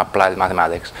from applied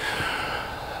mathematics.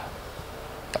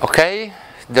 Okay,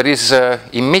 there is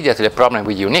immediately a problem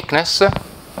with uniqueness.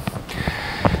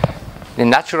 The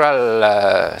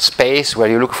natural space where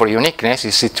you look for uniqueness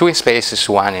is two in space is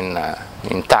one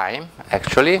in time.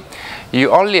 Actually,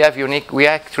 you only have unique. We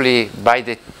actually by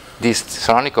this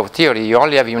Salonikov theory, you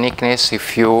only have uniqueness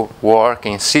if you work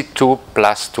in C2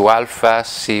 plus 2 alpha,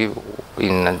 C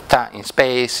in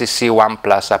space, C1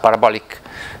 plus parabolic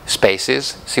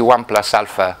spaces, C1 plus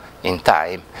alpha in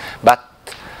time. But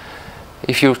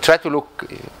if you try to look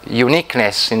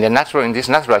uniqueness in this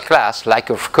natural class, like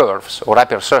of curves or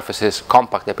hypersurfaces,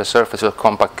 compact hypersurfaces or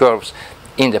compact curves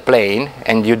in the plane,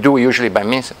 and you do usually by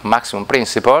maximum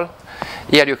principle,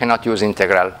 here you cannot use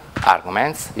integral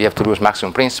arguments. You have to use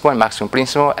maximum principle, and maximum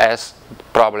principle has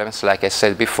problems, like I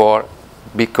said before,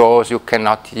 because you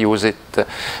cannot use it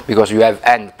because you have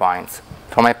endpoints.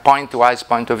 From a pointwise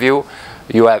point of view,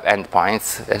 you have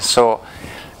endpoints, and so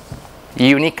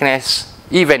uniqueness,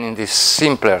 even in this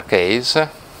simpler case,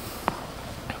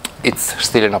 it's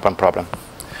still an open problem.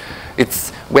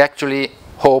 We actually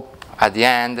hope at the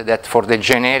end that for the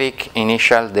generic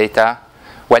initial data,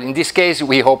 well, in this case,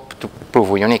 we hope to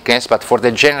prove uniqueness, but for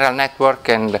the general network,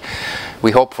 and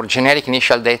we hope for generic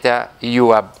initial data, you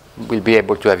will be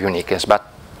able to have uniqueness. But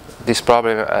this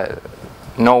problem,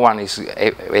 no one is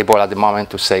able at the moment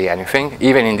to say anything,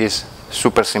 even in this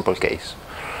super simple case.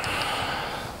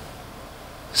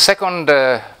 Second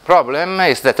problem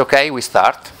is that, okay, we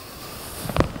start,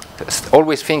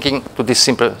 always thinking to this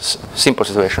simple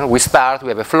situation. We start, we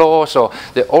have a flow, so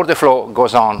all the flow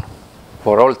goes on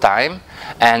for all time,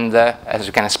 and as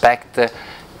you can expect,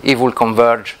 it will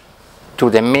converge to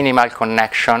the minimal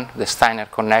connection, the Steiner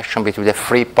connection between the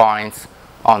 3 points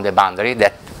on the boundary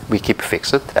that we keep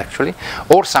fixed, actually,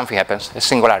 or something happens, a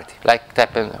singularity, like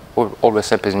always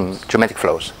happens in geometric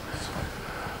flows.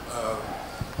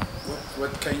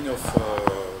 What kind of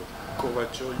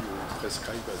curvature you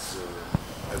prescribe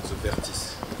at the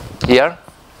vertice? Here,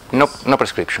 no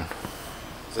prescription.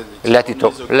 Let it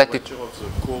of the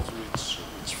curves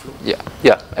which flow.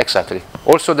 Yeah, exactly.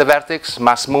 Also, the vertex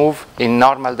must move in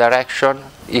normal direction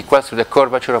equal to the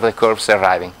curvature of the curves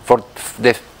arriving for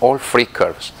all 3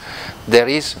 curves. There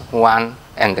is one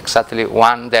and exactly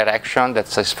one direction that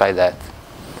satisfies that.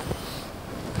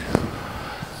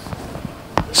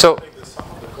 So,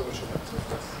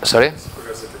 sorry? So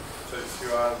if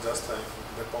you are just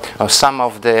the point. Sum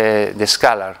of the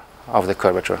scalar of the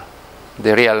curvature,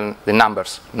 the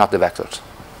numbers, not the vectors.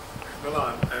 No,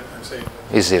 I'm saying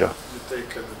is 0. You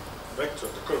take the vector,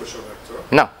 the curvature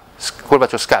vector. No,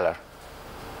 curvature scalar.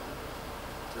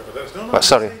 Yeah, but there's no. Well,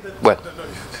 sorry. Well. No,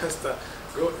 you just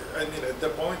go. I mean, at the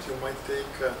point you might take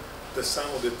the sum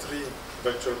of the 3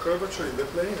 vector curvature in the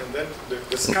plane, and then the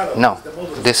scalar. No,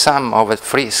 the sum of a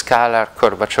 3 scalar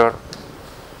curvature,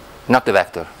 not the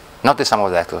vector, not the sum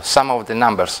of the vectors, sum of the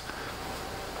numbers.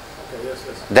 Okay, yes.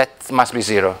 That must be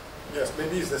 0. Yes,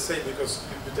 maybe it's the same because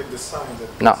you take the sum.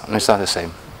 No, it's not the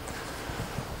same.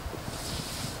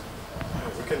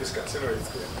 We can discuss. Anyway, it's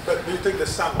clear. But you take the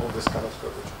sum of the scalar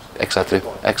curvatures.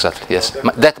 Exactly. Yes,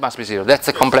 that must be 0. That's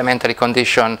a complementary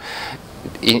condition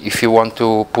if you want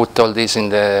to put all this in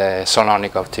the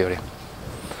Salonikov theory.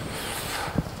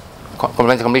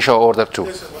 Complementary condition order 2.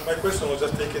 Yes, my question was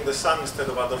just taking the sum instead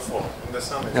of other 4. And the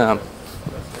sum is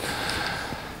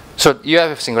so you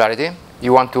have a singularity.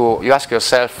 You ask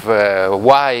yourself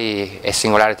why a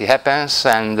singularity happens,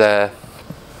 and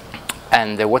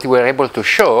what we were able to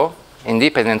show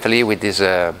independently with this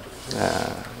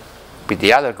with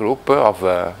the other group of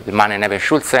the Mann and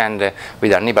Schulze and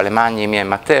with Annibale Magni, me and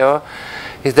Matteo,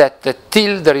 is that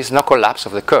till there is no collapse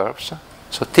of the curves,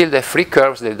 so till the 3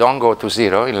 curves they don't go to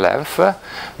 0 in length,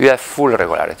 you have full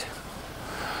regularity.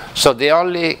 So the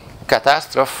only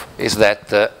catastrophe is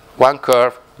that one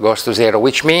curve goes to 0,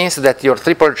 which means that your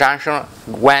triple junction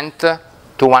went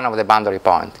to one of the boundary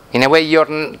points. In a way, your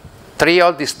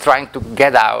triod is trying to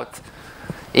get out.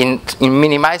 In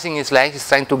minimizing its length, it's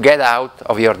trying to get out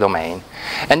of your domain.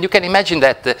 And you can imagine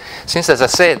that, since as I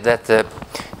said, that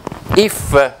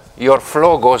if your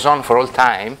flow goes on for all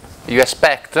time, you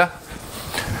expect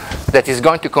that it's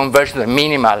going to converge to a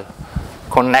minimal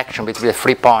connection between the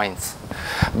 3 points.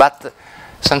 But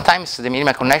sometimes the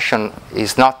minimal connection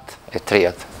is not a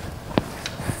triad.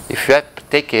 If you have to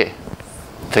take a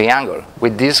triangle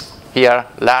with this here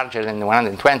larger than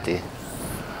 120,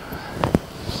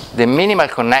 the minimal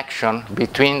connection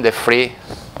between the 3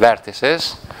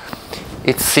 vertices,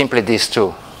 it's simply these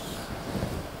 2.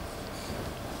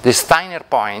 The Steiner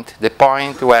point, the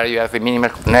point where you have a minimal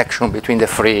connection between the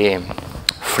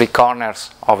 3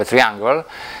 corners of a triangle,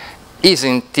 is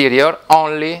interior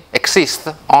only, exists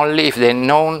only if the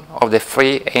known of the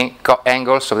free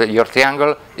angles of your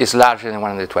triangle is larger than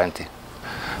 120.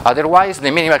 Otherwise,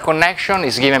 the minimal connection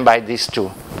is given by these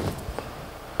two.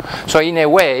 So in a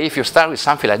way, if you start with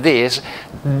something like this,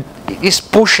 it's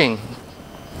pushing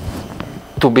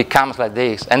to become like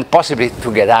this and possibly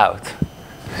to get out.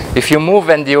 If you move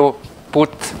and you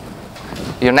put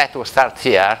your network start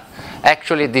here,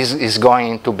 actually this is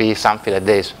going to be something like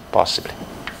this, possibly.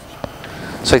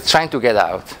 So it's trying to get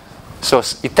out. So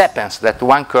it happens that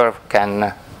one curve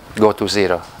can go to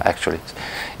 0, actually,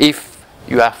 if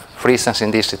you have, for instance,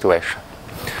 in this situation.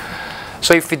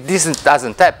 So if this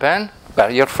doesn't happen,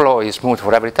 well, your flow is smooth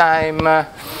for every time,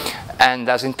 and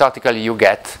asymptotically you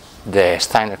get the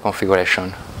Steiner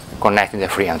configuration connecting the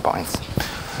free endpoints.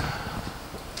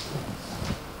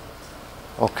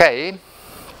 Okay,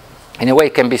 in a way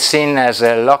it can be seen as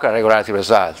a local regularity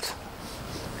result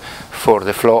for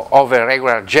the flow of a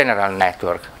regular general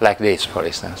network, like this, for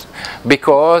instance,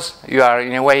 because you are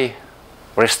in a way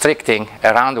restricting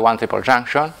around one triple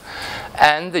junction,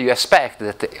 and you expect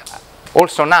that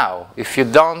also now, if you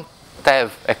don't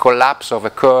have a collapse of a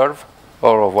curve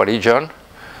or of a region,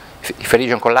 if a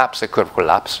region collapses, a curve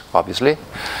collapses, obviously.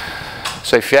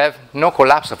 So if you have no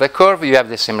collapse of the curve, you have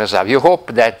the same result. You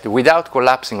hope that without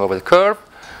collapsing of the curve,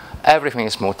 everything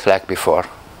is smooth like before,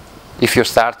 if you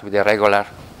start with a regular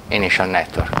initial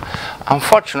network.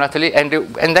 Unfortunately,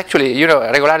 and actually, you know,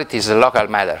 regularity is a local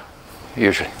matter,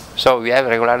 usually. So we have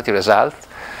regularity result,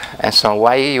 and so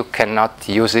why you cannot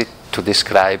use it to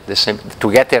describe the same,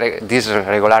 to get this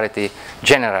regularity,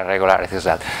 general regularity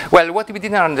result? Well, what we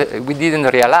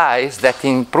didn't realize that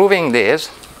in proving this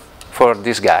for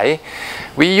this guy,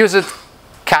 we used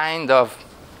kind of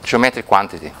geometric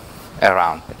quantity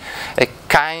around, a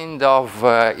kind of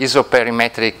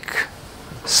isoperimetric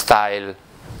style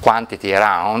quantity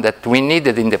around that we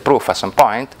needed in the proof at some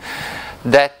point,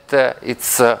 that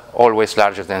it's always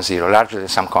larger than 0, larger than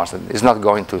some constant. It's not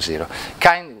going to 0.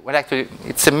 Well, actually,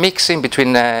 it's a mixing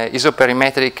between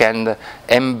isoperimetric and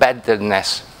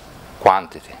embeddedness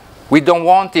quantity. We don't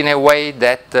want, in a way,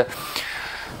 that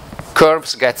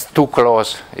curves get too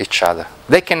close each other.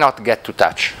 They cannot get to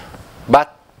touch,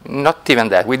 but not even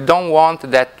that. We don't want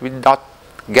that we not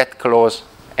get close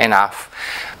enough,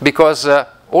 because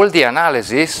all the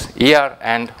analysis here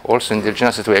and also in the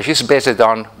general situation is based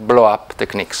on blow-up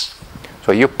techniques.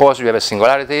 So you pose, you have a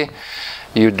singularity,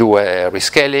 you do a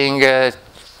rescaling,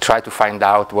 try to find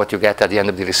out what you get at the end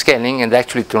of the rescaling, and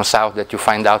actually it turns out that you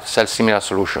find out a self-similar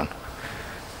solution.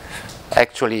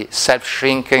 Actually,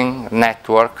 self-shrinking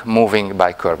network moving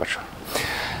by curvature.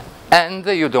 And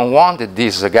you don't want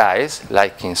these guys,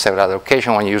 like in several other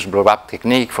occasions when you use blow-up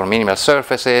technique for minimal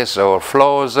surfaces or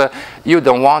flows, you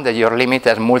don't want that your limit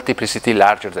has multiplicity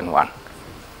larger than 1.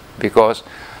 Because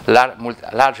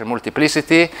larger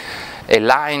multiplicity, a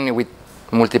line with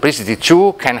multiplicity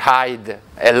 2 can hide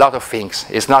a lot of things.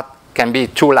 It's not, can be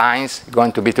 2 lines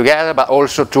going to be together, but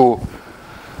also 2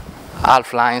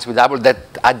 half lines with double that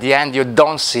at the end you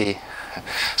don't see.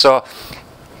 So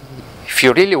if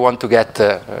you really want to get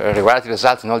regularity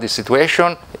results in all this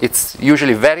situation, it's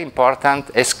usually very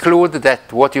important exclude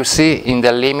that what you see in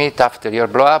the limit after your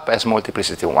blow up as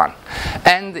multiplicity 1.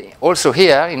 And also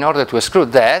here, in order to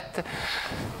exclude that,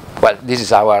 well, this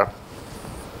is our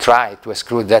try to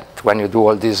exclude that when you do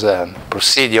all this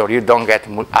procedure, you don't get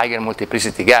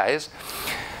eigenmultiplicity guys,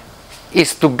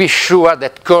 is to be sure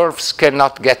that curves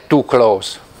cannot get too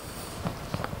close.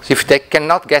 So if they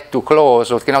cannot get too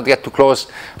close or cannot get too close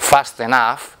fast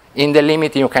enough, in the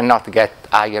limit you cannot get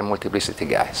eigenmultiplicity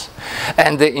guys.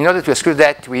 And in order to exclude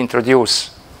that, we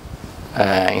introduce,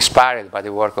 inspired by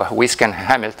the work of Wisk and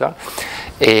Hamilton,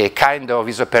 a kind of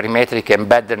isoperimetric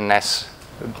embeddedness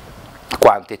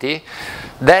quantity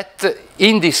that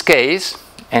in this case,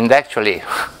 and actually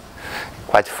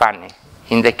quite funny,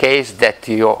 in the case that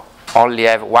you only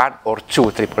have 1 or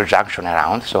 2 triple junction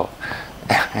around, so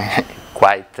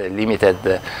quite limited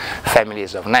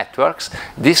families of networks,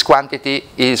 this quantity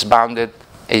is bounded,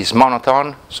 is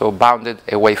monotone, so bounded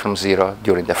away from 0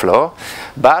 during the flow.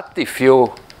 But if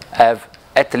you have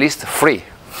at least 3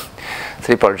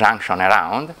 triple junction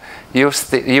around,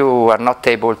 you are not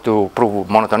able to prove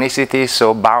monotonicity,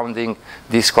 so bounding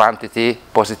this quantity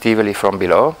positively from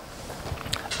below.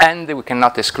 And we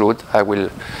cannot exclude, I will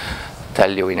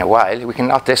tell you in a while, we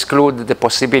cannot exclude the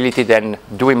possibility then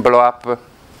doing blow up,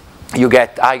 you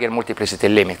get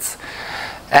eigenmultiplicity limits.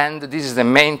 And this is the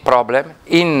main problem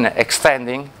in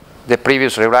extending the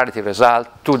previous regularity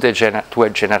result to, to a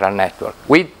general network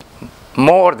with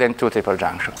more than 2 triple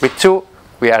junctions. With 2,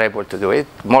 we are able to do it.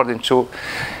 More than 2,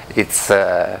 it's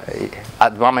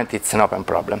at the moment it's an open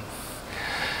problem.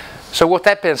 So what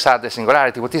happens at the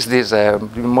singularity? What is this?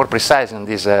 More precise in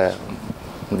this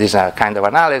kind of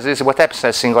analysis. What happens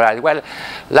at singularity? Well,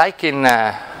 like in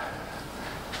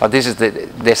this is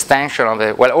the extension of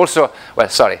the. Well, also. Well,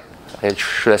 sorry, I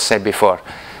should have said before.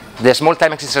 The small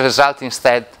time existence result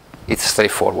instead, it's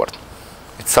straightforward.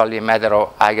 It's only a matter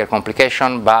of Eiger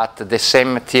complication, but the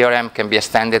same theorem can be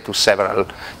extended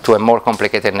to a more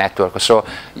complicated network. So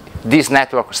this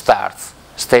network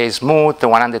stays smooth,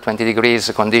 120 degrees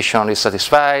condition is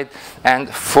satisfied, and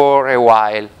for a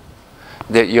while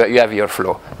you have your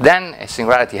flow. Then a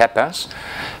singularity happens,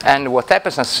 and what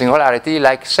happens at singularity,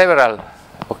 like several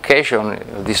occasions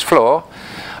of this flow,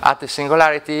 at the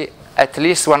singularity at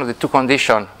least one of the two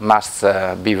conditions must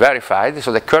be verified.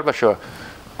 So the curvature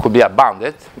could be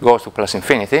unbounded, goes to plus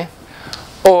infinity,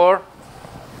 or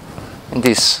in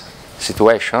this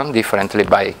situation, differently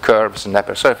by curves and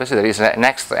upper surfaces, there is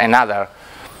another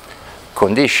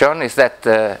condition is that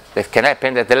that can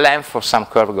happen that the length of some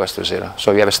curve goes to 0.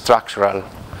 So you have a structural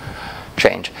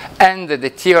change. And the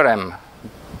theorem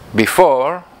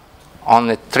before on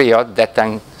the triod that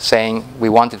I'm saying we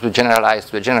wanted to generalize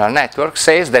to a general network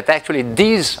says that actually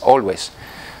these always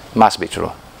must be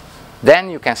true.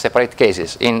 Then you can separate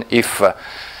cases in if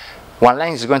one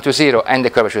length is going to 0 and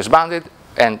the curvature is bounded,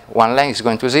 and one length is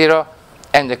going to 0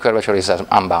 and the curvature is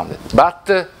unbounded.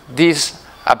 But this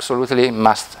absolutely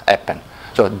must happen.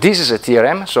 So this is a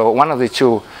theorem, so one of the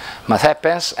two must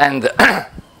happen, and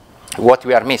what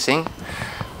we are missing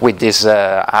with this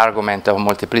argument of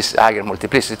Eiger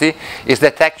multiplicity is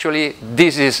that actually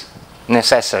this is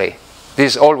necessary.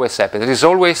 This always happens. There is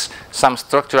always some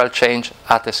structural change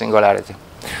at the singularity.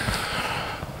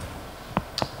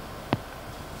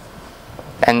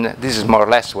 And this is more or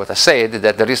less what I said,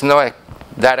 that there is no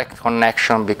direct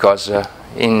connection because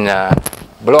in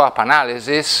blow-up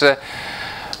analysis,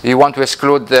 you want to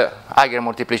exclude the Eiger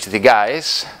multiplicity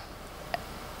guys.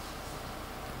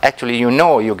 Actually, you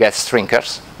know you get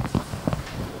shrinkers,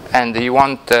 and you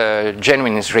want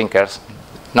genuine shrinkers,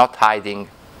 not hiding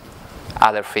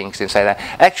other things inside that.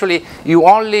 Actually, you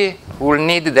only will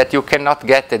need that you cannot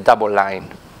get a double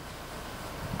line,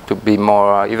 to be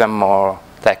more, even more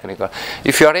technical.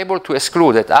 If you are able to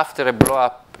exclude that after a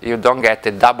blow-up you don't get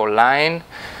a double line,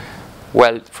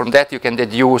 well, from that you can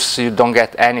deduce you don't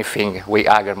get anything with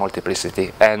Eiger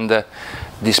multiplicity, and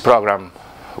this program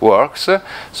works.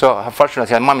 So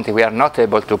unfortunately at the moment we are not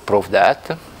able to prove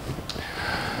that.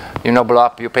 You know, blow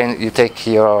up, you take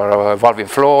your evolving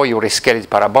flow, you rescale it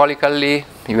parabolically,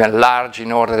 you enlarge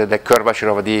in order that the curvature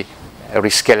of the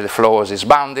rescaled flows is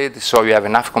bounded, so you have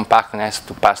enough compactness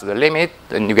to pass the limit,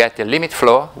 and you get a limit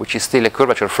flow, which is still a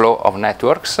curvature flow of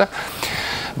networks,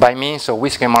 by means of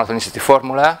Whiskey monotonicity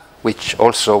formula, which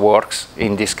also works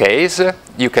in this case.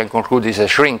 You can conclude this as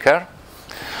a shrinker.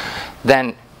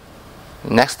 Then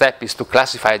next step is to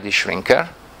classify this shrinker,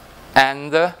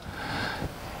 and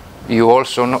you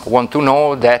also want to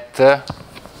know that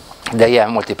they have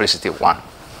multiplicity of 1.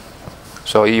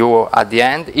 So you, at the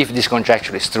end, if this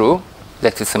conjecture is true,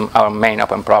 that is our main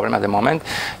open problem at the moment,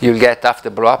 you'll get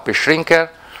after blow-up a shrinker,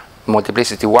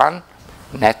 multiplicity 1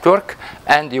 network,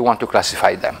 and you want to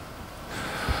classify them.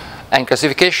 And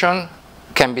classification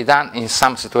can be done in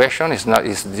some situations.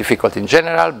 It's difficult in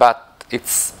general, but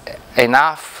it's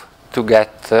enough to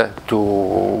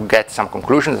get some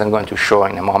conclusions I'm going to show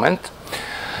in a moment.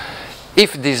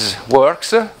 If this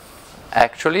works,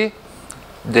 actually,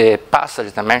 the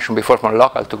passage that I mentioned before from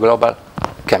local to global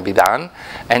can be done,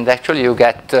 and actually you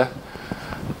get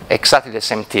exactly the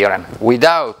same theorem.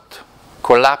 Without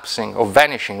collapsing or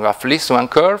vanishing of at least one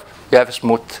curve, you have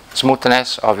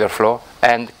smoothness of your flow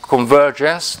and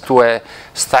convergence to a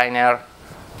Steiner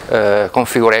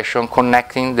configuration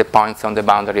connecting the points on the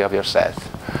boundary of your set.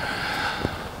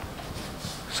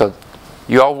 So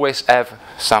you always have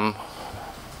some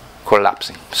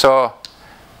collapsing. So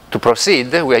to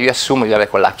proceed, where you assume you have a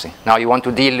collapsing. Now you want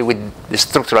to deal with the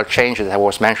structural change that I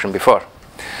was mentioned before.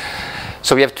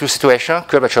 So we have two situations: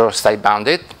 curvature stays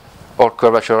bounded, or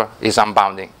curvature is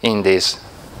unbounding in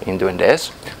doing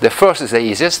this. The first is the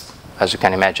easiest, as you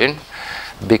can imagine,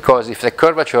 because if the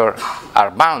curvature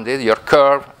are bounded, your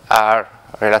curves are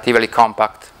relatively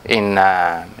compact in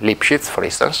Lipschitz, for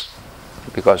instance,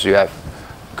 because you have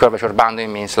curvature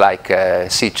bounding means like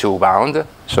C2 bound,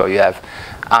 so you have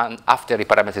after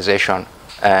reparametrization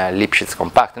Lipschitz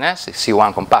compactness,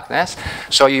 C1 compactness.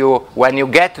 So when you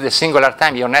get to the singular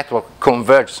time, your network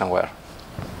converges somewhere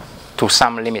to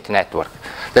some limit network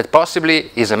that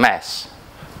possibly is a mess,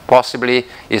 possibly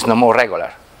is no more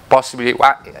regular, possibly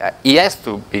he has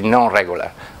to be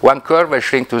non-regular. One curve will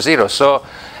shrink to 0, so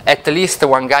at least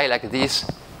one guy like this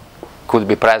could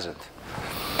be present.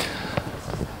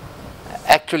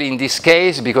 Actually, in this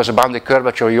case, because of boundary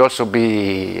curvature, you also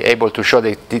be able to show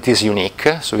that it is unique.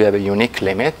 So we have a unique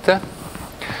limit.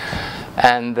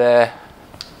 And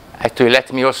actually,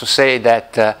 let me also say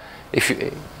that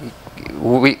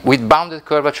with bounded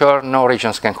curvature, no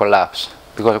regions can collapse.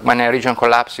 Because when a region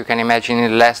collapses, you can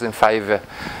imagine less than 5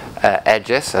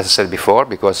 edges, as I said before,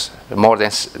 because more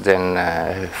than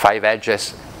 5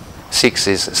 edges, 6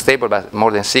 is stable, but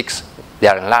more than 6, they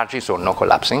are enlarging, so no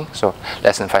collapsing, so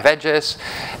less than 5 edges.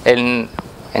 And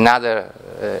another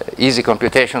easy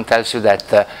computation tells you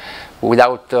that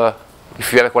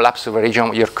if you have a collapse of a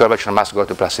region, your curvature must go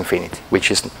to plus infinity,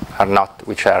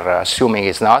 which are assuming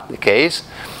is not the case.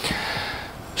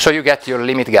 So you get your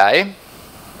limit guy.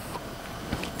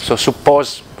 So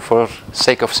suppose, for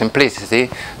sake of simplicity,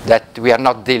 that we are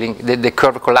not dealing, the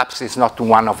curve collapse is not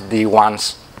one of the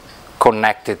ones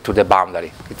connected to the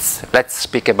boundary. Let's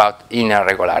speak about inner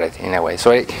regularity in a way.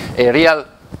 So a real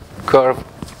curve,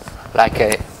 like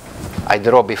I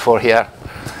draw before here,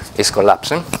 is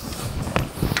collapsing.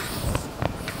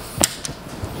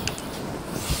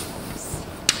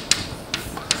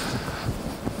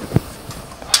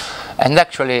 And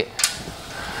actually,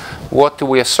 what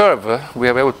we observe, we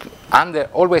are able to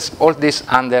always all this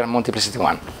under multiplicity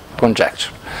 1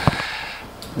 conjecture.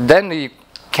 Then we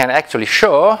can actually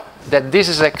show that this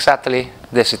is exactly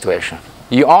the situation.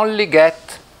 You only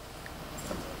get,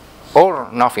 or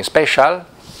nothing special,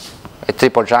 a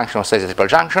triple junction or stays a triple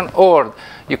junction, or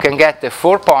you can get a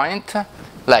 4-point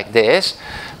like this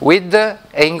with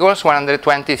angles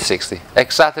 120, 60.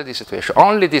 Exactly the situation.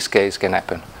 Only this case can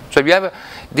happen. So if you have,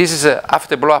 this is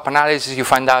after blow-up analysis, you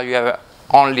find out you have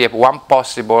only one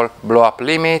possible blow-up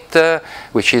limit,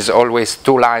 which is always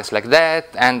 2 lines like that,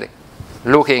 and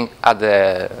looking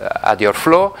at your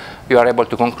flow, you are able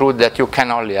to conclude that you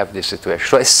can only have this situation.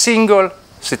 So a single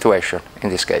situation in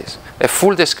this case, a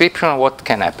full description of what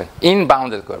can happen in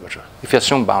bounded curvature, if you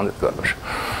assume bounded curvature.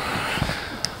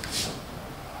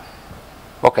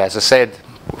 Okay, as I said,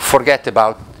 forget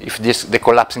about if the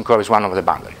collapsing curve is one of the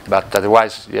boundary, but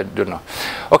otherwise you don't know.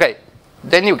 Okay,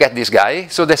 then you get this guy.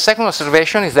 So the second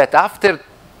observation is that after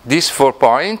this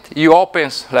 4-point, you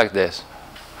opens like this.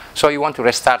 So you want to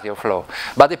restart your flow.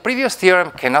 But the previous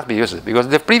theorem cannot be used, because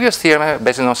the previous theorem,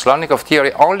 based on Slonnikov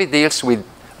theory, only deals with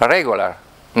regular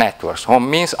networks, or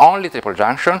means only triple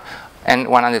junction and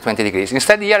 120 degrees.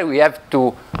 Instead, here we have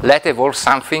to let evolve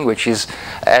something which is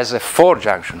as a 4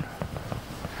 junction.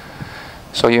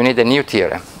 So you need a new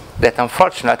theorem that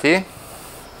unfortunately,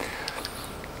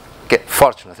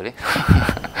 fortunately,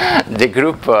 the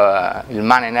group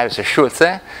Ilman and Elvis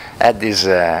Schulze had this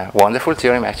wonderful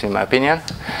theorem, actually in my opinion,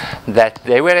 that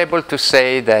they were able to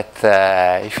say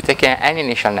that if you take any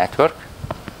initial network,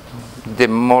 the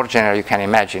more general you can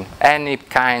imagine, any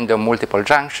kind of multiple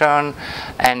junction,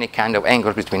 any kind of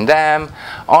angle between them,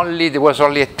 there was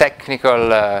only a technical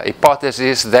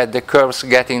hypothesis that the curves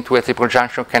getting to a triple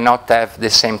junction cannot have the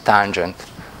same tangent.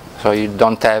 So you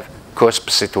don't have cusp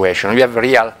situation. You have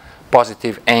real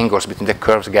positive angles between the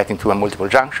curves getting to a multiple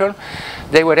junction.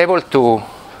 They were able to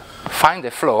find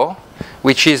a flow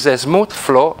which is a smooth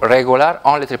flow, regular,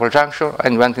 only triple junction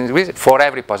and 120 degrees for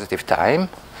every positive time.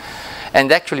 And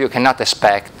actually, you cannot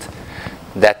expect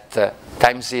that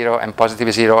time 0 and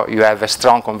positive 0, you have a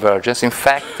strong convergence. In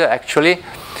fact, actually,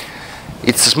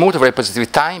 it's smooth over a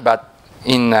positive time, but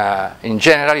in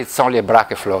general, it's only a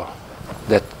bracket flow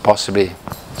that possibly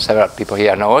several people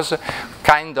here knows.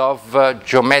 Kind of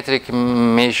geometric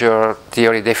measure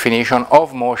theory definition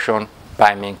of motion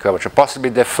by mean curvature,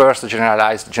 possibly the first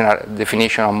generalized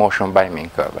definition of motion by mean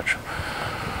curvature.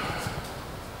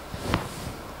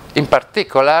 In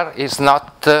particular, is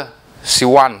not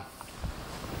C1.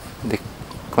 The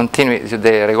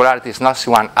regularity is not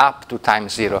C1 up to time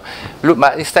 0. Look,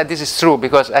 but instead, this is true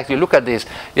because actually, look at this.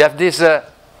 You have this.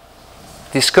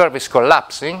 This curve is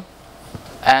collapsing,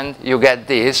 and you get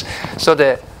this. So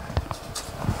the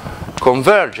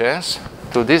convergence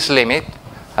to this limit,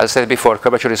 as I said before,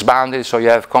 curvature is bounded, so you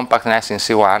have compactness in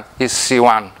C1. Is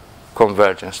C1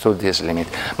 convergence to this limit.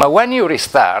 But when you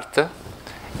restart,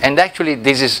 and actually,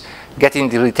 this is getting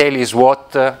the detail is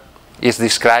what is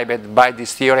described by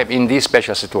this theorem in this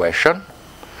special situation.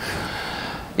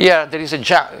 Here, there is an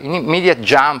immediate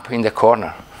jump in the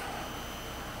corner.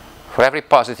 For every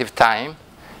positive time,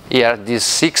 here, these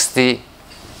 60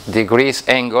 degrees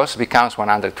angles becomes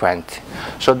 120.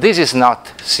 So this is not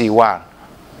C1.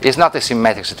 It's not a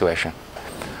symmetric situation.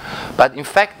 But in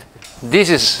fact, this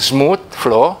is smooth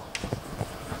flow.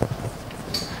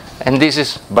 And this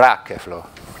is Bracke flow,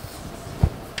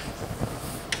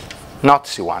 not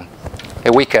C1,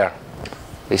 a weaker.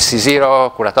 It's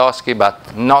C0, Kuratowski,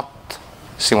 but not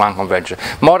C1 convergence.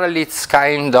 Morally, it's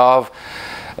kind of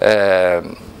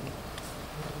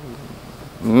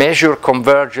measure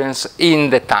convergence in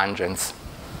the tangents,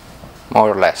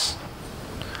 more or less.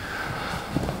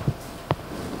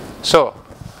 So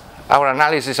our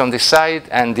analysis on this side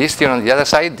and this theory on the other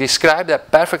side describe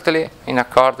that perfectly in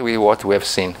accord with what we have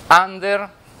seen under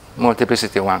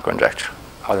multiplicity 1 conjecture.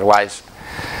 Otherwise,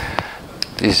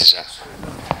 this is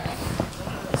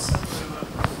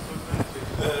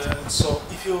so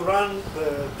if you run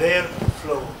their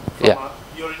flow from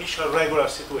your initial regular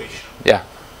situation,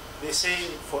 they say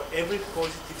for every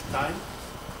positive time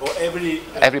or every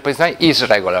positive time is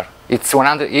regular. It's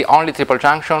 100, only triple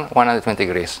junction, 120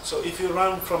 degrees. So if you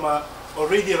run from a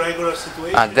already regular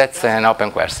situation, that's an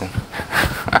open question.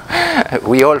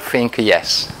 We all think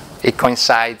yes, it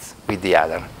coincides with the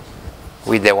other,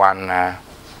 with the one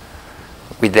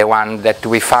that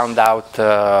we found out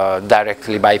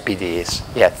directly by PDEs.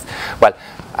 Yes. Well,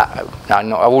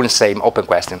 no, I wouldn't say open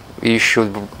question. You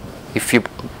should, if you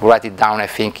write it down, I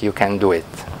think you can do it.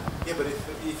 Yeah, but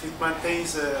if it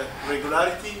maintains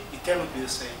regularity, it cannot be the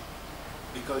same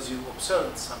because you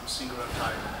observed some singular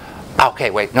time. Okay,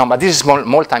 wait. No, but this is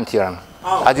small time theorem.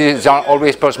 Oh, this is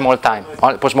always per small time.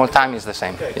 Per small time is the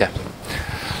same. Okay. Yeah.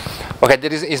 Okay,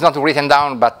 it's not written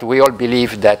down, but we all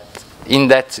believe that in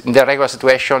the regular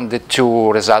situation, the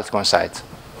two results coincide.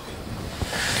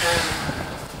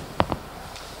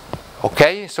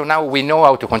 Okay, so now we know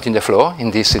how to continue the flow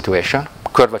in this situation,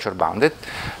 curvature bounded,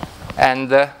 and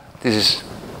this is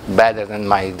better than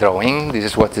my drawing. This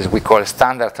is what we call a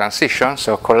standard transition,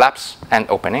 so collapse and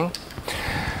opening.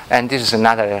 And this is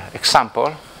another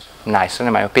example, nicer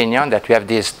in my opinion, that we have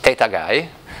this theta guy.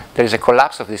 There is a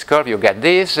collapse of this curve, you get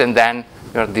this, and then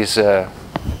you have this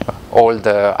old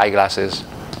eyeglasses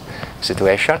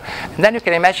situation. And then you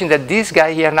can imagine that this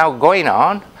guy here now going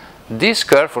on, this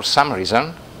curve for some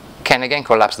reason can again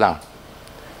collapse down.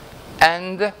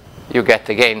 And you get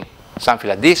again something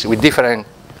like this with different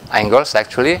angles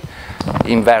actually.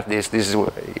 Invert this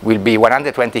will be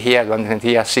 120 here, 120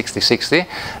 here, 60, 60,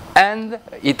 and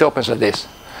it opens like this.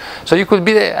 So you could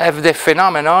have the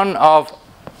phenomenon of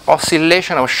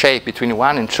oscillation of shape between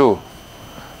 1 and 2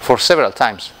 for several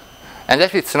times. And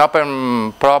that it's an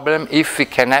open problem if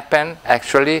it can happen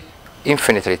actually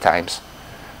infinitely times.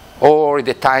 Or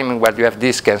the time where you have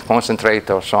this can concentrate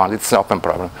or so on. It's an open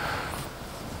problem.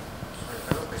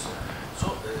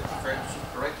 So, if I understood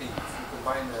correctly, if you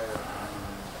combine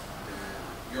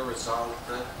your result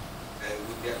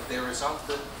with their result,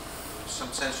 in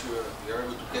some sense you are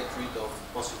able to get rid of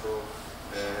possible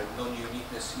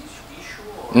non-uniqueness issue?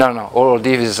 Or? No, all of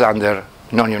this is under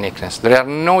non-uniqueness. There are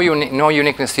no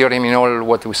uniqueness theorem in all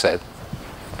what we said.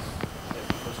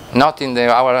 Not in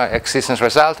our existence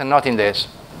result and not in this.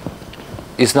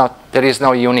 It's not, there is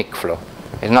no unique flow.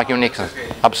 It's not unique. Okay.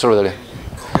 Absolutely.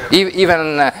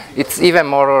 Okay. It's even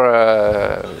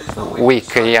more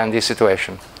weak here in this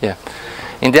situation. Yeah.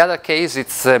 In the other case,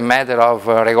 it's a matter of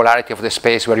regularity of the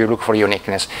space where you look for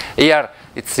uniqueness. Here,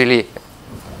 it's really,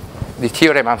 the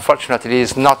theorem, unfortunately,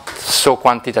 is not so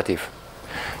quantitative.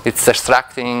 It's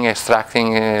extracting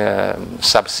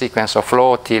subsequence of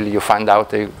flow till you find out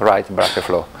the right Bracke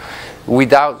flow,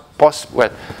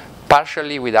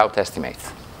 partially without estimates,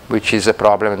 which is a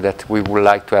problem that we would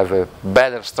like to have a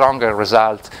better, stronger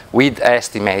result with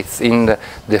estimates in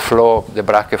the flow, the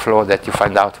Bracke flow that you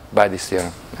find out by this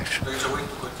theorem. Actually. There is a way to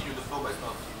continue the flow, but it's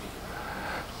not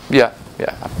unique.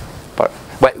 Yeah.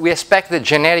 But we expect that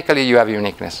generically you have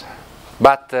uniqueness.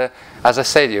 But as I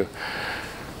said to you,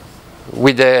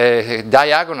 with the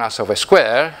diagonals of a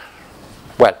square,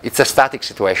 well, it's a static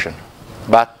situation.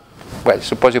 But, well,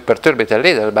 suppose you perturb it a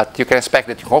little, but you can expect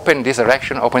that you open this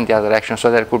direction, open the other direction, so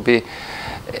there could be an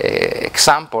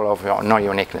example of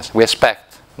non-uniqueness. We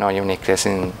expect non-uniqueness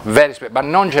in but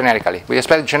non-generically. We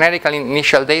expect generically in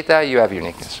initial data you have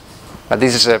uniqueness. But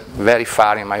this is a very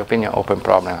far, in my opinion, open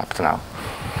problem up to now.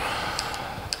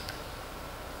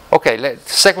 Okay,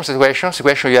 second situation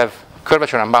you have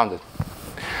curvature unbounded.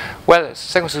 Well,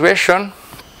 second situation,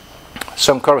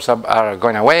 some curves are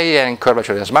going away and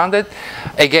curvature is bounded.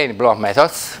 Again, blow-up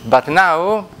methods. But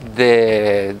now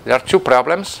there are two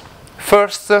problems.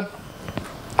 First,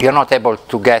 you're not able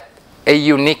to get a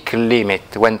unique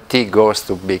limit when t goes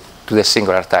to the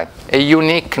singular time. A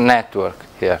unique network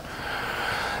here.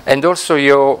 And also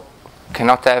you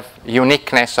cannot have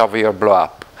uniqueness of your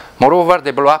blow-up. Moreover,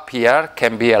 the blow-up here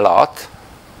can be a lot,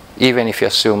 even if you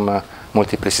assume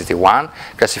multiplicity 1.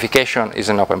 Classification is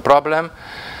an open problem.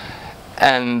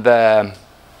 And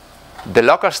the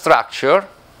local structure,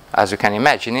 as you can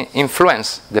imagine,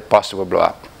 influence the possible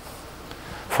blow-up.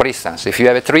 For instance, if you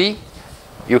have a tree,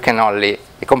 you can only,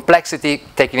 the complexity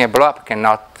taking a blow-up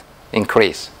cannot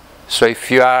increase. So if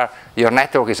your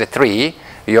network is a tree,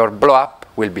 your blow-up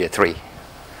will be a tree.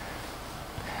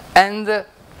 And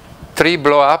tree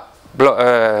blow-up,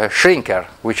 shrinker,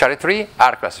 which are a tree,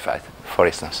 are classified, for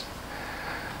instance.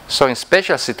 So in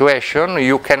special situation,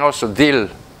 you can also deal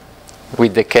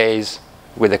with the case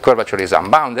where the curvature is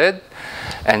unbounded.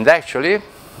 And actually,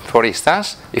 for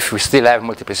instance, if we still have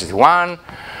multiplicity 1,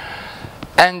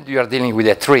 and you are dealing with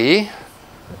a tree,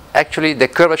 actually the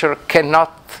curvature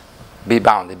cannot be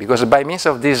bounded, because by means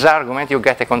of this argument you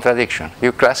get a contradiction.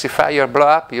 You classify your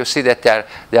blow-up, you see that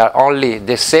they are only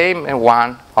the same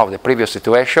one of the previous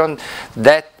situation.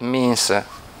 That means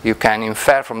you can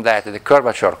infer from that the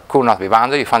curvature could not be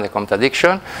bounded. You find a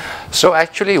contradiction. So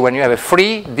actually, when you have a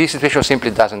free, this situation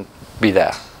simply doesn't be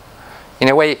there. In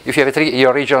a way, if you have a tree,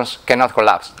 your regions cannot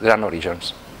collapse. There are no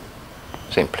regions,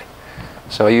 simply.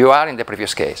 So you are in the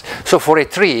previous case. So for a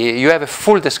tree, you have a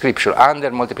full description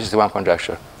under multiplicity 1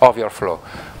 conjecture of your flow.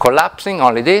 Collapsing,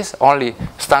 only this, only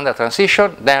standard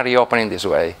transition, then reopening this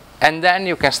way. And then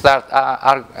you can start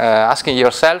asking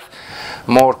yourself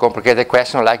more complicated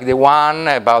questions like the one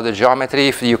about the geometry,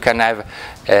 if you can have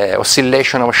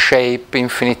oscillation of shape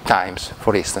infinite times,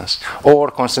 for instance,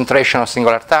 or concentration of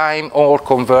singular time, or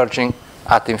converging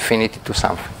at infinity to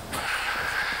something.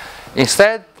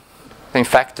 Instead, in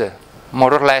fact,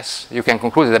 more or less, you can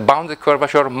conclude that the bounded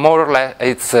curvature, more or less,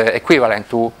 it's equivalent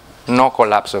to no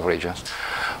collapse of regions.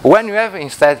 When you have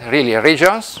instead really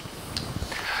regions,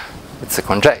 it's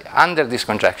a under this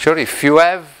conjecture, if you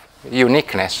have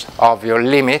uniqueness of your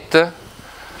limit,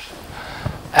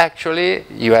 actually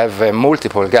you have a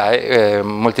multiple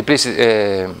multiplicity,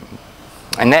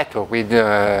 a network with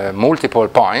multiple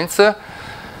points,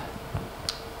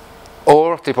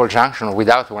 or triple junction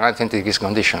without 180 degrees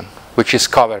condition, which is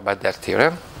covered by that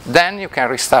theorem. Then you can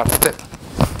restart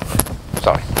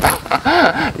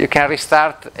you can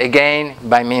restart again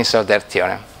by means of that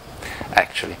theorem,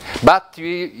 actually. But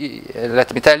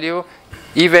let me tell you,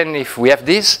 even if we have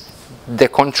this, the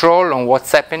control on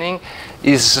what's happening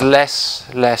is less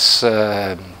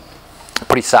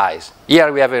precise.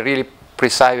 Here we have a really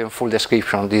precise and full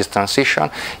description of this transition.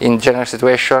 In general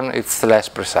situation, it's less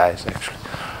precise, actually.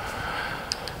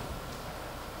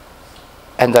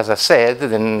 And as I said,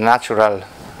 the natural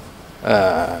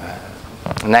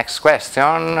next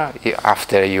question,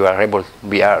 after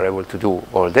we are able to do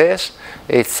all this,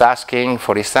 it's asking,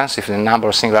 for instance, if the number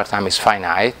of singular time is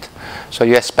finite. So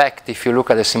you expect, if you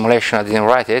look at the simulation, I didn't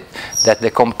write it, that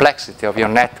the complexity of your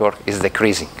network is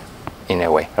decreasing in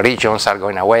a way. Regions are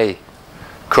going away,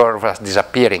 curves are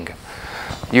disappearing.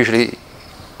 Usually,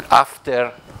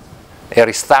 after a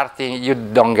restarting, you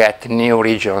don't get new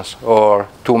regions or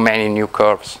too many new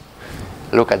curves.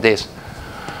 Look at this.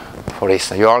 For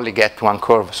instance, you only get one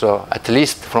curve, so at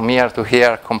least from here to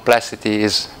here, complexity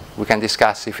is, we can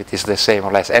discuss if it is the same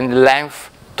or less. And length,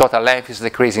 total length is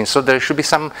decreasing, so there should be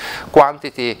some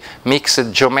quantity,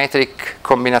 mixed geometric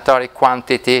combinatory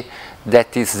quantity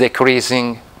that is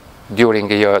decreasing during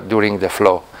the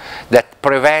flow. That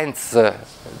prevents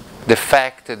the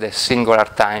fact that singular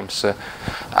times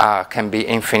can be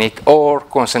infinite or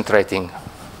concentrating,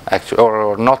 actually,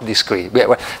 or not discrete.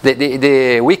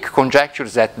 The weak conjecture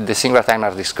is that the singular time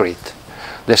are discrete.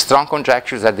 The strong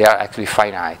conjecture is that they are actually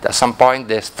finite. At some point,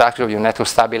 the structure of your network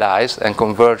stabilize and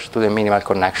converge to the minimal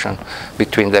connection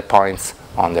between the points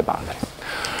on the boundary.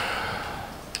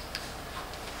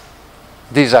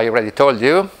 This I already told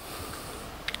you.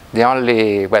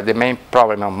 The main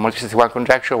problem of multiplicity 1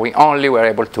 conjecture, we only were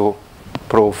able to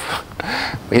prove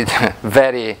with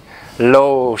very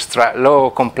low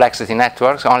complexity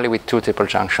networks, only with 2 triple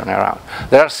junction around.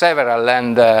 There are several,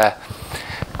 and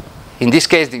in this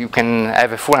case you can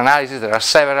have a full analysis. There are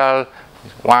several.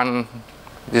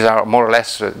 These are more or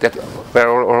less that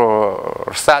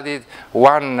were studied.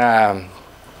 One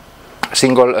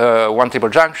triple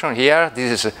junction here.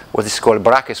 This is what is called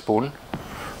bracket spoon,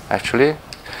 actually.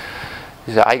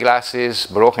 These are eyeglasses,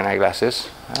 broken eyeglasses,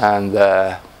 and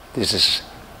this is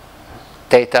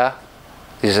theta.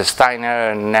 This is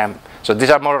Steiner, and so these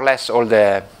are more or less all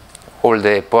the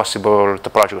possible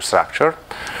topological structure,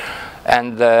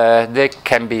 and they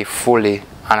can be fully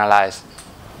analyzed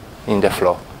in the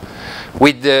flow,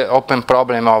 with the open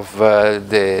problem of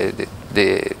the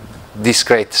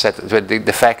discrete set,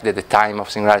 the fact that the time of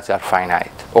singularities are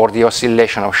finite, or the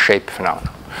oscillation of shape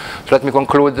phenomenon. So let me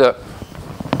conclude.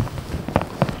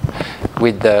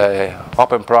 with the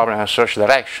open problem and search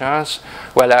directions,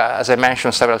 well, as I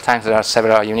mentioned several times, there are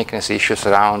several uniqueness issues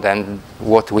around, and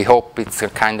what we hope it's a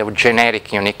kind of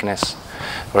generic uniqueness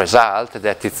result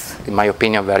that it's, in my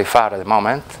opinion, very far at the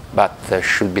moment, but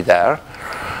should be there.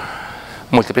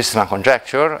 Multiplicity one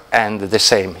conjecture, and the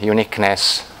same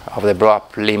uniqueness of the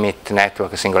blow-up limit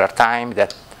network singular time.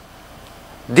 That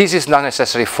this is not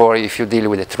necessary for if you deal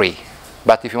with a tree,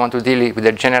 but if you want to deal with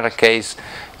a general case,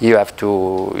 you have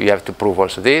to prove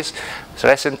also this. So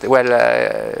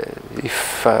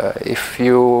if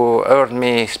you heard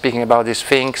me speaking about these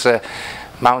things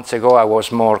months ago, I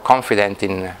was more confident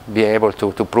in being able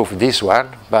to prove this one,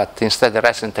 but instead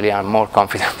recently I'm more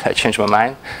confident. I changed my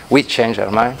mind. We changed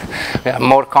our mind. We are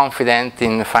more confident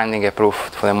in finding a proof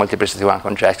for the multiplicity one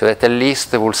conjecture that at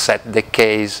least will set the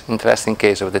case, interesting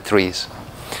case of the trees.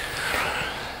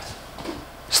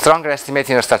 Stronger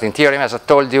estimating the starting theorem, as I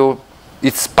told you,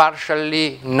 it's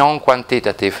partially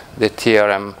non-quantitative, the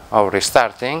theorem of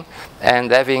restarting,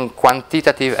 and having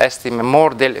quantitative estimate,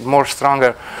 more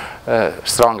stronger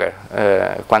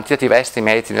quantitative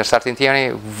estimate in the starting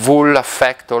theory will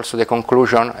affect also the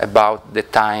conclusion about the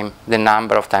time, the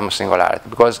number of time of singularity,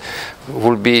 because it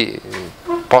will be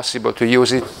possible to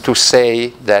use it to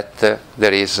say that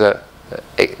there is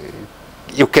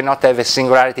you cannot have a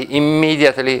singularity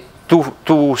immediately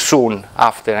too soon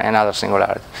after another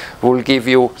singularity. Will give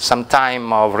you some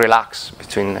time of relax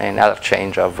between another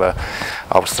change of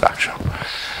structure.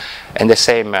 And the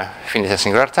same finite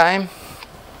singular time.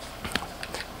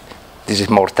 This is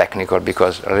more technical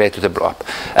because related to the blow-up.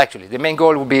 Actually, the main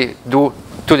goal would be do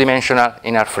two-dimensional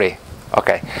in R3.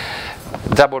 Okay.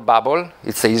 Double bubble,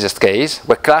 it's the easiest case.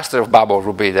 Where cluster of bubble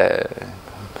would be the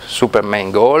super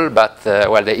main goal, but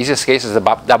well, the easiest case is the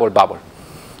double bubble.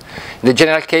 The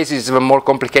general case is even more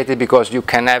complicated because you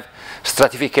can have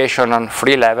stratification on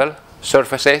free level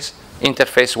surfaces,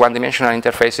 interface, one-dimensional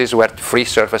interfaces where free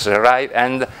surfaces arrive,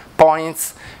 and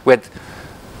points with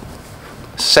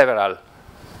several.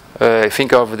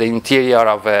 Think of the interior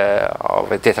of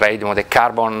a tetrahedron, or the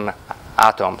carbon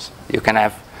atoms. You can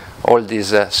have all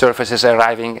these surfaces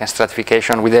arriving and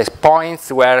stratification with the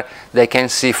points where they can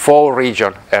see 4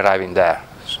 regions arriving there.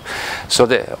 So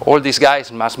all these guys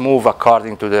must move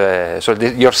according to the, so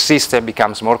your system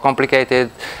becomes more complicated,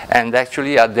 and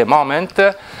actually at the moment,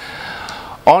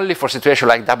 only for situations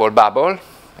like double bubble,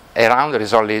 around there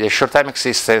is only the short time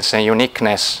existence and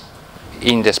uniqueness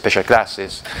in the special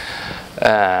classes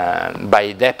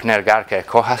by Depner, Garker,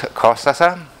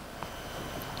 Kostasa,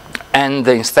 and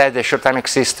instead the short time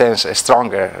existence, a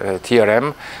stronger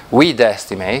theorem with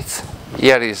estimates.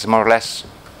 Here is more or less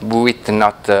with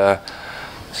not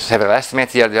several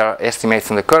estimates. Here there are estimates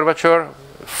on the curvature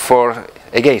for,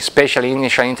 again, spatial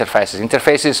initial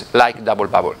interfaces like double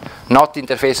bubble, not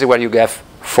interfaces where you have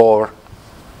 4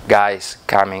 guys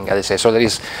coming at the same. So there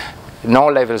is no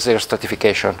level 0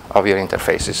 stratification of your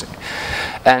interfaces.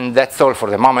 And that's all for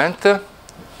the moment.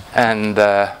 And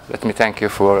let me thank you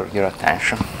for your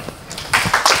attention.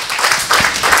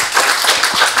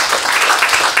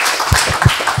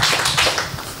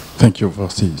 Thank you for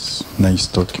this nice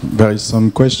talk. There is some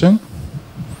question?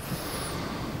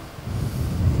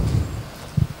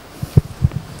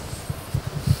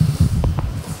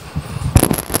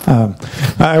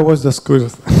 I was just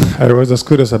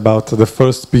curious about the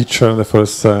first picture, the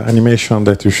first animation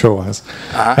that you show us,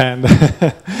 and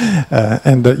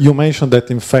you mentioned that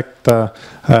in fact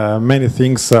many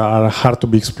things are hard to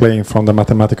be explained from the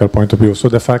mathematical point of view. So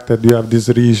the fact that you have this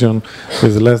region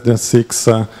with less than 6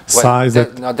 size.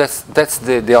 No, that's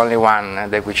the only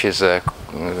one which is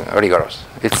rigorous.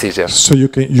 It's easier. So you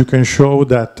can show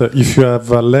that if you have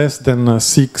less than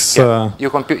 6. You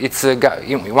compute. It's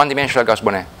one-dimensional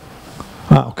Gauss-Bonnet.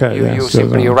 Okay.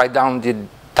 You write down the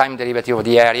time derivative of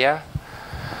the area.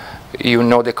 You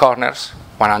know the corners,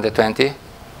 120.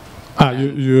 You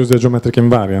use the geometric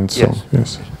invariant. So,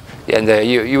 yes. And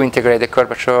you integrate the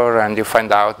curvature, and you find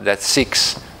out that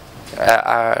 6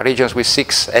 regions with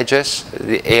 6 edges,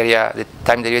 the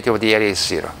time derivative of the area is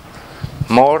 0.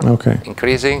 More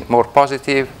increasing, more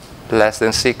positive, less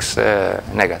than 6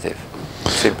 negative.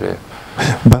 Simply.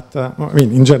 But I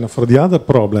mean, in general, for the other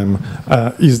problem,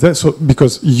 is that so?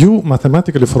 Because you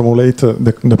mathematically formulate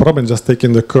the problem just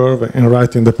taking the curve and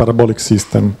writing the parabolic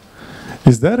system.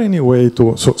 Is there any way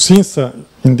to? So since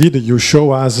indeed you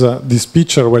show us this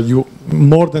picture where you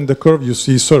more than the curve you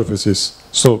see surfaces,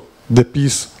 so the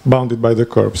piece bounded by the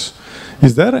curves.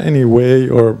 Is there any way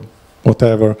or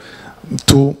whatever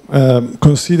to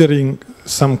considering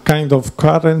some kind of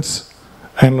currents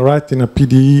and writing a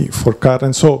PDE for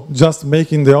current? So just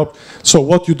making so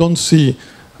what you don't see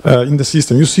in the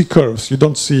system, you see curves, you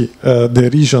don't see the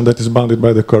region that is bounded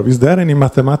by the curve. Is there any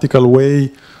mathematical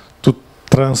way to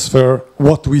transfer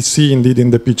what we see indeed in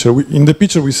the picture? In the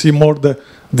picture we see more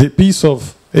the piece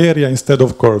of area instead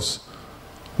of curves,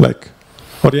 like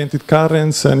oriented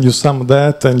currents, and you sum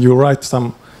that and you write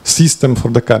some system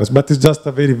for the currents, but it's just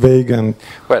a very vague and...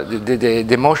 Well,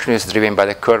 the motion is driven by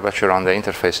the curvature on the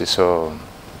interfaces, so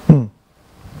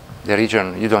the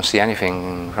region, you don't see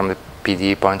anything from the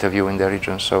PDE point of view in the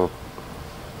region, so...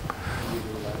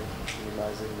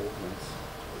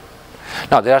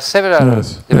 No, there are several,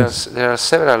 there are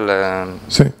several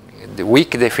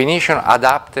weak definition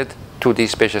adapted to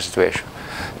this spatial situation.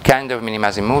 Kind of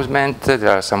minimizing movement, there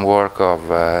are some work of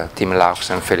Tim Laux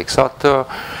and Felix Otto,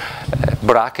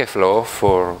 bracket flow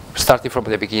for, starting from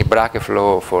the beginning, bracket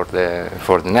flow for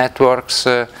the networks.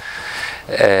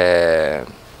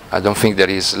 I don't think there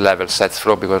is level sets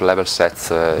flow, because level sets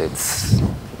it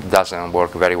doesn't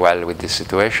work very well with this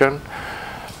situation.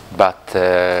 But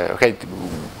okay,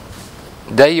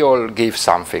 they all give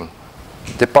something.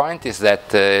 The point is that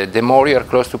the more you are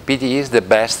close to PDEs, the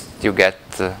best you get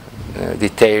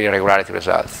detailed regularity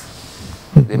results.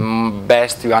 The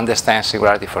best you understand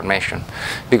singularity formation,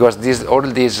 because all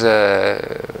these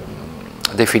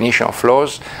definition of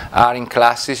flows are in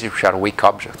classes which are weak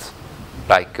objects,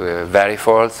 like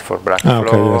manifolds for bracket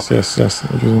flow. Okay, yes.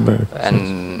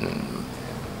 And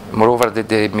moreover,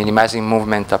 the minimizing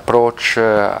movement approach,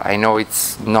 I know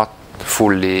it's not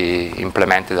fully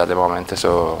implemented at the moment,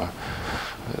 so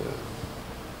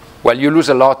well, you lose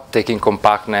a lot taking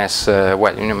compactness.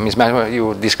 Well,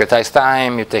 you discretize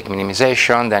time, you take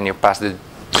minimization, then you pass the...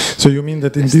 So you mean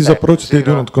that in this approach they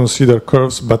do not consider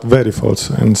curves but manifolds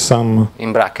and some...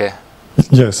 In bracket?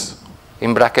 Yes.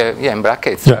 In bracket, yeah, in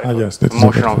bracket it's yes, that's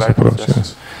motion of approach, variables.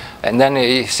 yes. And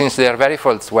then since they are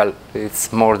manifolds, well,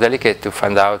 it's more delicate to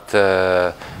find out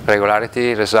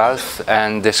regularity results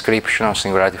and description of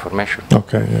singularity formation.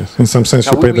 Okay, yes. In some sense,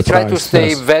 now, you pay the price. We try to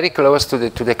stay very close to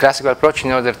the classical approach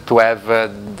in order to have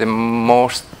the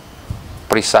most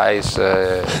precise.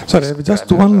 Sorry, I have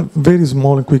just one very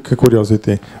small and quick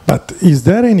curiosity. But is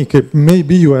there any case?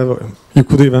 Maybe you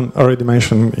could even already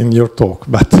mention in your talk.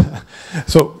 But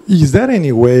so, is there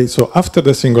any way? So after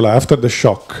the singular, after the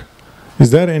shock. Is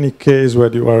there any case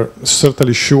where you are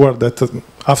certainly sure that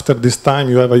after this time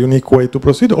you have a unique way to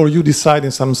proceed, or you decide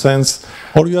in some sense,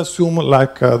 or you assume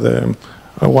like the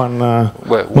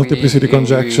multiplicity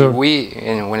conjecture?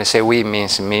 When I say we,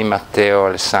 means me, Matteo,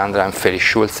 Alessandra, and Felix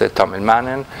Schulze, Tom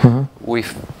Elmanen. We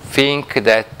think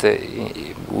that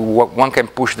one can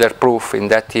push their proof in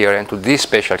that theory into this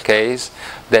special case,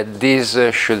 that this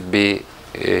should be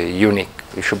unique.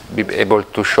 You should be able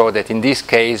to show that in this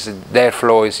case their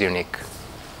flow is unique.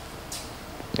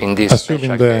 In this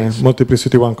assuming the case.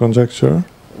 Multiplicity one conjecture?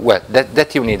 Well,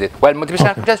 that you need it. Well,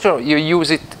 multiplicity conjecture, you use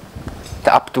it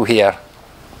up to here.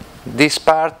 This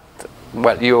part,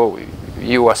 well,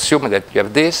 you assume that you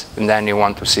have this, and then you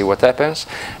want to see what happens.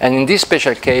 And in this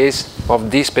special case of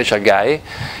this special guy,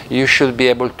 you should be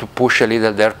able to push a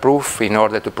little their proof in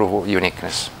order to prove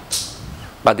uniqueness.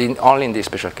 But only in this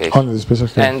special case. Only this special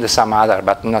case. And some other,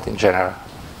 but not in general.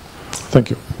 Thank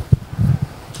you.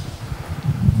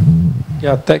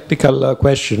 Yeah, technical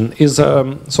question. Is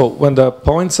so when the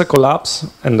points collapse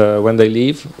and when they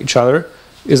leave each other,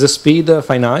 is the speed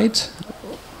finite?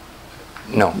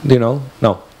 No. Do you know?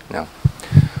 No. No.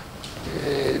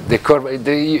 The curve.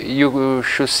 You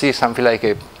should see something like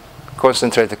a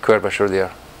concentrated curvature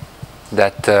there.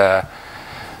 That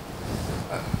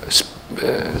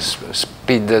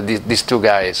speed these two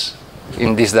guys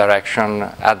in this direction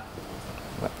at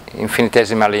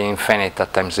infinitesimally infinite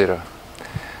at time zero.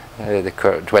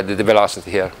 The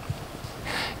velocity here.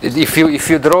 If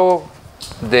you draw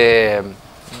the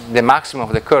maximum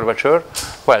of the curvature,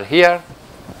 well, here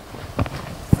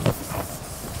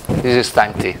this is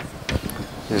time t.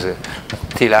 This is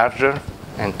t larger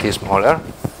and t smaller.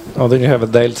 Oh, then you have a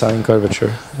delta in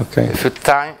curvature. Okay.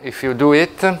 If you do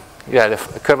it, yeah, the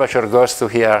curvature goes to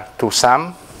here to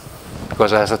some,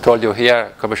 because as I told you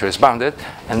here, curvature is bounded,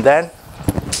 and then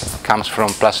comes from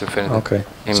plus infinity. Okay.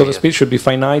 So the speed should be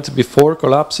finite before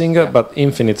collapsing, but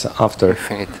infinite after.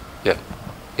 Infinite, yeah.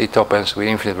 It opens with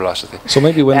infinite velocity. So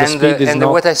maybe when the speed is and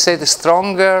not... what I say, the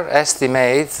stronger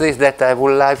estimates is that I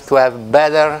would like to have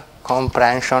better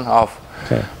comprehension of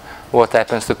what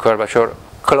happens to curvature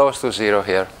close to zero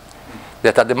here.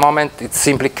 That at the moment it's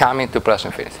simply coming to plus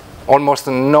infinity. Almost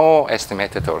no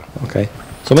estimate at all. Okay.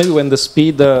 So maybe when the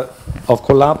speed of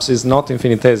collapse is not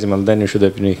infinitesimal, then you should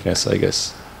have uniqueness, I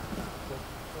guess.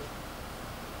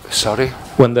 Sorry?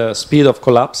 When the speed of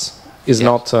collapse is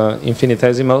not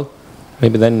infinitesimal,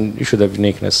 maybe then you should have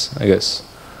uniqueness, I guess.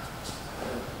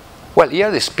 Well,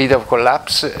 here the speed of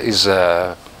collapse is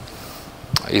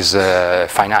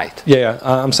finite. Yeah,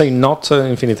 I'm saying not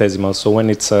infinitesimal. So when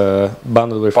it's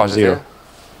bounded away from Positive. 0.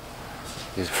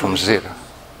 Is from 0.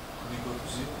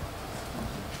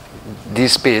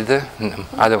 This speed,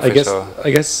 I don't think so.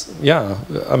 I guess, yeah.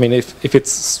 I mean, if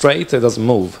it's straight, it doesn't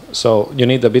move. So you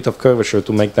need a bit of curvature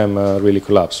to make them really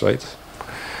collapse, right?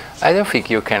 I don't think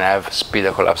you can have speed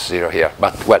of collapse 0 here.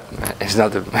 But, well, it's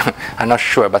not. I'm not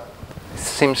sure, but it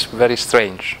seems very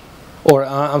strange. Or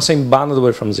I'm saying bounded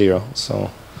away from 0. So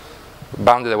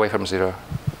bounded away from 0.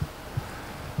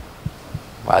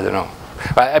 Well, I don't know.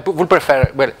 I would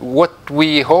prefer. Well, what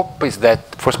we hope is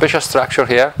that for special structure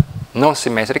here,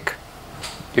 non-symmetric,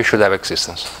 you should have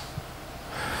existence.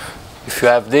 If you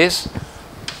have this,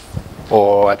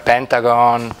 or a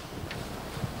pentagon,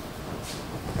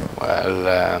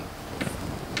 well,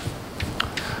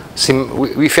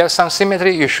 if you have some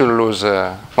symmetry, you should lose,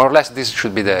 more or less this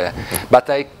should be the, but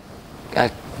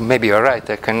maybe you're right,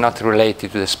 I cannot relate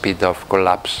it to the speed of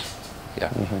collapse.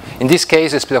 Yeah. In this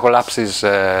case, the speed of collapse is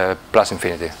plus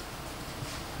infinity.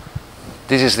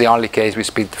 This is the only case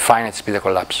with finite speed of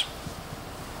collapse.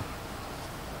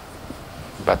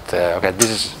 But okay, this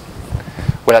is,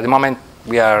 well, at the moment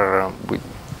we have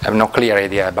no clear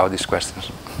idea about these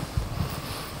questions.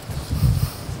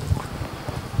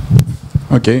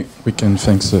 Okay, we can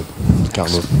thank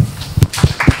Carlo.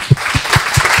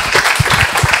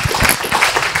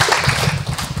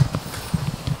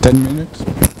 Ten minutes.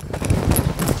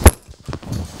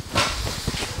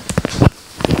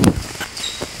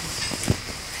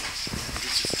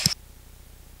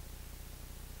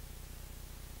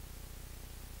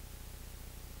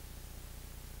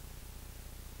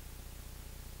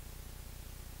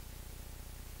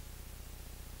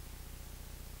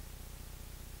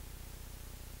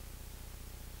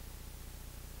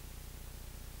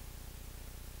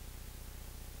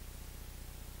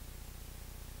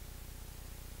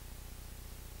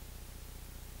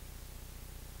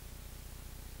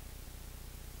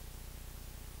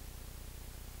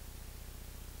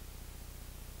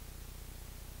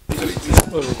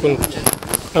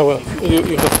 Well,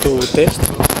 you have to test.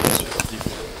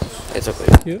 It's okay.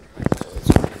 Yeah.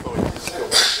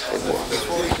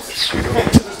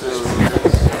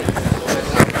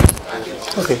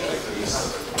 Okay.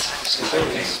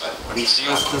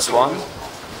 Use this one,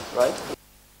 right?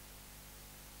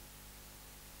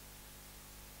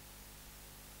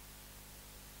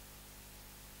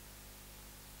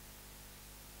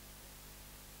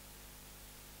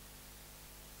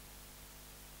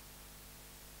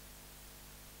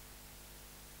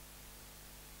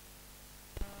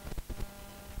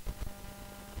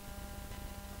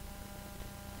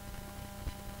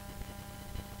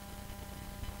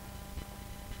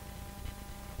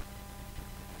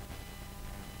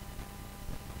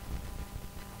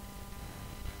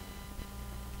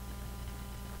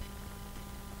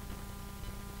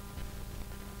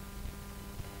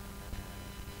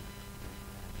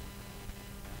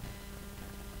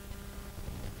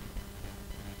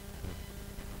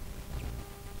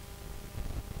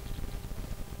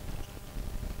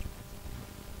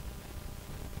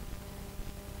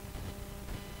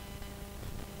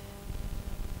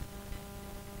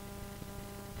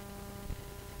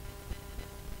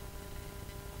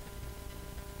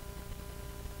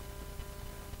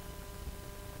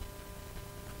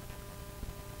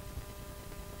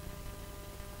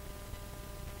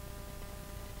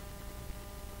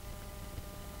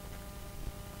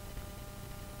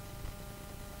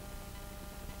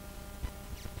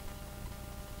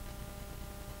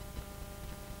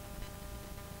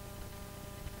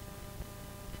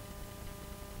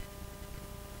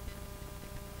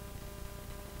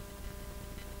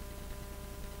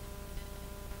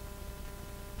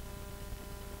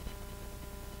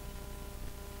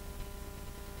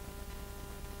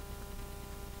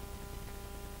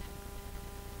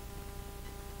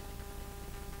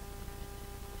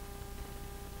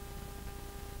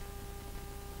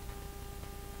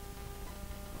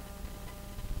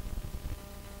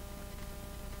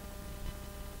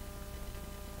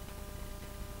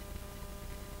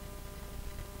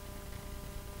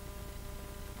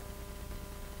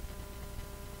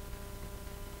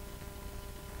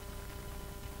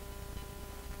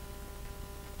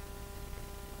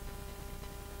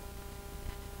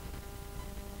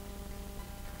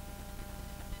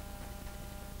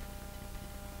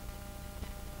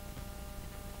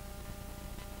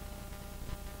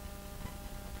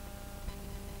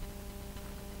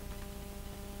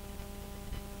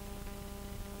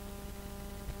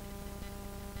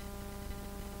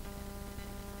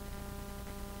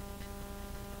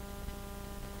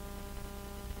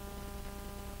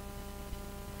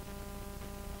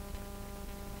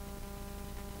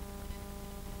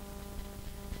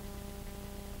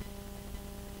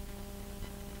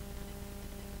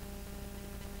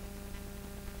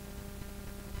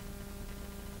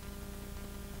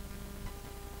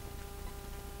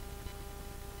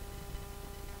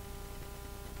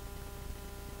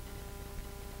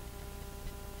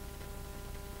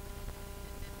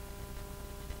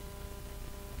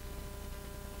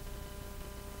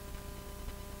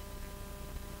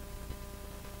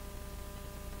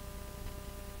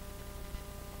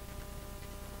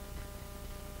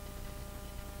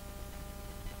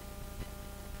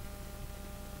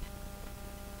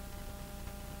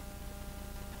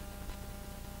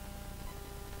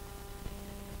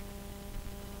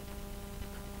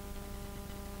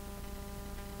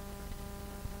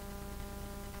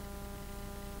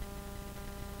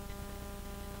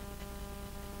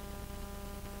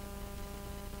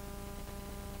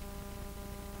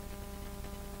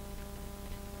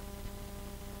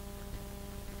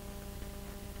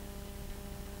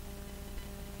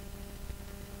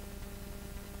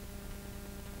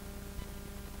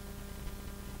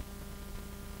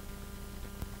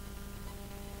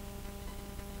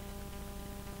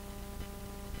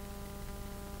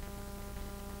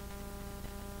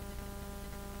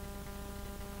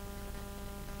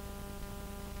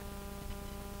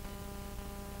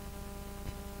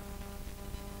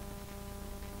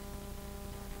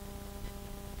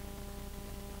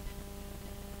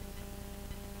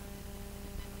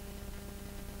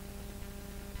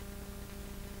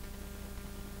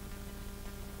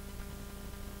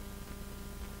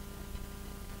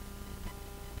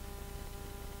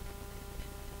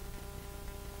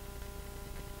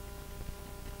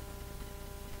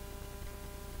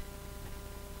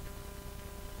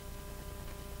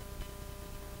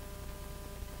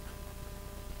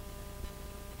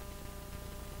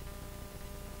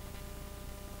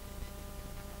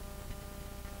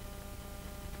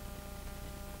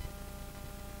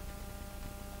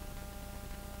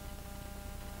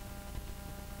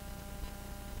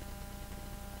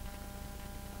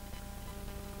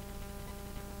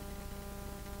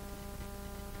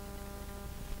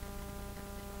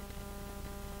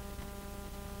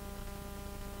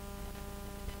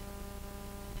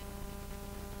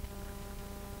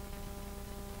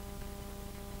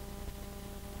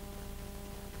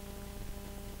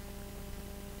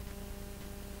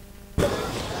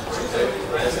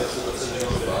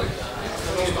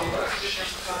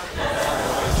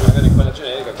 Magari quella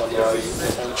generica quando hai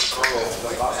un controllo da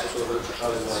basso sulla velocità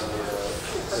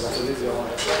della collisione,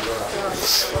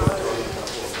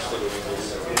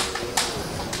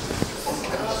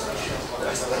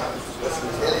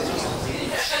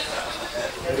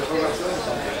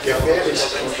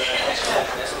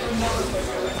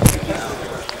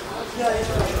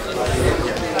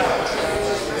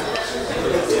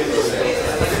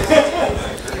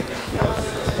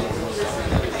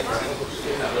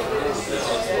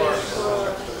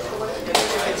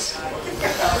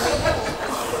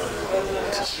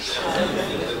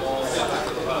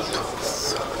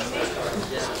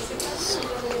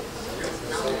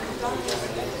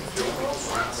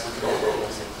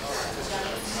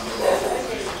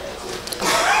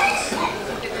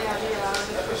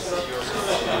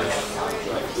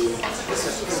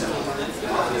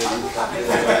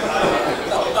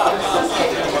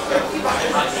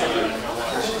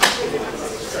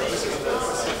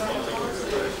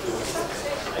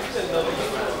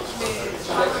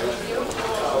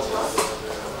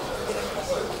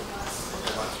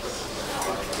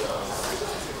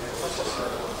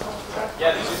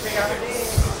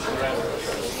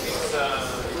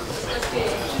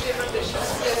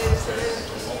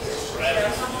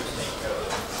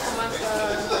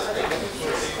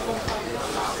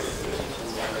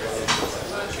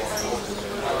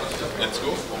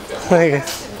 Okay.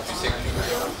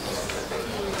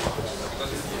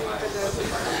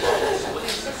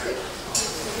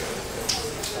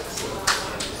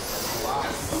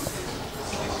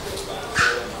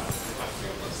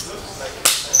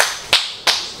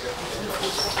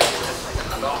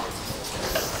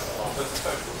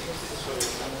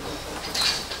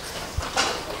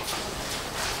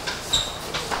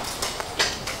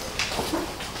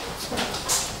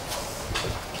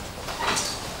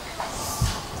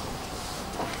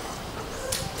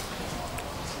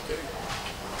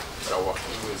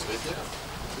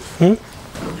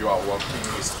 You are working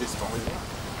with this formula?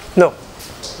 No,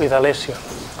 with Alessio.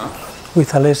 Huh?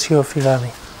 With Alessio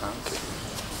Figali. Okay.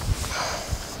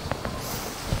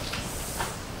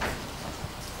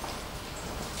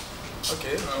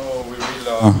 Okay, now we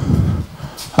will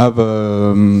have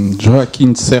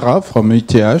Joaquim Serra from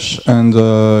ETH, and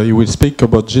he will speak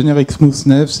about generic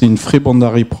smoothness in free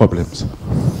boundary problems.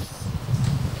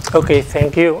 Okay,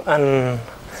 thank you, and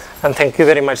thank you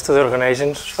very much to the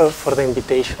organizers for the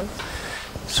invitation.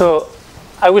 So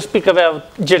I will speak about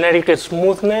generic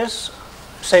smoothness,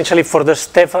 essentially for the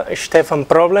Stefan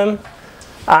problem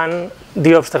and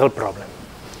the obstacle problem.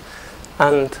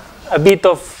 And a bit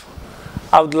of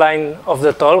outline of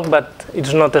the talk, but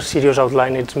it's not a serious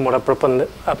outline, it's more a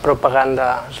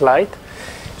propaganda slide,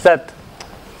 that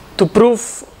to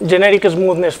prove generic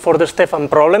smoothness for the Stefan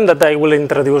problem that I will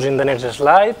introduce in the next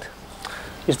slide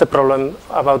is the problem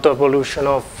about the evolution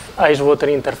of ice-water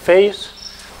interface.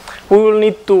 We will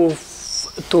need to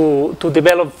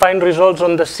develop fine results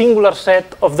on the singular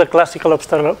set of the classical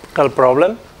obstacle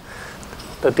problem.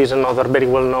 That is another very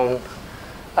well-known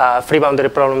free boundary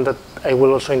problem that I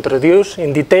will also introduce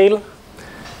in detail.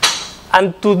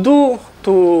 And to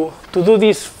do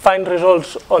these fine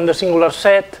results on the singular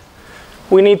set,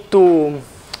 we need to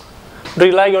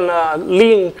rely on a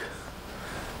link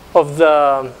of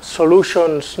the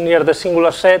solutions near the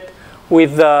singular set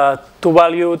with the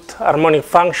two-valued harmonic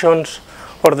functions,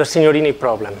 or the Signorini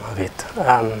problem of it.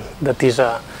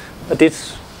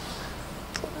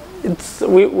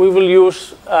 We will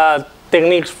use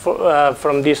techniques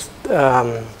from this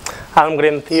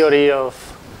Almgren theory of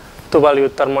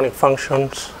two-valued harmonic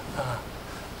functions.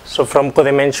 So from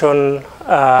codimension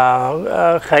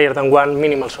higher than 1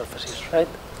 minimal surfaces, right?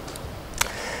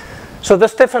 So the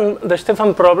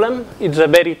Stefan problem is a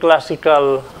very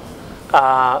classical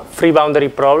free boundary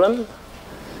problem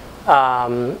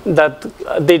that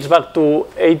dates back to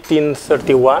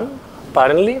 1831,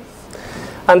 apparently,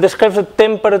 and describes a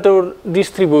temperature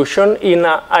distribution in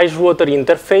an ice-water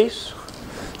interface.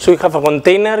 So you have a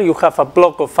container, you have a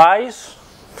block of ice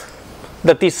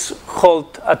that is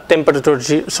held at temperature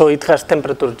 0, so it has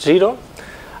temperature 0,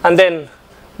 and then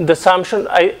the assumption,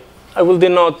 I will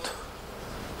denote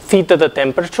theta the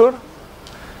temperature,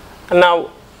 and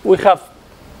now we have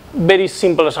very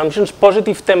simple assumptions: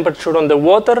 positive temperature on the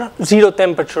water, 0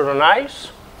 temperature on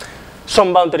ice,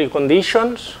 some boundary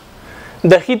conditions,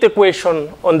 the heat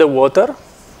equation on the water,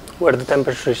 where the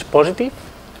temperature is positive.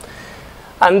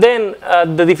 And then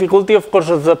the difficulty, of course,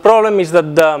 of the problem is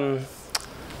that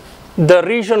the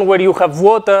region where you have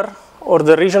water, or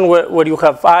the region where you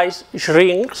have ice,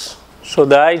 shrinks, so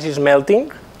the ice is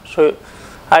melting, so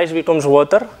ice becomes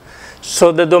water.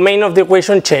 So the domain of the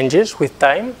equation changes with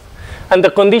time. And the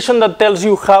condition that tells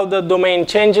you how the domain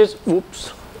changes,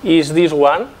 is this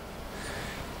one,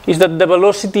 is that the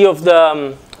velocity of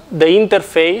the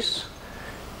interface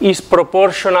is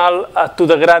proportional to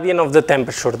the gradient of the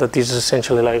temperature. That is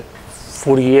essentially like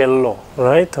Fourier law,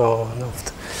 right?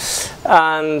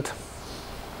 And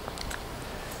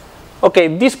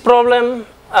okay, this problem,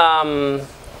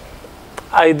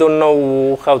 I don't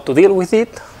know how to deal with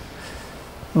it,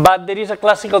 but there is a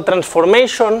classical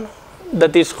transformation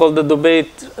that is called the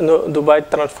Dubait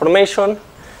transformation.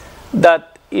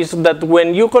 That is that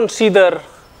when you consider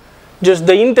just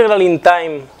the integral in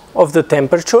time of the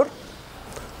temperature,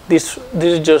 this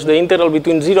is just the integral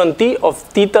between 0 and t of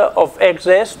theta of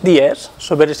xs ds,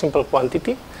 so very simple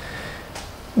quantity.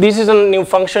 This is a new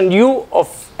function u of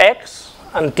x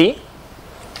and t.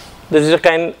 This is a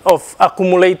kind of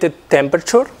accumulated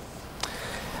temperature.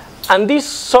 And this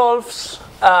solves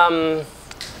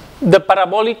the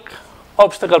parabolic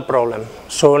obstacle problem.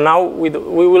 So now we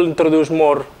will introduce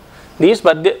more this,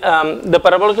 but the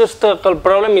parabolic obstacle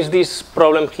problem is this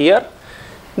problem here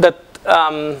that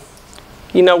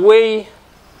in a way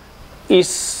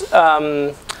is,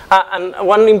 and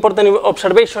one important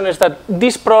observation is that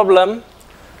this problem,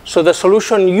 so the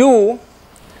solution u,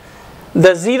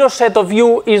 the zero set of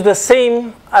u is the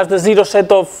same as the zero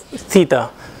set of theta.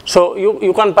 So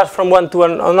you can pass from one to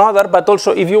another, but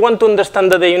also if you want to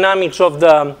understand the dynamics of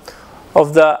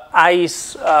the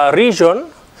ice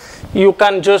region, you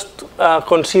can just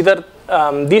consider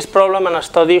this problem and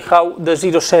study how the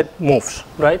zero set moves,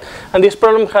 right? And this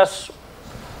problem has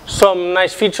some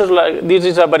nice features, like this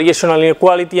is a variational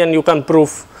inequality, and you can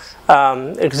prove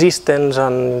existence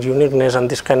and uniqueness and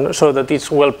this kind, so that it's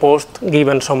well posed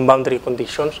given some boundary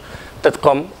conditions that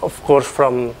come, of course,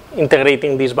 from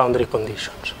integrating these boundary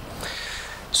conditions.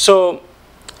 So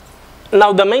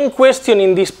now the main question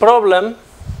in this problem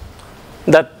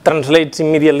that translates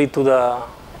immediately to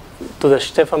the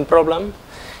Stefan problem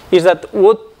is that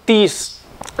what is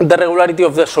the regularity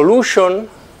of the solution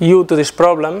u to this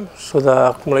problem, so the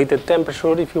accumulated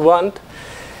temperature if you want.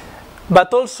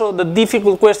 But also the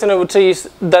difficult question I would say is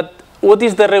that what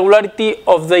is the regularity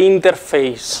of the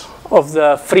interface of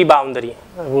the free boundary,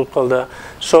 I will call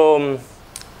so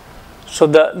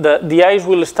the ice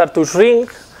will start to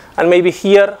shrink, and maybe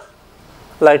here,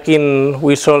 like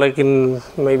we saw like in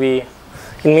maybe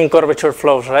in mean curvature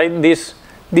flows, right?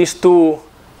 These two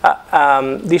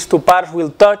parts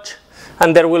will touch,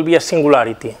 and there will be a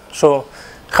singularity. So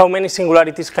how many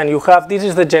singularities can you have? This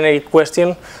is the generic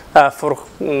question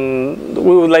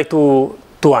we would like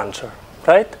to answer,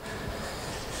 right?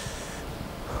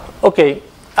 Okay.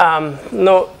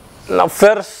 Now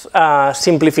first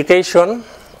simplification,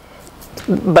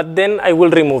 but then I will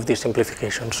remove this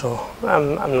simplification. So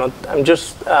I'm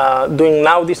just doing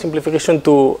now this simplification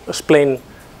to explain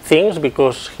things,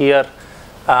 because here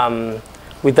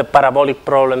with the parabolic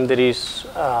problem there is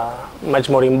much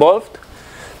more involved.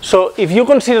 So if you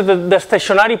consider the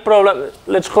stationary problem,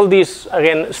 let's call this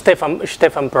again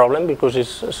Stefan problem, because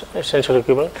it's essentially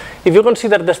equivalent. If you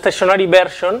consider the stationary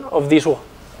version of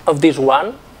this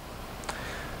one,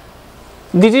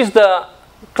 this is the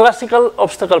classical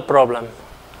obstacle problem.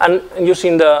 And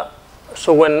using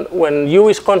so when u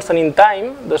is constant in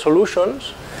time, the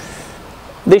solutions,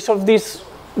 they solve this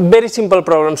very simple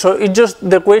problem. So it's just,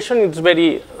 the equation is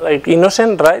very like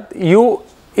innocent, right? U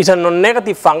is a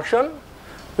non-negative function.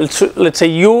 Let's say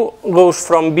u goes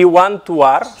from b1 to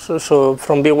r, so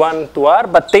from b1 to r,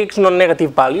 but takes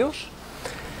non-negative values.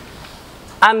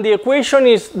 And the equation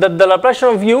is that the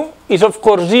Laplacian of u is of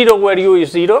course 0 where u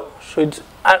is 0, so it's,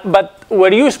 but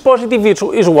where u is positive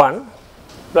is 1,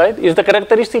 right? It's the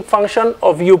characteristic function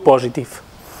of u positive.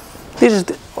 This is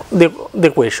the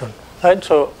equation, right?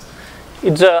 So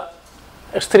it's an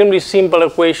extremely simple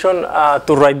equation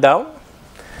to write down.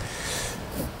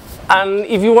 And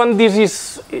if you want, this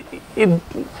is,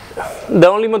 the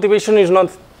only motivation is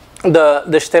not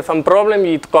the Stefan problem,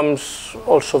 it comes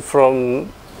also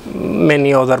from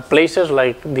many other places,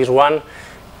 like this one.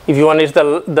 If you want, is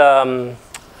the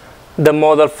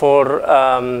model for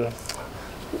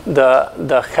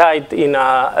the height in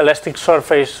an elastic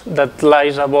surface that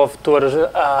lies above towards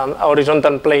a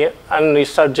horizontal plane and is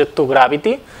subject to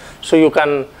gravity. So you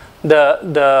can,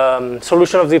 the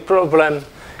solution of the problem,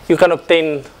 you can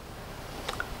obtain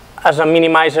as a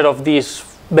minimizer of this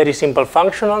very simple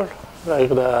functional, like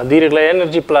the Dirichlet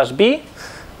energy plus B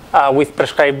with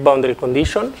prescribed boundary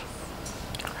conditions.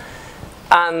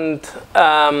 And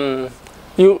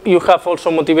you have also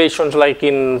motivations like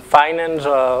in finance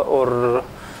or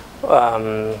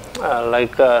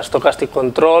like stochastic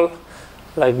control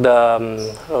like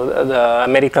the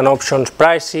American options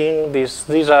pricing.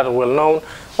 These are well known.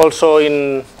 Also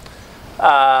in,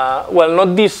 well,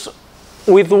 not this,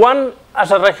 with one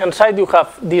as a right-hand side you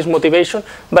have this motivation,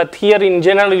 but here in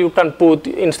general you can put,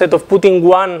 instead of putting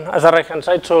 1 as a right-hand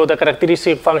side, so the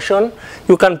characteristic function,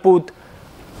 you can put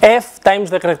f times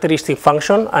the characteristic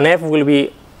function, and f will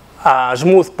be a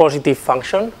smooth positive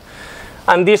function.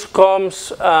 And this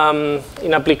comes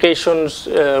in applications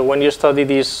when you study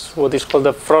this, what is called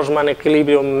the Frossman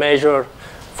equilibrium measure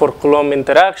for Coulomb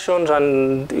interactions,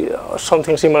 and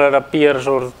something similar appears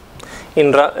or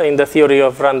in the theory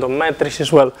of random matrices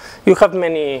as well. You have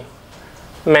many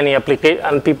applications,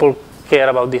 and people care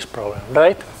about this problem,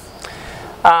 right?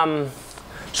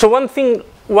 So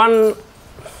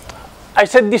I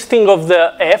said this thing of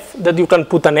the f, that you can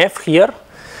put an f here.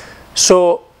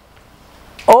 So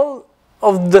all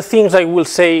of the things I will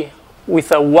say with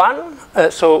a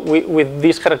 1, so with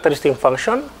this characteristic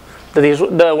function, that is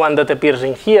the one that appears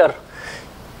in here,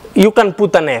 you can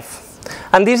put an f.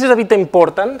 And this is a bit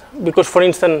important because, for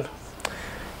instance,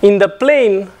 in the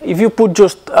plane, if you put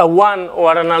just a 1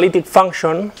 or an analytic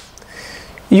function,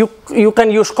 you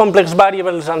can use complex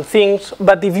variables and things,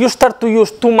 but if you start to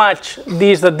use too much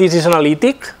that this is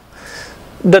analytic,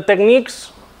 the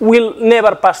techniques will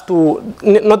never pass to,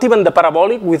 not even the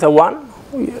parabolic with a 1,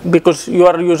 because you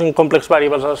are using complex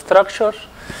variables as structures,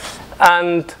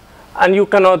 and you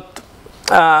cannot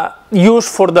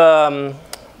use for the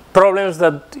problems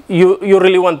that you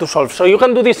really want to solve. So you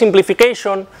can do this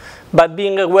simplification, but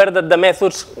being aware that the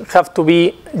methods have to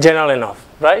be general enough,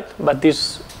 right? But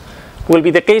this will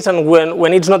be the case, and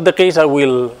when it's not the case, I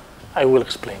will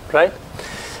explain, right?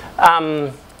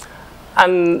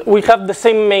 And we have the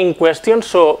same main question.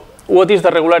 So what is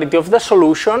the regularity of the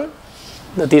solution?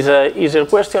 That is an easier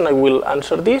question. I will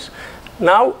answer this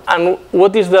now. And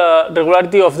what is the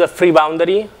regularity of the free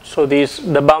boundary? So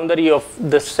the boundary of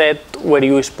the set where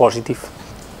U is positive,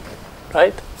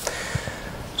 right?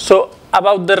 So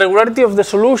about the regularity of the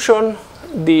solution,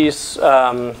 this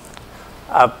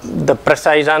the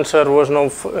precise answer was known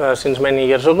since many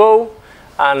years ago,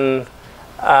 and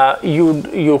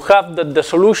you have that the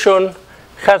solution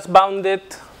has bounded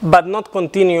but not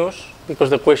continuous, because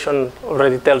the question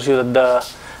already tells you that the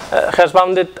has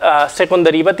bounded second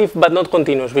derivative but not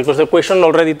continuous, because the question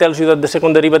already tells you that the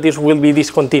second derivatives will be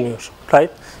discontinuous,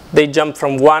 right? They jump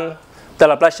from 1, the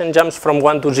Laplacian jumps from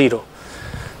 1 to 0.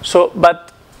 So,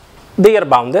 but they are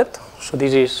bounded, so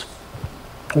this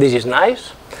is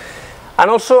nice.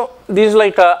 And also, this is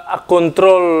like a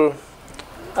control,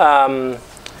 well,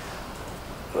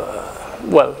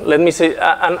 let me say,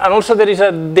 and also there is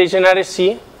a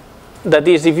degeneracy, that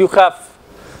is, if you have,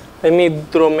 let me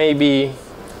draw maybe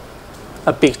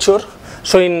a picture.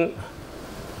 So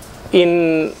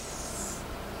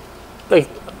like,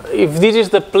 if this is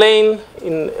the plane,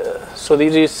 so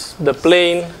this is the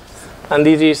plane, and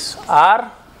this is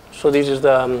R, so this is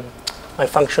my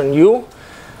function U.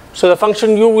 So the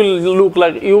function U will look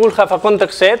like, you will have a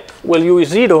contact set where U is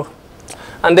 0,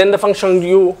 and then the function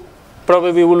U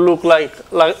probably will look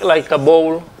like a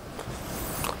bowl,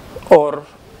 or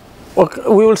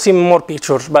we will see more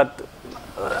pictures, but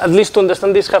at least to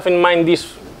understand this, have in mind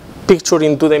this picture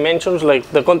in 2 dimensions, like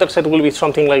the contact set will be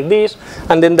something like this,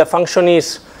 and then the function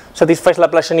satisfies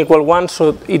Laplacian equal 1,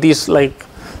 so it is like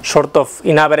sort of,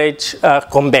 in average,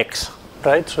 convex,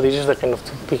 right? So this is the kind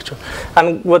of picture.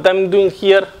 And what I'm doing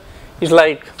here is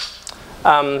like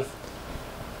a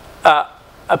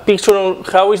picture on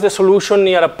how is the solution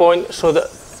near a point. So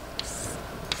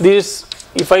this,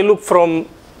 if I look from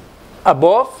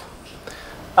above,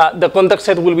 the contact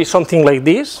set will be something like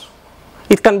this.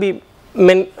 It can be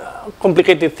many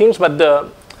complicated things, but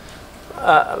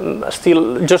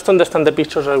still, just to understand the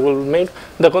pictures I will make,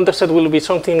 the contact set will be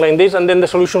something like this, and then the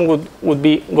solution would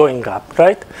be going up,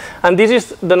 right? And this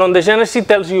is, the non-degeneracy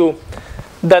tells you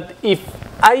that if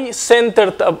I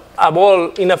centered a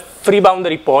ball in a free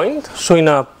boundary point, so in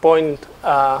a point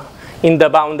in the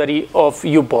boundary of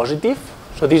U positive,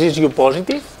 so this is U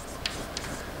positive,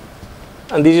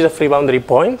 and this is a free boundary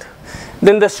point,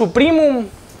 then the supremum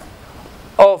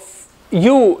of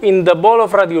U in the ball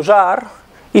of radius R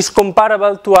is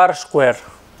comparable to R squared.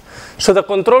 So the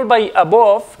control by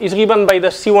above is given by the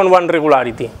C11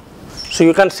 regularity. So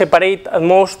you can separate at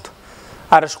most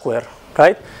R squared,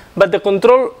 right? But the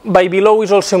control by below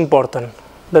is also important,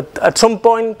 that at some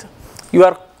point you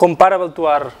are comparable to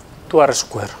R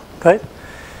squared, right?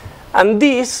 And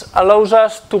this allows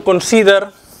us to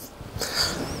consider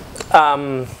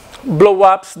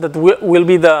blow-ups that will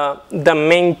be the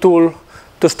main tool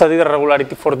to study the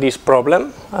regularity for this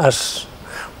problem, as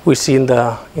we see in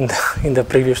the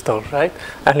previous talk, right?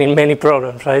 And in many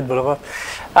problems, right? Blah, blah.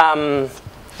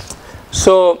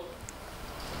 So,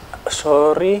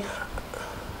 sorry.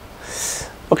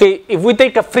 Okay, if we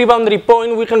take a free boundary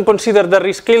point, we can consider the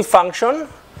rescale function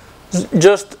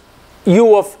just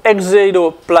u of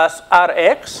x0 plus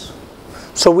rx.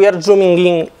 So we are zooming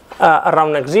in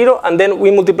around x0, and then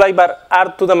we multiply by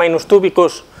r to the minus 2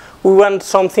 because we want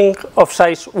something of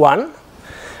size 1.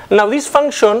 Now these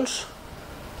functions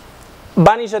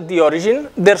vanish at the origin.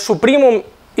 Their supremum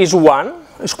is 1,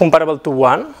 is comparable to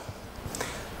 1.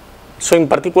 So in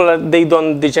particular, they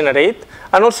don't degenerate.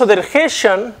 And also their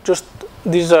Hessian, just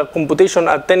this computation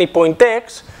at any point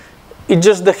x, it's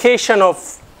just the Hessian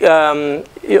of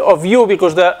u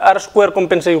because the r square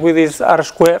compensates with this r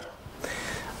square.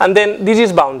 And then this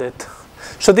is bounded.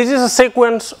 So this is a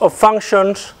sequence of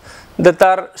functions that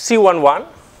are C11.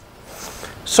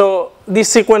 So this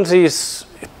sequence is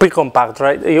pretty compact,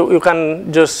 right? You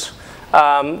can just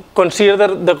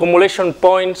consider the accumulation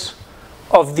points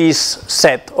of this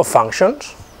set of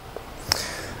functions.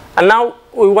 And now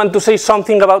we want to say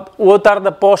something about what are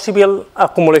the possible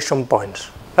accumulation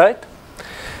points, right?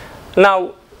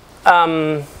 Now,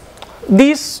 to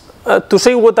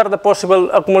say what are the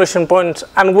possible accumulation points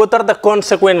and what are the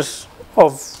consequences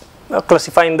of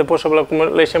classifying the possible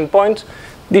accumulation points,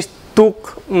 this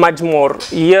took much more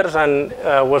years and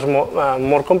was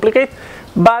more complicated.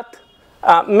 But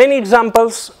many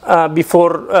examples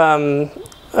before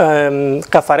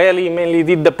Caffarelli mainly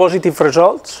did the positive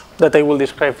results that I will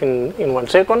describe in 1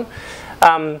 second.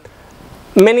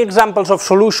 Many examples of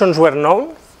solutions were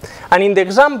known. And in the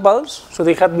examples, so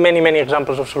they had many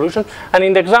examples of solutions, and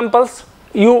in the examples,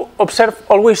 you observe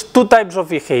always two types of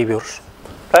behaviors,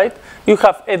 right? You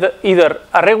have either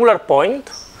a regular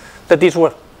point, that is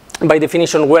where, by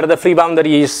definition, where the free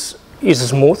boundary is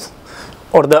smooth,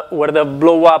 or where the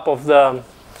blow up of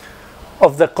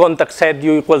the contact set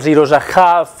u equals 0 is a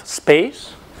half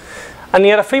space. And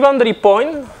near a free boundary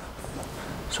point,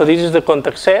 so this is the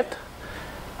contact set,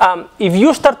 if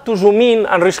you start to zoom in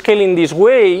and rescale in this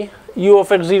way, u of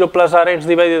x0 plus rx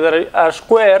divided by r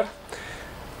square,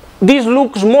 this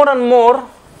looks more and more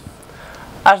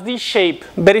as this shape,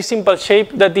 very simple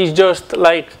shape that is just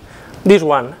like this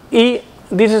one.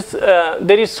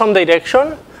 There is some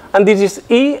direction, and this is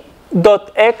e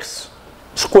dot x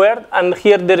squared, and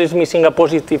here there is missing a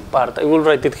positive part. I will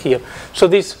write it here. So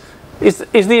this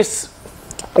is this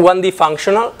 1D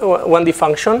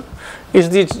function. Is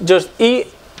this just e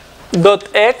dot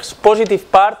x positive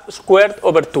part squared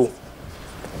over 2,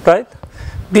 right?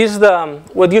 This is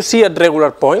what you see at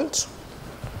regular points.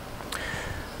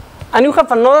 And you have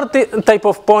another type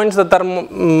of points that are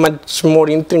much more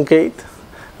intricate,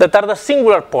 that are the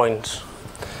singular points,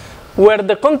 where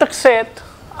the contact set,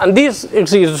 and this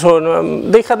exists, so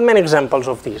they had many examples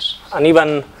of this, and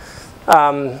even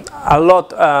a lot,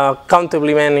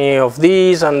 countably many of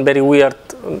these, and very weird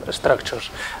structures.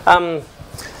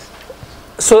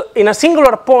 So in a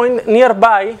singular point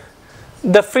nearby,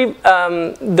 the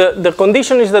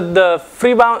condition is that the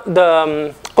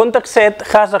contact set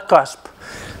has a cusp.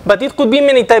 But it could be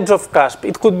many types of cusp.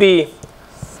 It could be,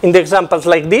 in the examples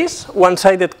like this,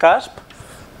 one-sided cusp,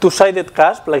 two-sided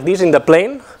cusp, like this in the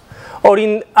plane. Or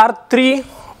in R3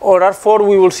 or R4,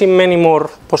 we will see many more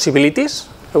possibilities.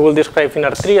 I will describe in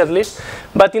R3 at least.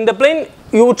 But in the plane,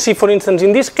 you would see, for instance,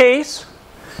 in this case,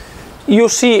 you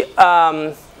see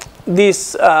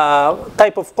this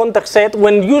type of contact set.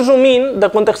 When you zoom in, the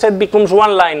contact set becomes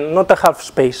one line, not a half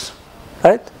space,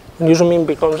 right? When you zoom in, it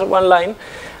becomes one line.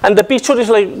 And the picture is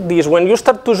like this. When you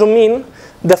start to zoom in,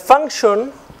 the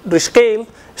function, rescale,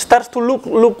 starts to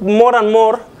look more and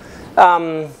more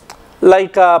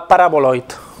like a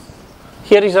paraboloid.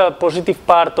 Here is a positive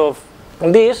part of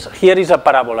this. Here is a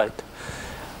paraboloid.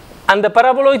 And the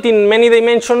paraboloid in many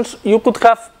dimensions, you could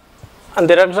have, and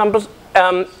there are examples,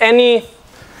 any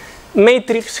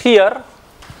matrix here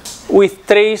with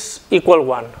trace equal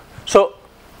 1. So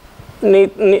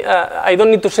I don't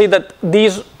need to say that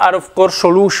these are, of course,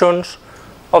 solutions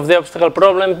of the obstacle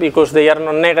problem because they are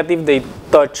non-negative. They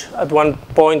touch at one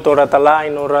point or at a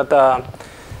line or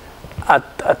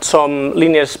at some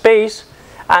linear space.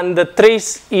 And the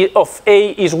trace of A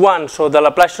is 1, so the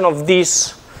Laplacian of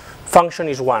this function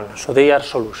is 1. So they are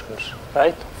solutions,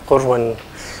 right? Of course, when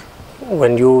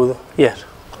you, yes?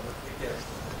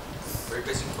 Very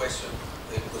basic question,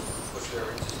 because you are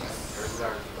interested in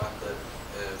regularity, but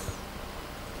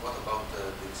what about the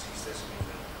existence? I mean,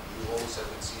 you always have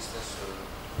existence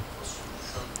for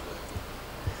solution to the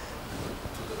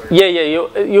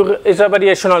it's a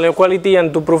variational inequality,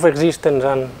 and to prove existence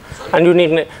and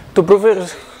uniqueness. To prove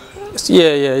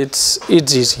it's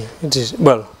easy. It's easy.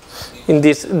 Well, in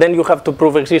this, then you have to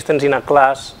prove existence in a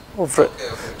class.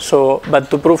 So, but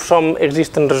to prove some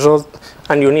existent result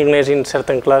and uniqueness in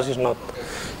certain class is not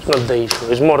the issue.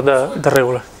 It's more the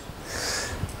regular.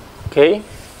 Okay.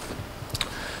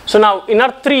 So now in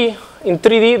R3, in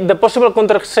 3D, the possible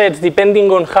contract sets, depending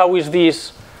on how is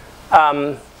this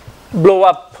blow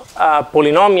up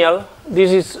polynomial,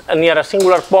 this is near a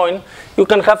singular point, you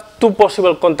can have two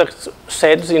possible context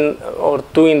sets or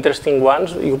two interesting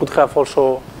ones. You could have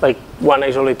also like one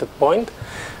isolated point.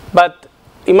 But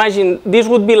imagine this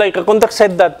would be like a context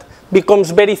set that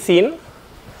becomes very thin.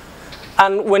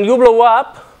 And when you blow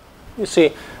up, you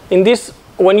see, in this,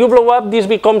 when you blow up, this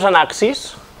becomes an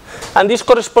axis. And this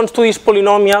corresponds to this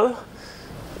polynomial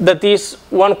that is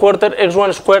 1/4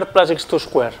 x1 squared plus x2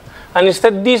 squared. And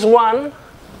instead this one,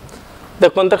 the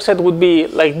context set would be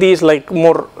like this, like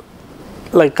more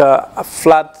like a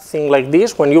flat thing like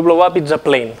this. When you blow up, it's a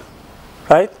plane,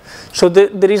 right? So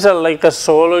there is like a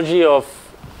zoology of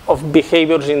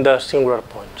behaviors in the singular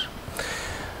points.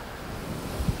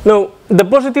 Now, the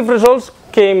positive results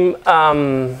came,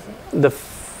 the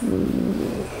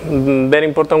very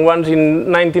important ones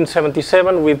in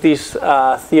 1977 with this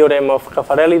theorem of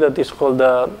Caffarelli that is called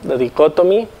the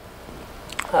dichotomy,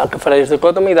 Caffarelli's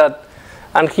dichotomy,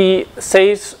 and he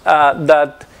says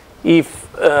that if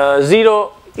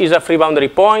 0 is a free boundary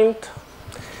point,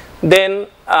 then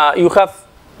you have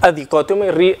a dichotomy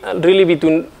really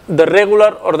between the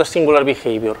regular or the singular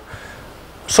behavior.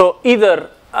 So either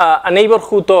a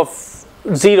neighborhood of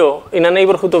 0, in a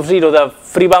neighborhood of 0, the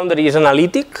free boundary is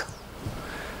analytic,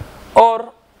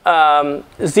 or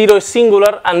 0 is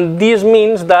singular, and this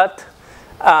means that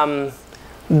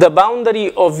the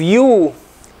boundary of U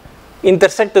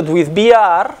intersected with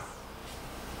BR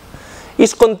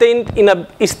is contained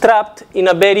is trapped in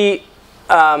a very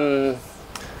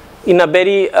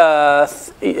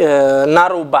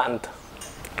narrow band,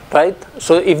 right?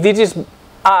 So if this is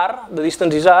R, the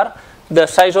distance is R, the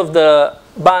size of the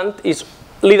band is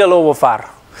little o of R,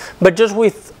 but just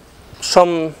with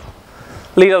some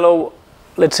little o,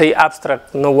 let's say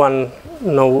abstract. No one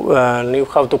knew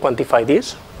how to quantify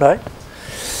this, right?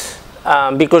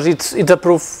 Because it's a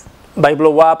proof by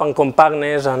blow up and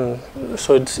compactness, and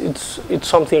so it's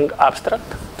something abstract.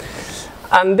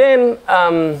 And then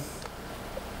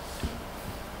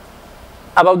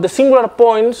about the singular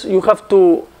points, you have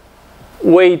to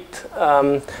wait.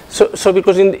 So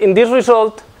because in this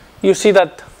result, you see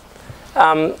that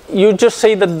you just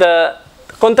say that the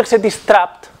context set is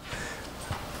trapped,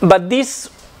 but this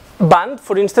band,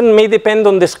 for instance, may depend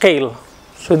on the scale.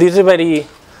 So this is a very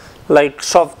like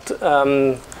soft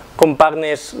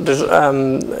compactness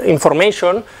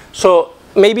information. So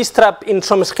maybe it's trapped in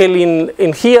some scale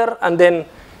in here, and then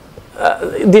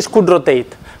this could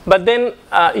rotate. But then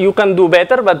you can do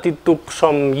better, but it took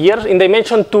some years. In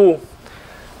dimension 2,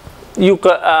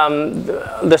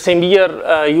 the same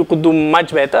year you could do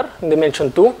much better in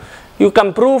dimension 2. You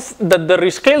can prove that the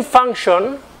rescale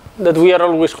function that we are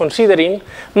always considering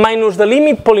minus the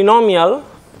limit polynomial,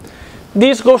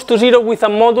 this goes to 0 with a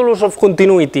modulus of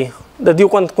continuity that you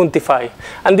can quantify.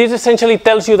 And this essentially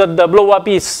tells you that the blow up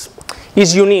is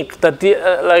unique, that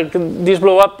like this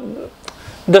blow up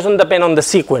doesn't depend on the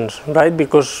sequence, right?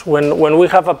 Because when we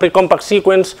have a pre-compact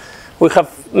sequence, we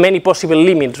have many possible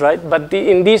limits, right? But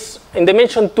in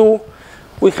dimension 2,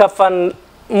 we have a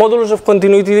modulus of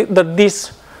continuity that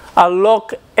this a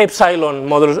log epsilon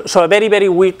modulus, so a very, very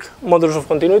weak modulus of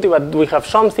continuity, but we have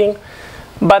something.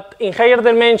 But in higher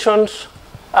dimensions,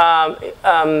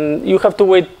 you have to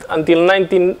wait until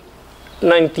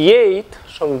 1998,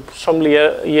 some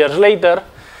years later,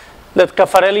 that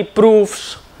Caffarelli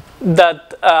proves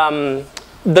that,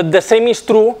 that the same is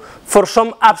true for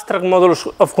some abstract modulus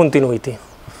of continuity.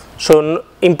 So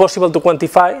impossible to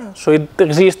quantify, so it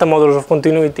exists a modulus of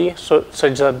continuity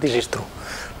such that this is true,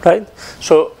 right?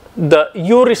 So the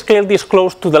U rescaled is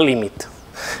close to the limit.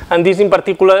 And this in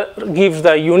particular gives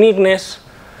the uniqueness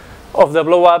of the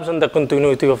blow-ups and the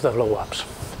continuity of the blow-ups.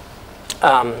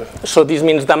 So this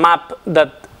means the map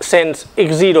that sends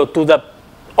x0 to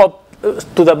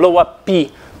the blow-up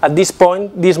P at this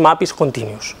point, this map is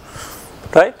continuous,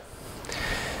 right?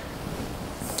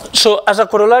 So as a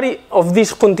corollary of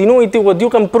this continuity, what you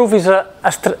can prove is a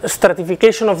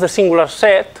stratification of the singular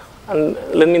set. And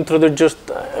let me introduce just,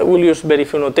 we'll use very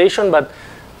few notation, but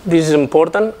this is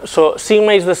important. So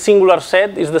sigma is the singular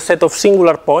set, is the set of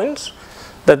singular points.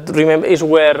 That, remember, is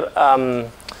where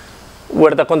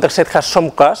the context set has some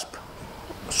cusp,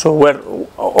 so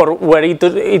where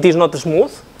it is not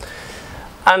smooth.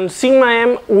 And sigma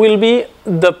m will be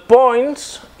the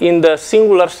points in the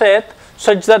singular set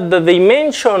such that the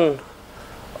dimension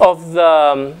of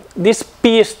this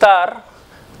P star,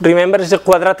 remember, is a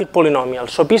quadratic polynomial.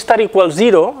 So P star equals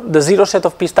 0, the 0 set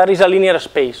of P star is a linear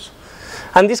space.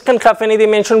 And this can have any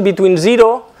dimension between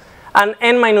 0 and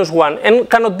n minus 1. N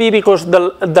cannot be because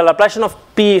the Laplacian of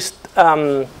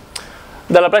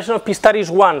P star is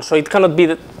 1, so it cannot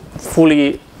be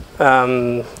fully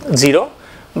 0.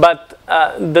 But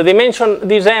the dimension,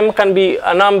 this m can be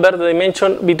a number, the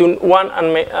dimension between 1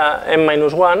 and m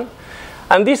minus 1.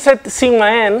 And this set sigma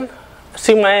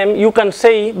m, you can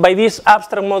say by this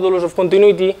abstract modulus of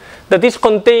continuity that is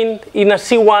contained in a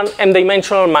C1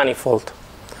 m-dimensional manifold,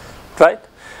 right?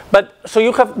 But so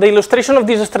you have the illustration of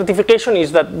this stratification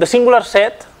is that the singular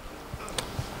set,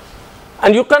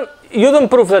 and you don't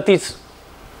prove that is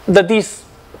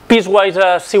piecewise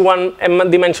a C1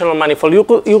 m-dimensional manifold.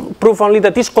 You prove only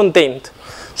that it's contained.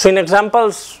 So in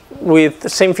examples with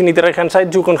same finity right-hand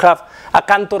side, you can have a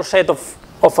Cantor set of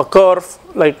a curve,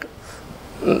 like,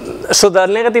 so the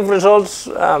negative results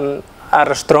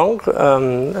are strong,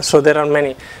 so there are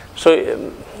many. So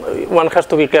one has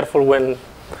to be careful when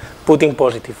putting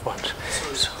positive ones.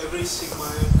 So every sigma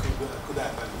m could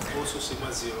happen, also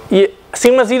sigma 0? Yeah,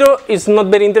 sigma 0 is not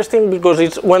very interesting because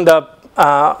it's when the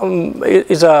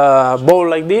is a ball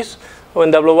like this,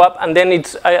 when they blow up, and then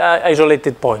it's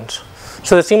isolated points.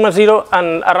 So the sigma 0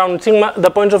 and around the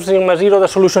points of sigma 0, the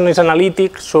solution is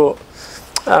analytic. So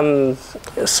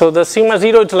the sigma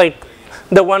 0 is like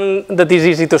the one that is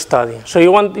easy to study. So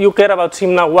you care about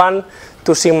sigma 1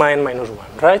 to sigma n minus 1,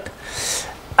 right?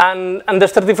 And the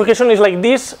stratification is like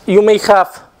this. You may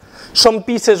have some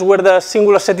pieces where the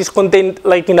singular set is contained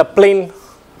like in a plane,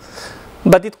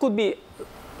 but it could be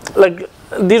like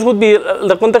this would be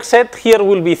the contact set here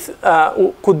will be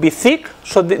could be thick.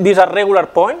 So these are regular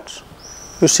points.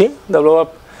 You see the blow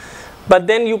up, but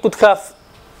then you could have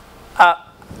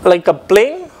like a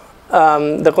plane.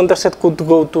 The contact set could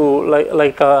go to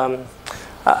like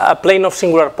a plane of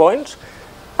singular points,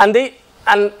 and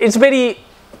it's very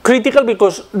critical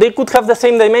because they could have the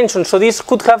same dimension. So this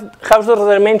could have Hausdorff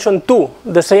dimension 2,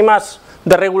 the same as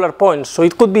the regular points. So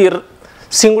it could be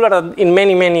singular in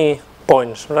many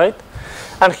points, right?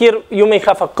 And here you may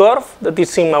have a curve that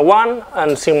is sigma 1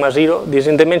 and sigma 0. This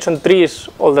in dimension 3 is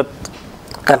all that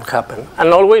can happen.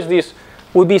 And always this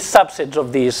would be subsets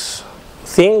of this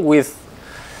thing with,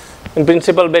 in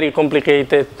principle, very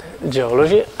complicated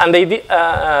geology and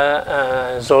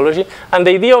the zoology. And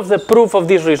the idea of the proof of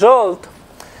this result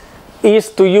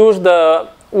is to use the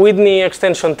Whitney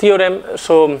extension theorem.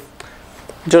 So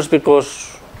just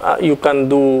because you can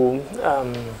do,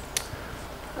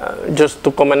 just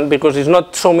to comment, because it's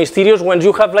not so mysterious, when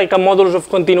you have like a modulus of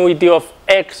continuity of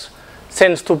x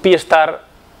sends to P star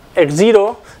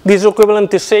x0, this is equivalent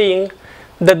to saying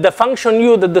that the function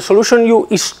u, that the solution u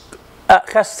is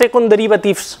has second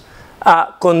derivatives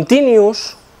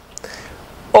continuous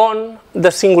on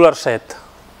the singular set.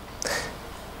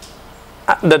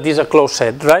 That is a closed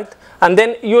set, right? And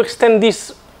then you extend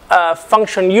this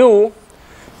function u,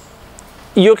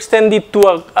 you extend it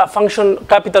to a function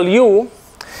capital U,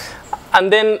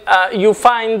 and then you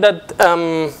find that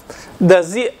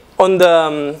on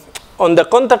the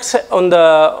contact set, on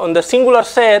the singular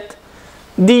set,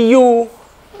 du,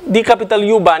 d capital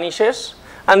U vanishes,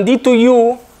 and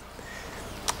d2u,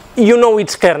 you know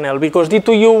its kernel because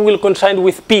d2u will coincide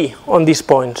with p on these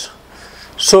points.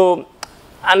 So,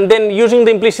 and then using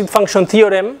the implicit function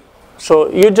theorem, so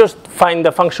you just find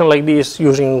the function like this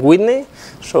using Whitney,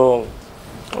 so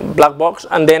black box,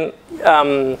 and then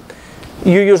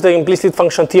you use the implicit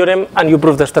function theorem and you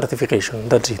prove the stratification.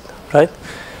 That's it, right?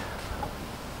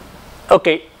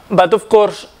 Okay, but of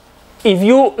course, if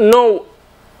you know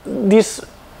this,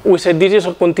 we said this is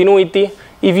a continuity.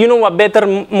 If you know a better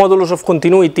modulus of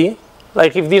continuity,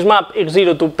 like if this map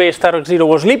x0 to P star x0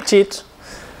 was Lipschitz,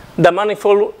 the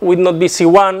manifold would not be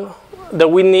C1. The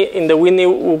Whitney, in the Whitney,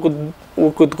 we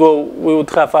would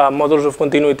have a modulus of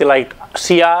continuity like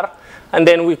CR, and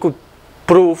then we could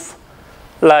prove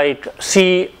like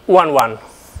C11.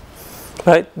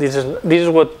 Right? This is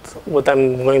what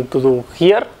I'm going to do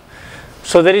here.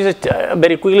 So there is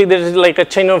very quickly there is like a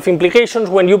chain of implications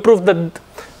when you prove that,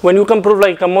 when you can prove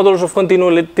like a modulus of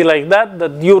continuity like that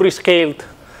U rescaled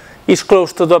is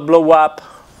close to the blow up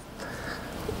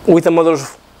with a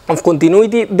modulus of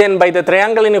continuity, then by the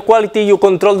triangle inequality you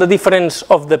control the difference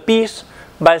of the piece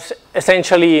by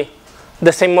essentially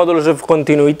the same modulus of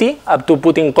continuity up to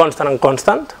putting constant and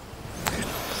constant.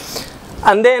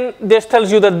 And then this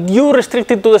tells you that U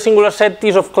restricted to the singular set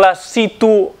is of class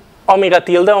C2 omega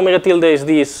tilde. Omega tilde is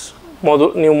this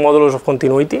new modulus of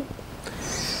continuity.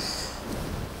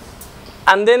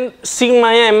 And then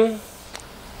sigma m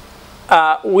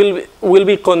will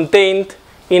be contained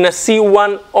in a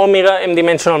C1 omega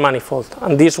m-dimensional manifold.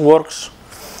 And this works.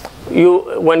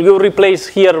 When you replace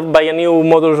here by a new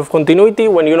modulus of continuity,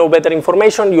 when you know better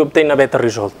information, you obtain a better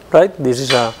result, right? This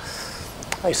is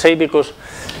I say because.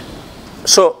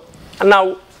 So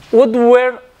now, what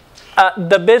were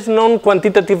the best known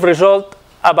quantitative result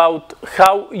about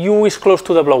how U is close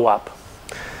to the blow up?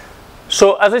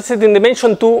 So as I said, in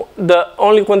dimension 2, there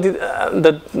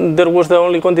was the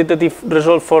only quantitative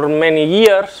result for many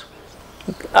years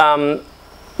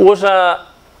was a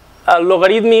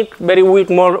logarithmic, very weak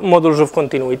modulus of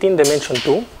continuity in dimension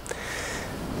 2.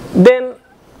 Then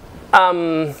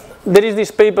there is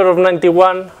this paper of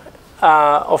 91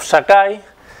 of Sakai,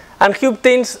 and he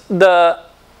obtains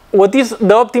what is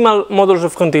the optimal modulus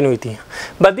of continuity.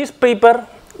 But this paper,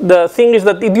 the thing is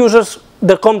that it uses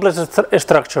the complex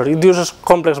structure. It uses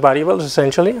complex variables,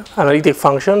 essentially, analytic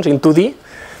functions in 2D.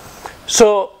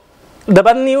 So the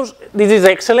bad news, this is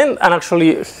excellent and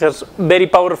actually has very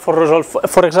powerful result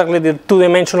for exactly the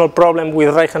two-dimensional problem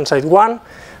with right-hand side 1,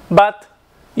 but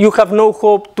you have no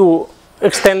hope to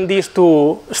extend this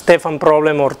to Stefan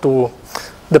problem or to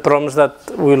the problems that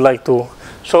we would like to.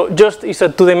 So just it's a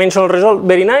two-dimensional result,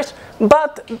 very nice,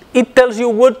 but it tells you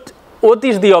what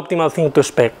is the optimal thing to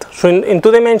expect. So in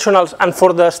two dimensionals and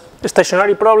for the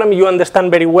stationary problem, you understand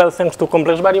very well thanks to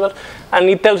complex variables, and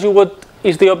it tells you what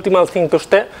is the optimal thing to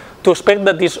expect,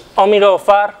 that is omega of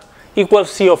R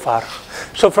equals C of R.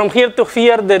 So from here to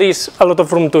here, there is a lot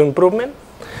of room to improvement.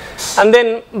 And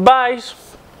then Weiss,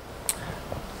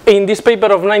 in this paper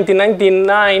of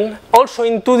 1999, also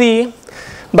in 2D,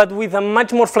 but with a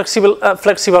much more flexible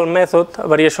method, a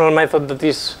variational method that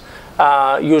is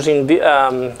using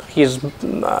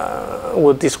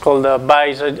what is called a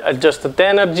Weiss adjusted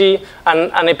energy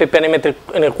and an epiperimetric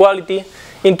inequality.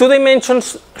 In 2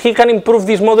 dimensions, he can improve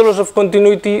this modulus of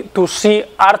continuity to C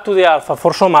R to the alpha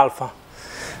for some alpha.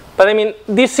 But I mean,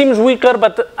 this seems weaker,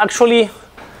 but actually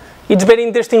it's very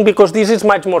interesting because this is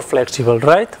much more flexible,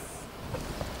 right?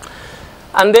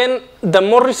 And then the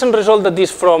more recent result that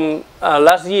is from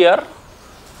last year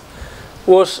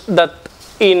was that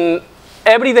in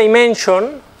every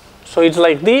dimension, so it's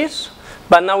like this,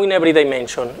 but now in every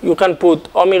dimension, you can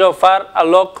put omega of R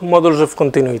along modulus of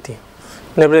continuity.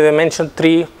 In every dimension,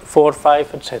 3, 4,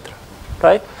 5, etc.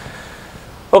 Right?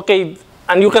 Okay,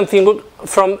 and you can think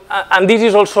from, and this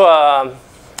is also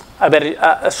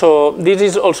so this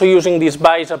is also using this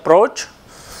Weiss approach,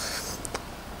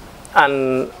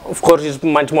 and of course it's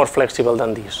much more flexible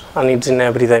than this, and it's in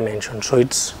every dimension, so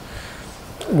it's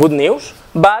good news.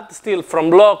 But still, from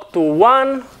log to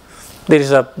 1, there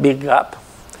is a big gap.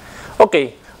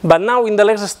 Okay, but now in the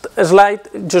next slide,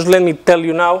 just let me tell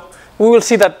you now, we will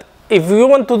see that if we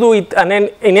want to do it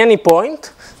in any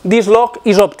point, this log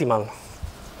is optimal,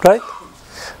 right?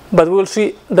 But we'll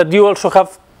see that you also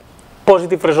have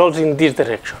positive results in this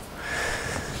direction.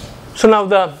 So now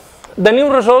the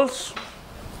new results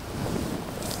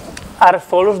are as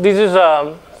follows. This is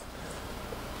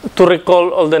to recall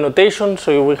all the notation.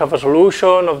 So we have a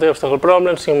solution of the obstacle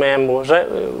problem. Sigma m was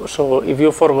so if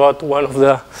you forgot one of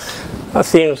the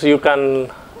things, you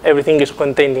can, everything is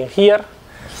contained in here.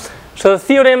 So the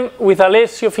theorem with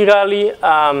Alessio Figali,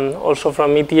 also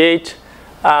from ETH,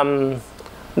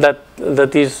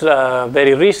 that is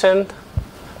very recent,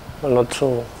 well, not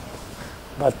so,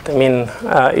 but I mean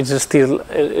it's still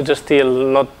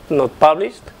not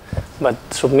published, but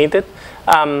submitted.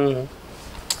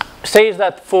 Says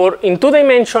that in 2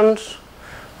 dimensions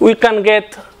we can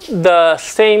get the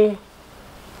same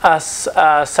as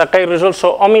Sakai result.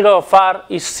 So omega of R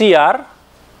is CR.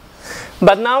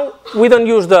 But now we don't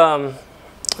use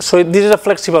so this is a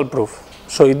flexible proof.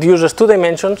 So it uses 2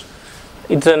 dimensions,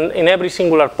 it's in every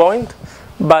singular point,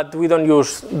 but we don't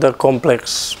use the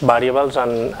complex variables,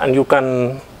 and you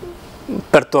can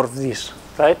perturb this,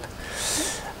 right?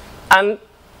 And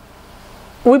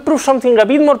we prove something a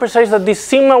bit more precise, that this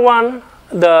sigma 1,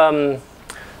 the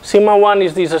sigma 1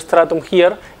 is this stratum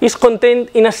here, is contained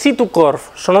in a C2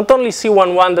 curve. So not only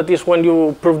C11, that is when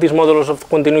you prove this modulus of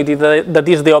continuity, that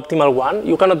is the optimal one.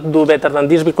 You cannot do better than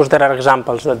this because there are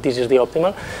examples that this is the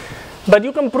optimal. But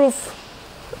you can prove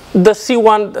the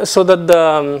C1, so that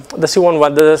the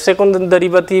C11, the second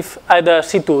derivative, the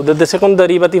C2, that the second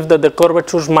derivative, that the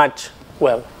curvatures match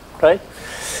well, right?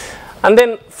 And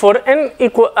then for n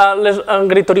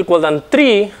greater or equal than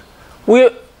 3, we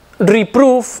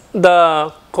reprove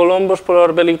the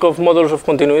Columbus-Polar-Belikov modulus of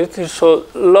continuity, so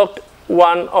log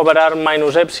 1 over R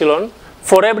minus epsilon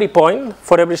for every point,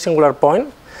 for every singular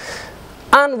point.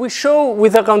 And we show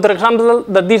with a counterexample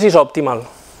that this is optimal,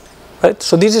 right?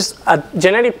 So this is at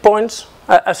generic points,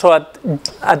 So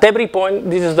at every point,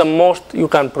 this is the most you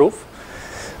can prove.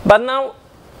 But now,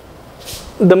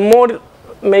 the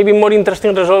maybe more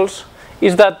interesting results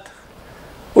is that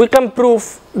we can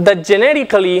prove that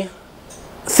generically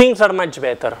things are much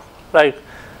better. Like,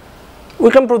 we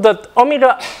can prove that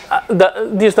omega,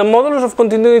 the modulus of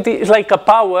continuity is like a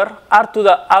power r to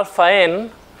the alpha n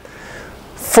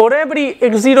for every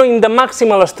x0 in the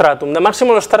maximal stratum. The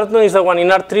maximal stratum is the one in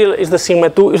R3, is the sigma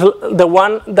 2, is the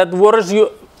one that worries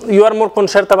you are more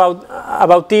concerned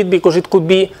about it because it could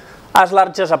be as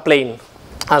large as a plane,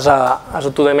 as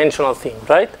a two-dimensional thing,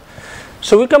 right?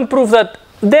 So we can prove that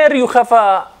there you have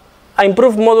a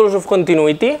improved modulus of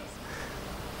continuity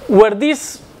where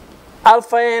this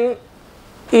alpha n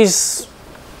is,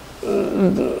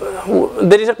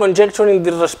 there is a conjecture in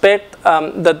this respect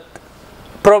that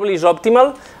probably is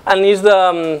optimal and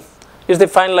is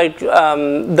defined like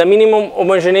the minimum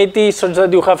homogeneity such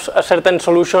that you have a certain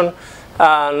solution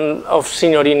of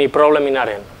Signorini problem in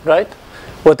Rn, right?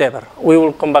 Whatever, we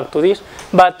will come back to this.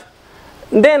 But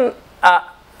then,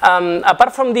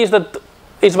 apart from this that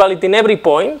is valid in every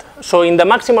point, so in the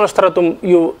maximal stratum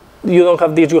you don't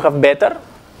have this, you have better,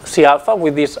 C alpha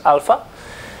with this alpha.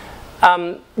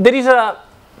 There is a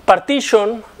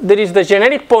partition, there is the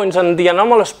generic points and the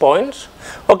anomalous points.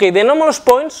 Okay, the anomalous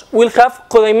points will have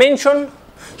codimension,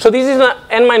 so this is an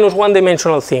n-1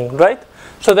 dimensional thing, right?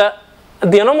 So the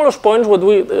anomalous points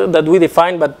that we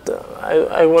define, but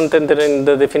I won't enter in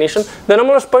the definition, the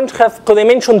anomalous points have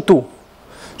codimension 2.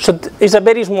 So it's a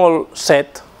very small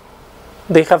set.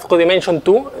 They have codimension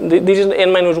 2. This is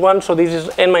n-1, so this is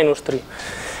n-3.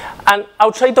 And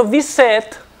outside of this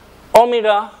set,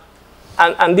 omega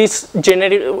and this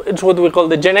generic, it's what we call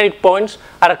the generic points,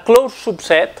 are a closed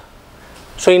subset.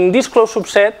 So in this closed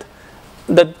subset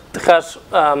that has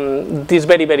this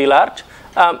very, very large,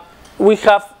 we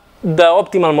have the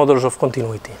optimal modulus of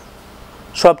continuity.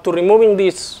 So up to removing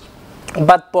these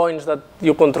bad points that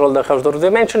you control the Hausdorff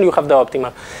dimension, you have the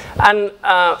optimal. And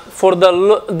for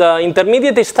the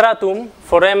intermediate stratum,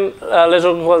 for m less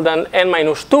or equal than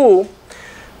n-2,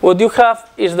 what you have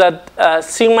is that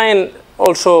sigma n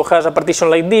also has a partition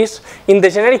like this. In the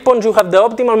generic points, you have the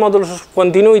optimal modulus of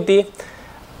continuity,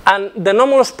 and the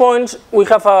anomalous points, we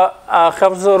have a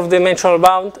Hausdorff dimensional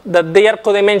bound that they are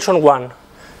codimension 1.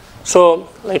 So,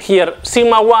 like here,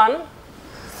 sigma 1,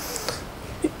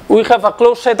 we have a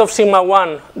closed set of sigma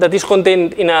 1 that is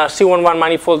contained in a C11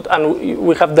 manifold, and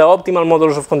we have the optimal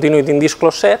modulus of continuity in this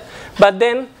closed set. But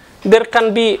then there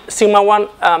can be sigma 1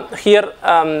 here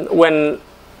when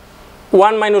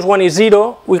 1 minus 1 is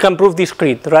 0, we can prove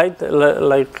discrete, right?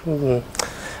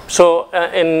 So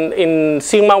in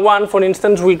sigma 1, for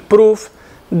instance, we prove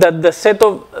that the set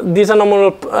of this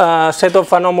set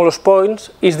of anomalous points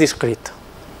is discrete,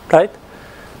 right?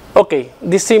 Okay,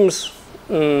 this seems.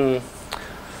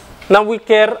 Now we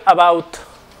care about.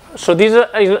 So this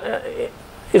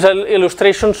is an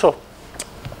illustration. So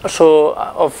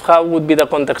of how would be the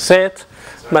context set,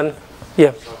 but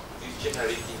yeah. So this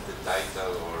generic in the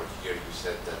title, or here you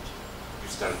said that you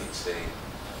started saying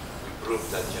we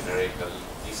proved that generically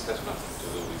this has nothing to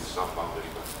do with some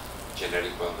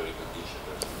generic boundary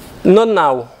conditions. Not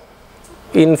now.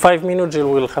 In 5 minutes you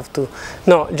will have to.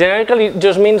 No, generically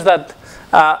just means that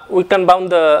we can bound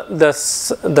the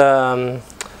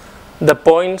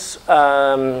points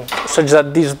such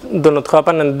that these do not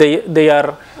happen, and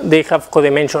they have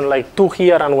codimension like 2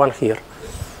 here and 1 here.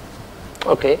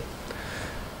 Okay.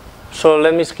 So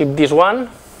let me skip this one.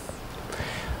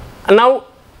 And now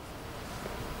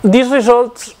these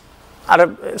results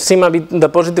seem a bit, the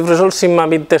positive results seem a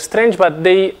bit strange, but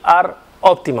they are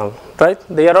optimal, right?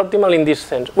 They are optimal in this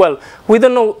sense. Well, we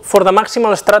don't know, for the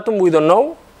maximal stratum we don't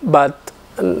know, but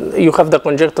you have the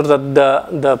conjecture that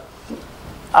the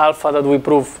alpha that we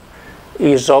prove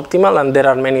is optimal, and there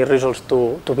are many results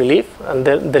to believe, and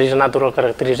there is a natural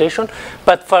characterization.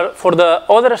 But for the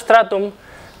other stratum,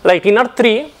 like in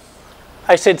R3,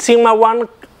 I said sigma 1,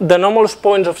 the anomalous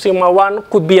points of sigma 1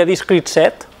 could be a discrete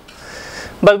set,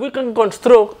 but we can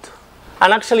construct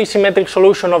an axially symmetric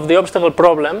solution of the obstacle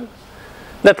problem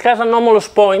that has an anomalous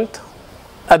point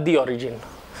at the origin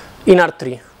in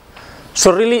R3.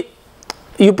 So really,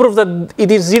 you prove that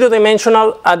it is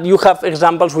 0-dimensional, and you have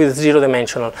examples with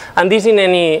 0-dimensional. And this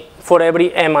for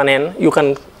every m and n, you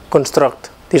can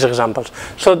construct these examples.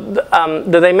 So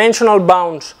the dimensional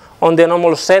bounds on the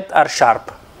anomalous set are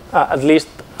sharp, at least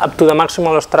up to the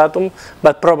maximal stratum,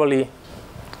 but probably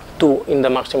 2 in the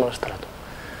maximal stratum.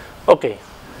 Okay.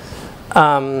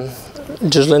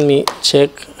 Just let me check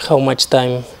how much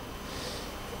time.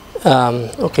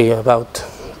 Okay, about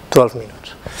 12 minutes.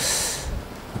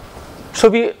 So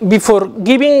before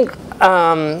giving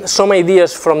some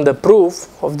ideas from the proof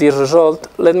of this result,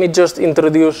 let me just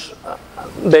introduce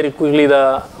very quickly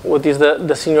what is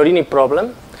the Signorini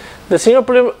problem. The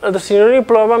Signorini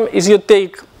problem is you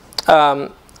take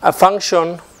a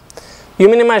function, you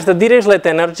minimize the Dirichlet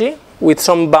energy with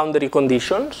some boundary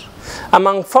conditions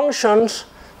among functions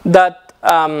that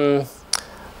on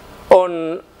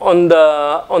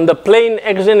the plane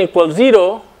xn equals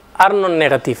 0 are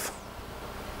non-negative,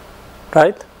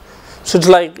 right? So it's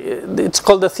like, it's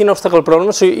called the thin obstacle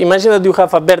problem. So imagine that you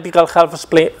have a vertical half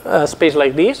space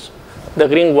like this, the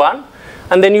green one,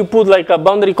 and then you put like a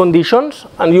boundary conditions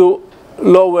and you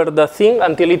lower the thing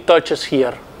until it touches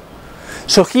here.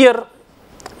 So here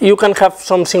you can have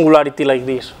some singularity like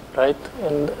this, right?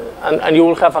 And you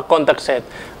will have a contact set.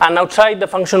 And outside the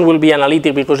function will be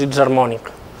analytic because it's harmonic.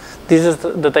 This is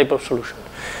the type of solution.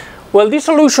 Well, these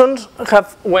solutions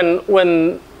have,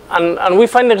 and we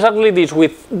find exactly this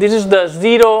with, this is the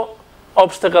zero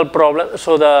obstacle problem.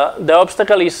 So the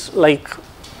obstacle is like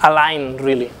a line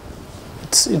really.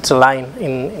 It's a line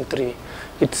in 3D.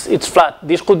 It's flat.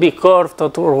 This could be curved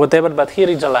or whatever, but here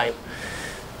it's a line.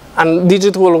 And this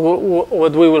is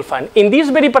what we will find. In this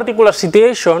very particular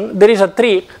situation, there is a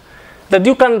trick that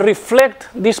you can reflect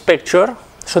this picture.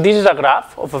 So this is a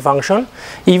graph of a function.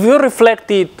 If you reflect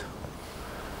it,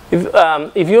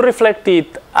 if you reflect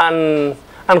it and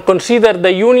consider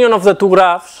the union of the two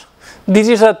graphs, this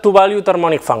is a two-valued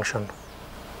harmonic function,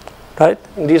 right?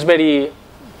 In this very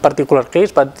particular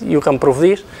case, but you can prove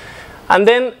this. And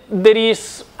then there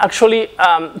is actually,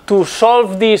 to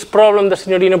solve this problem, the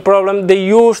Signorini problem, they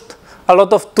used a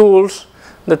lot of tools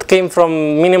that came from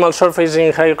minimal surface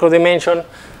in higher codimension,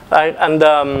 and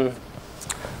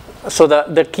so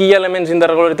the key elements in the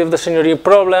regularity of the Signorini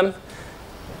problem.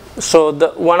 So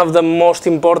one of the most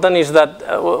important is that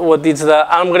what is the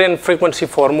Almgren frequency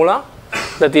formula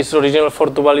that is original for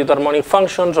two-valued harmonic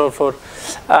functions, or for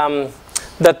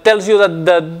that tells you that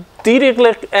the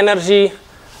Dirichlet energy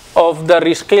of the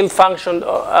rescaled function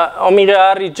omega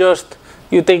r is just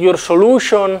you take your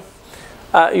solution,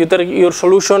 and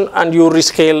you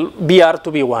rescale Br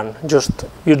to B1. Just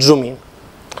you zoom in.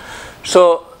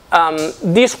 So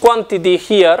this quantity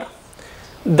here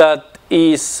that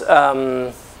is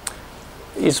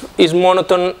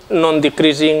monotone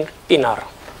non-decreasing in R.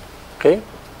 Okay.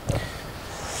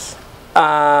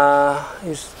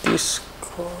 Is this?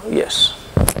 Yes.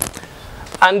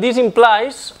 And this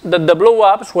implies that the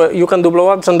blow-ups, well, you can do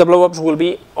blow-ups, and the blow-ups will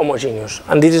be homogeneous.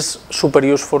 And this is super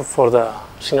useful for the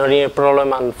Signorini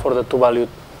problem and for the two-valued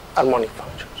harmonic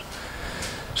functions.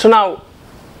 So now,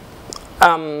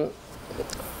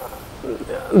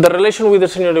 the relation with the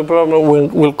Signorini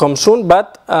problem will come soon,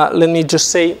 but let me just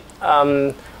say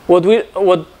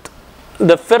what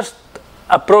the first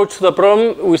approach to the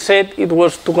problem, we said it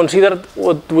was to consider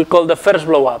what we call the first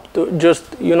blow-up. To just,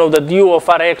 you know, that u of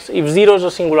Rx, if 0 is a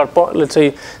singular point, let's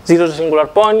say 0 is a singular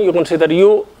point, you consider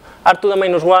u r to the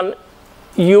minus 1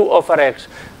 u of Rx.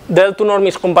 The L2 norm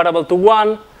is comparable to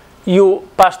 1, you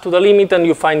pass to the limit and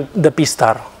you find the P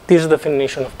star. This is the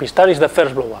definition of P star, is the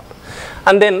first blow-up.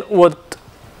 And then what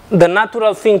the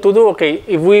natural thing to do, okay,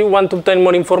 if we want to obtain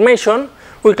more information,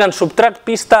 we can subtract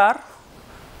P star.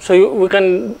 So we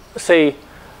can say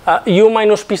u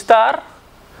minus P star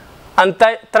and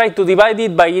try to divide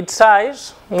it by its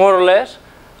size, more or less,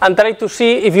 and try to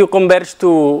see if you converge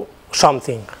to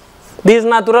something. This is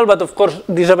natural, but of course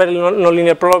this is a very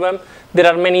nonlinear problem. There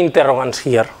are many interrogants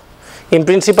here. In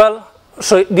principle,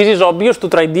 so this is obvious to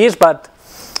try this, but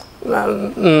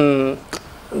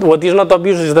what is not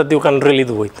obvious is that you can really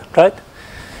do it, right?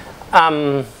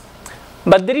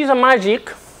 But there is a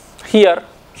magic here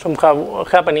somehow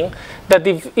happening, that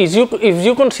if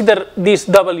you consider this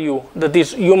W, that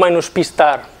is u minus P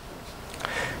star,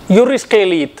 you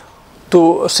rescale it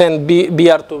to send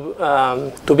Br to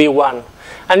B1,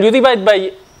 and you divide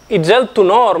by its L2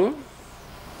 norm,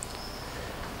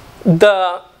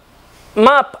 the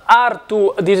map R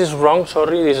to, this is wrong,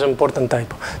 sorry, this is an important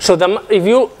typo. So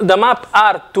the map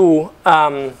R to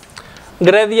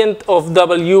gradient of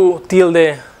W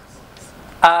tilde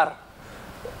R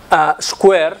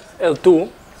square L2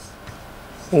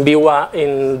 in B1,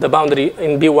 in the boundary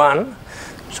in B1.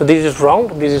 So this is wrong,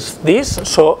 this is this.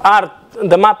 So R,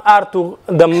 the map R to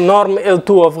the norm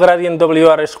L2 of gradient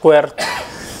WR squared,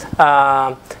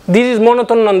 this is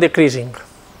monotone non-decreasing.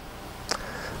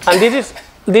 And this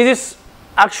is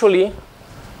actually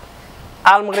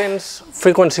Almgren's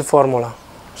frequency formula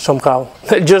somehow.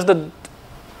 Just that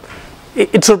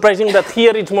it's surprising that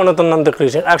here it's monotone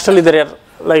non-decreasing. Actually there are,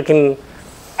 like in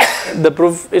the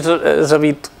proof is a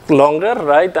bit longer,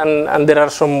 right? And there are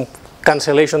some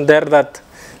cancellation there that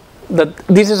that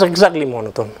this is exactly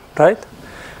monotone, right?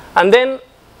 And then,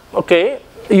 okay,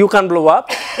 you can blow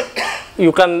up,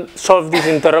 you can solve these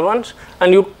interrogants,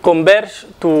 and you converge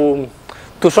to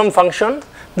some function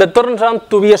that turns out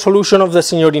to be a solution of the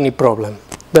Signorini problem.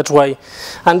 That's why.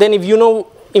 And then if you know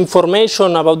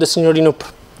information about the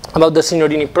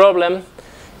Signorini problem,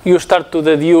 you start to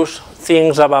deduce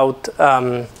things about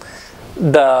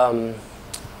the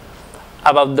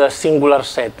singular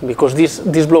set, because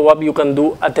this blow up you can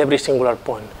do at every singular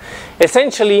point.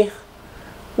 Essentially,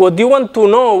 what you want to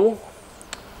know,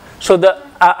 so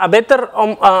a better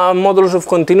modulus of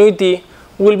continuity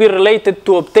will be related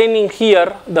to obtaining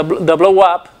here the blow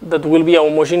up that will be a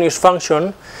homogeneous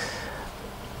function.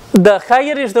 The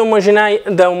higher is the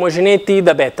homogeneity,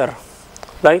 the better.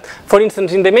 Right? For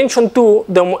instance, in dimension 2,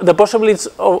 the possible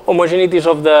homogeneities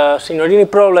of the Signorini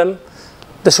problem,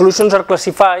 the solutions are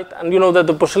classified, and you know that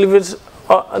the possible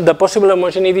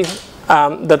homogeneities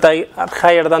that are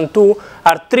higher than 2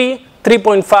 are 3,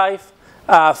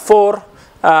 3.5, 4,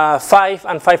 5,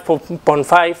 and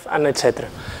 5.5, and etc.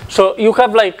 So you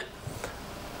have like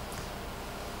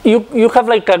you have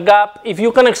like a gap. If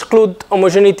you can exclude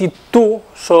homogeneity 2,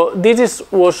 so this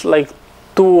was like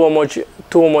too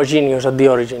homogeneous at the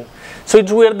origin. So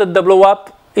it's weird that the blow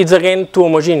up is again too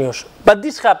homogeneous. But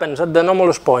this happens at the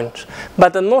anomalous points.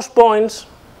 But at most points,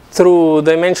 through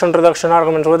dimension reduction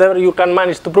arguments, whatever, you can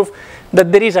manage to prove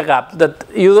that there is a gap, that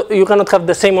you cannot have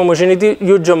the same homogeneity.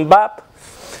 You jump up,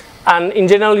 and in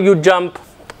general you jump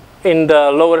in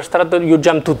the lower stratum, you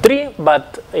jump to 3,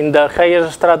 but in the higher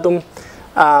stratum,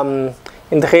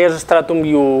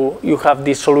 you have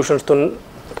these solutions to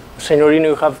Signorini.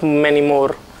 You have many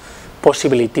more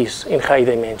possibilities in high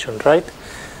dimension, right?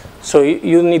 So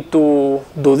you need to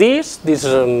do this. This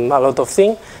is a lot of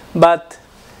things, but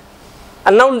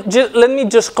and now let me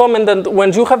just comment that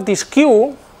when you have this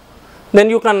Q, then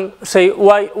you can say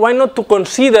why not to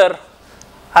consider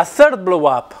a third blow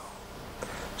up.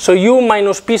 So U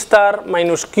minus P star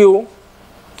minus Q.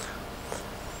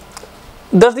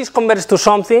 Does this converge to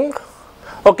something?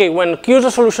 Okay, when Q is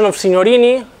a solution of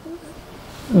Signorini,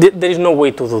 there is no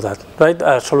way to do that, right?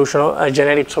 A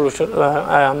generic solution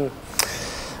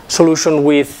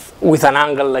with an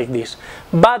angle like this.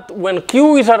 But when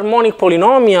Q is harmonic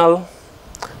polynomial,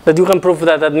 that you can prove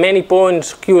that at many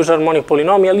points Q is harmonic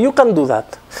polynomial, you can do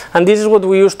that. And this is what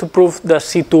we use to prove the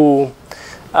C2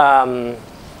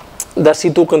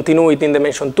 continuity in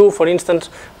dimension 2, for instance.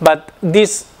 But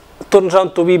this turns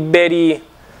out to be very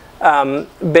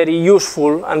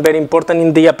useful and very important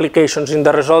in the applications, in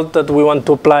the result that we want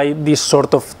to apply these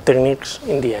sort of techniques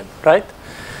in the end, right?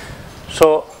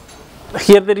 So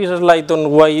here there is a slide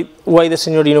on why the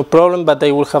Signorini problem, but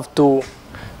I will have to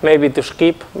maybe to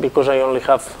skip because I only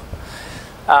have.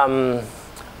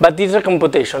 But this is a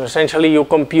computation. Essentially, you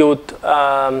compute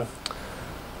the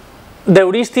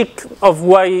heuristic of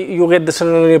why you get the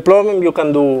Signorini problem. You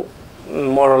can do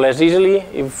more or less easily.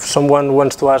 If someone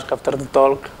wants to ask after the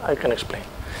talk, I can explain.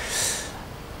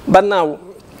 But now,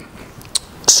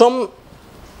 so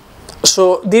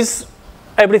this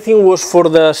everything was for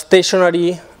the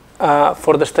stationary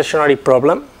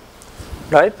problem,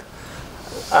 right?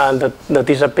 And that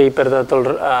is a paper that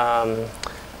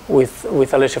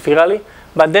with Alessio Figali.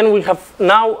 But then we have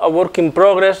now a work in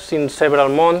progress in several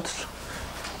months,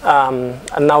 and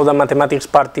now the mathematics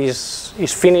part is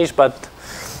finished, but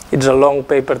it's a long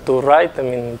paper to write. I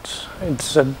mean,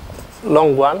 it's a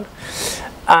long one.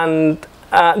 And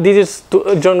this is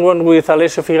joint one with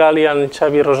Alessio Figali and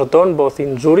Xavi Rosoton, both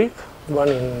in Zurich. One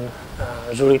in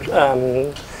Zurich,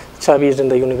 Xavi is in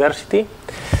the university.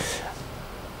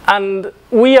 And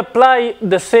we apply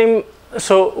the same,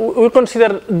 so we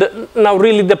consider now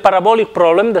really the parabolic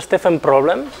problem, the Stefan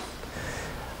problem.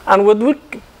 And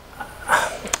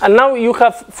now you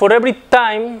have, for every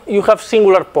time, you have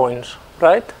singular points,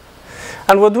 right?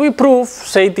 And what we prove,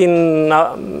 say it in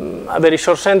a very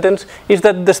short sentence, is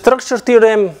that the structure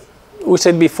theorem, we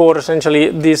said before, essentially,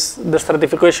 the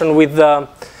stratification with the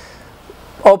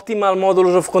optimal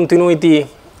modulus of continuity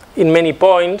in many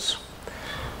points,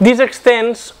 this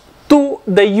extends to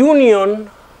the union.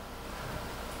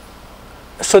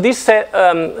 So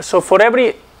so for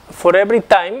every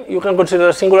time you can consider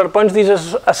a singular point, this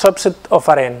is a subset of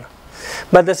Rn.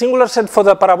 But the singular set for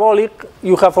the parabolic,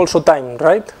 you have also time,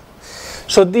 right?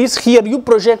 So this here you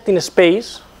project in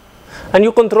space, and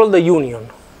you control the union,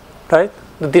 right?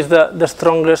 That is the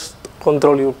strongest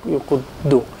control you could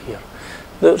do here.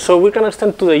 So we can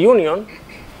extend to the union,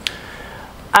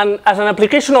 and as an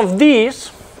application of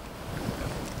this,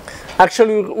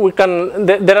 actually we can.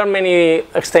 There are many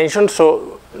extensions.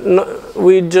 So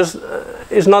we just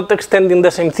extending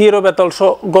the same theory, but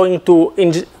also going to,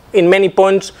 in many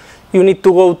points, you need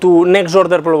to go to next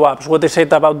order blow-ups, what I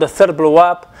said about the third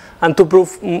blow-up, and to prove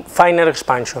finer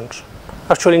expansions.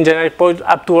 Actually, in generic points,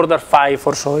 up to order 5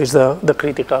 or so is the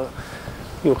critical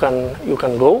you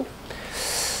can go.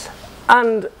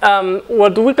 And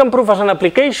what we can prove as an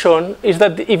application is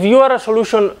that if you are a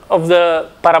solution of the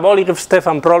parabolic of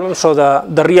Stefan problem, so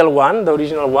the real one, the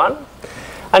original one,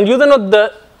 and you denote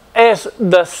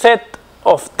the set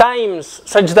of times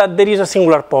such that there is a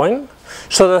singular point,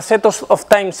 so the set of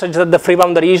times such that the free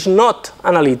boundary is not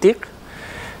analytic,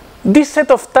 this set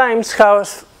of times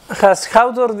has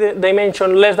Hausdorff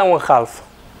dimension less than 1/2.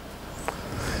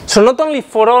 So not only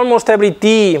for almost every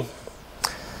t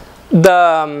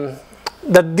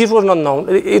that this was not known.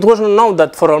 It was not known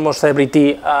that for almost every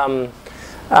t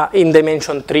in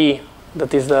dimension 3,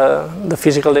 that is the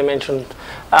physical dimension,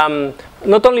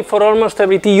 not only for almost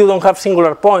every t you don't have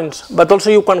singular points, but also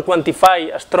you can quantify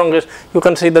as strong as, you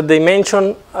can say that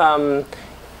dimension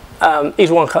is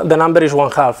the number is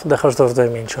 1/2, the Hausdorff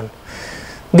dimension.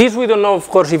 This we don't know, of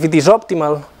course, if it is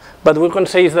optimal, but we can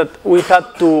say is that we had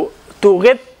to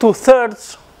get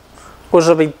 2/3 was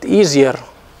a bit easier,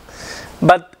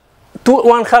 but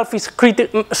 1/2 is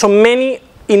critical, so many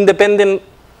independent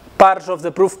parts of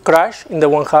the proof crash in the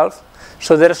 1/2,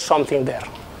 so there's something there,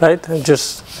 right?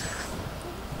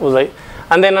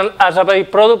 And then as a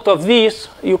byproduct of this,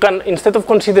 you can, instead of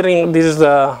considering, this is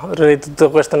related to the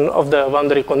question of the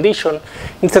boundary condition,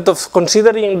 instead of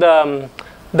considering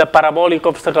the parabolic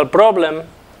obstacle problem,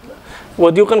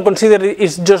 what you can consider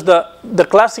is just the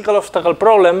classical obstacle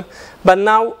problem, but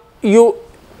now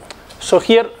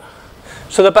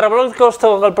so the parabolic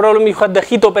obstacle problem, you had the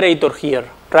heat operator here,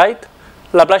 right?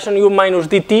 Laplacian u minus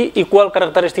dt equal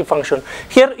characteristic function.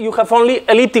 Here you have only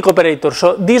elliptic operator,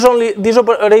 so this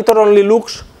operator only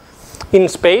looks in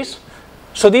space.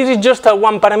 So this is just a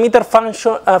one parameter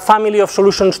function, family of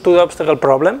solutions to the obstacle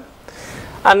problem.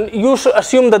 And you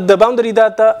assume that the boundary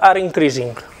data are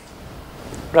increasing,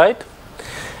 right?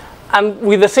 And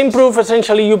with the same proof,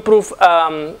 essentially you prove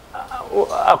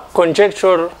a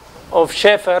conjecture of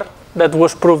Schaeffer that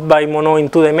was proved by Monod in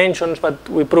 2 dimensions, but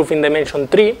we prove in dimension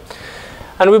 3.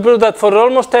 And we prove that for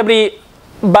almost every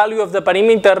value of the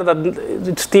perimeter, that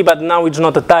it's t, but now it's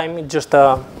not a time, it's just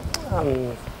a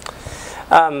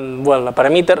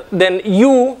parameter, then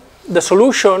u, the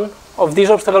solution of this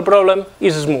obstacle problem,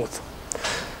 is smooth.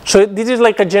 So this is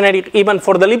like a generic, even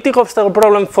for the elliptic obstacle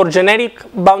problem, for generic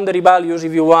boundary values,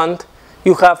 if you want,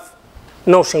 you have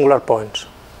no singular points,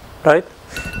 right?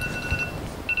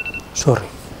 Sorry,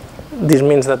 this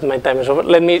means that my time is over.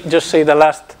 Let me just say the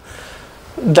last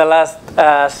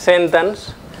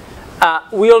sentence.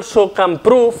 We also can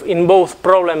prove in both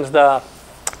problems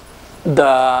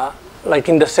like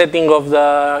in the setting of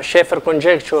the Schaeffer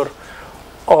conjecture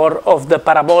or of the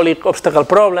parabolic obstacle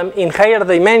problem, in higher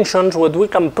dimensions, what we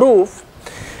can prove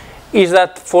is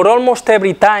that for almost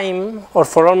every time or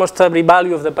for almost every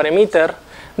value of the parameter,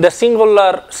 the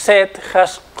singular set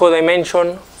has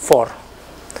codimension 4.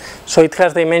 So it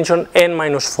has dimension n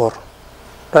minus 4,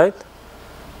 right?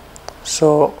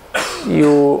 So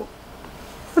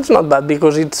it's not bad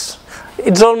because it's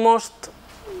almost,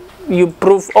 you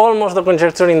prove almost the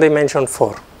conjecture in dimension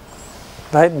 4,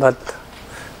 right?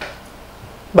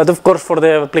 But of course, for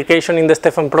the application in the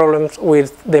Stefan problems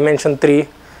with dimension 3,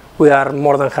 we are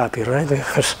more than happy, right?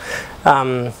 Because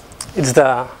it's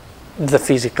the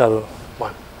physical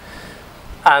one.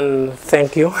 And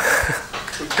thank you.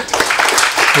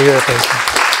 For your attention.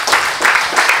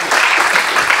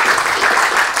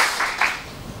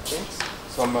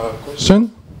 Some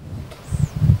question?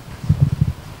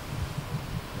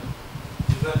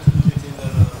 You plan to do it in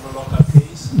a local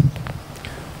case?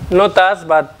 Not us,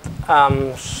 but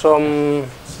some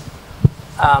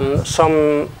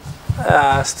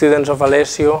students of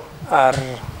Alessio are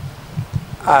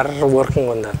working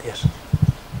on that, yes.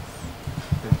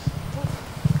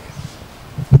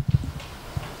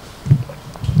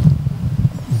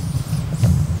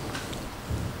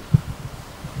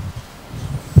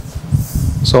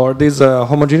 So are these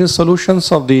homogeneous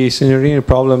solutions of the Signorini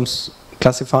problems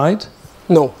classified?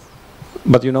 No.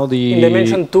 But you know in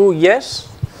dimension 2, yes.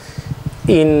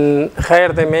 In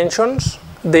higher dimensions,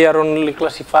 they are only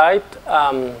classified.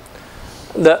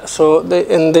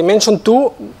 In dimension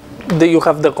 2, you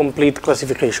have the complete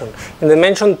classification. In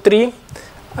dimension 3...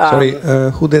 Sorry,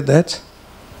 who did that?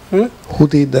 Who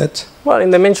did that? Well,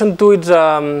 in dimension 2, it's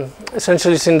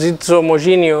essentially, since it's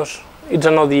homogeneous, it's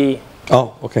an ODE.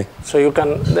 Oh, okay. So you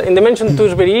can, in dimension 2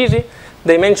 is very easy.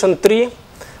 Dimension 3,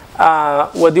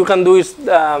 what you can do is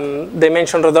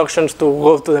dimension reductions to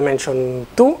go to dimension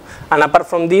 2, and apart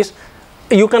from this,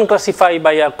 you can classify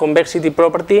by a convexity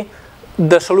property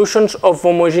the solutions of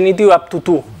homogeneity up to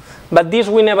 2. But this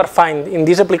we never find. In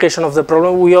this application of the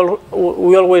problem, we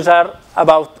always are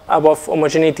above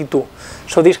homogeneity 2.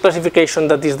 So this classification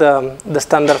that is the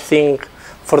standard thing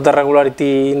for the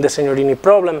regularity in the Signorini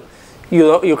problem,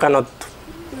 you cannot,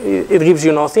 it gives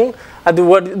you nothing. And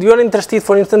what you are interested,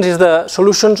 for instance, is the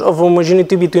solutions of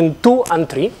homogeneity between 2 and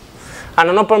 3. And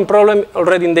an open problem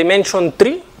already in dimension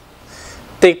 3,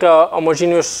 take a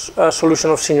homogeneous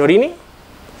solution of Signorini.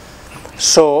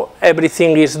 So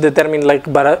everything is determined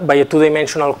like by a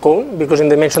two-dimensional cone, because in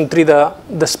dimension 3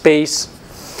 the space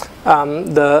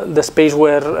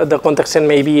where the contact set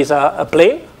may be is a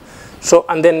plane. So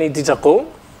and then it is a cone.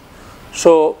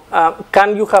 So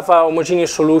can you have a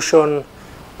homogeneous solution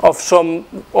of some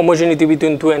homogeneity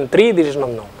between 2 and 3? This is not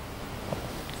known.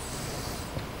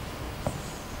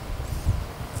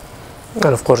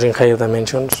 And of course in higher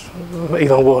dimensions,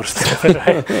 even worse.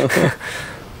 Right?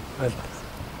 But,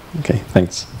 okay,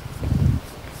 thanks.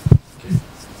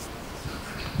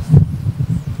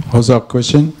 Other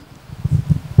question?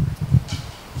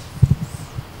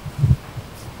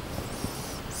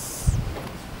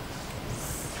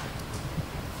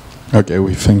 Okay,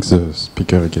 we thank the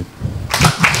speaker again.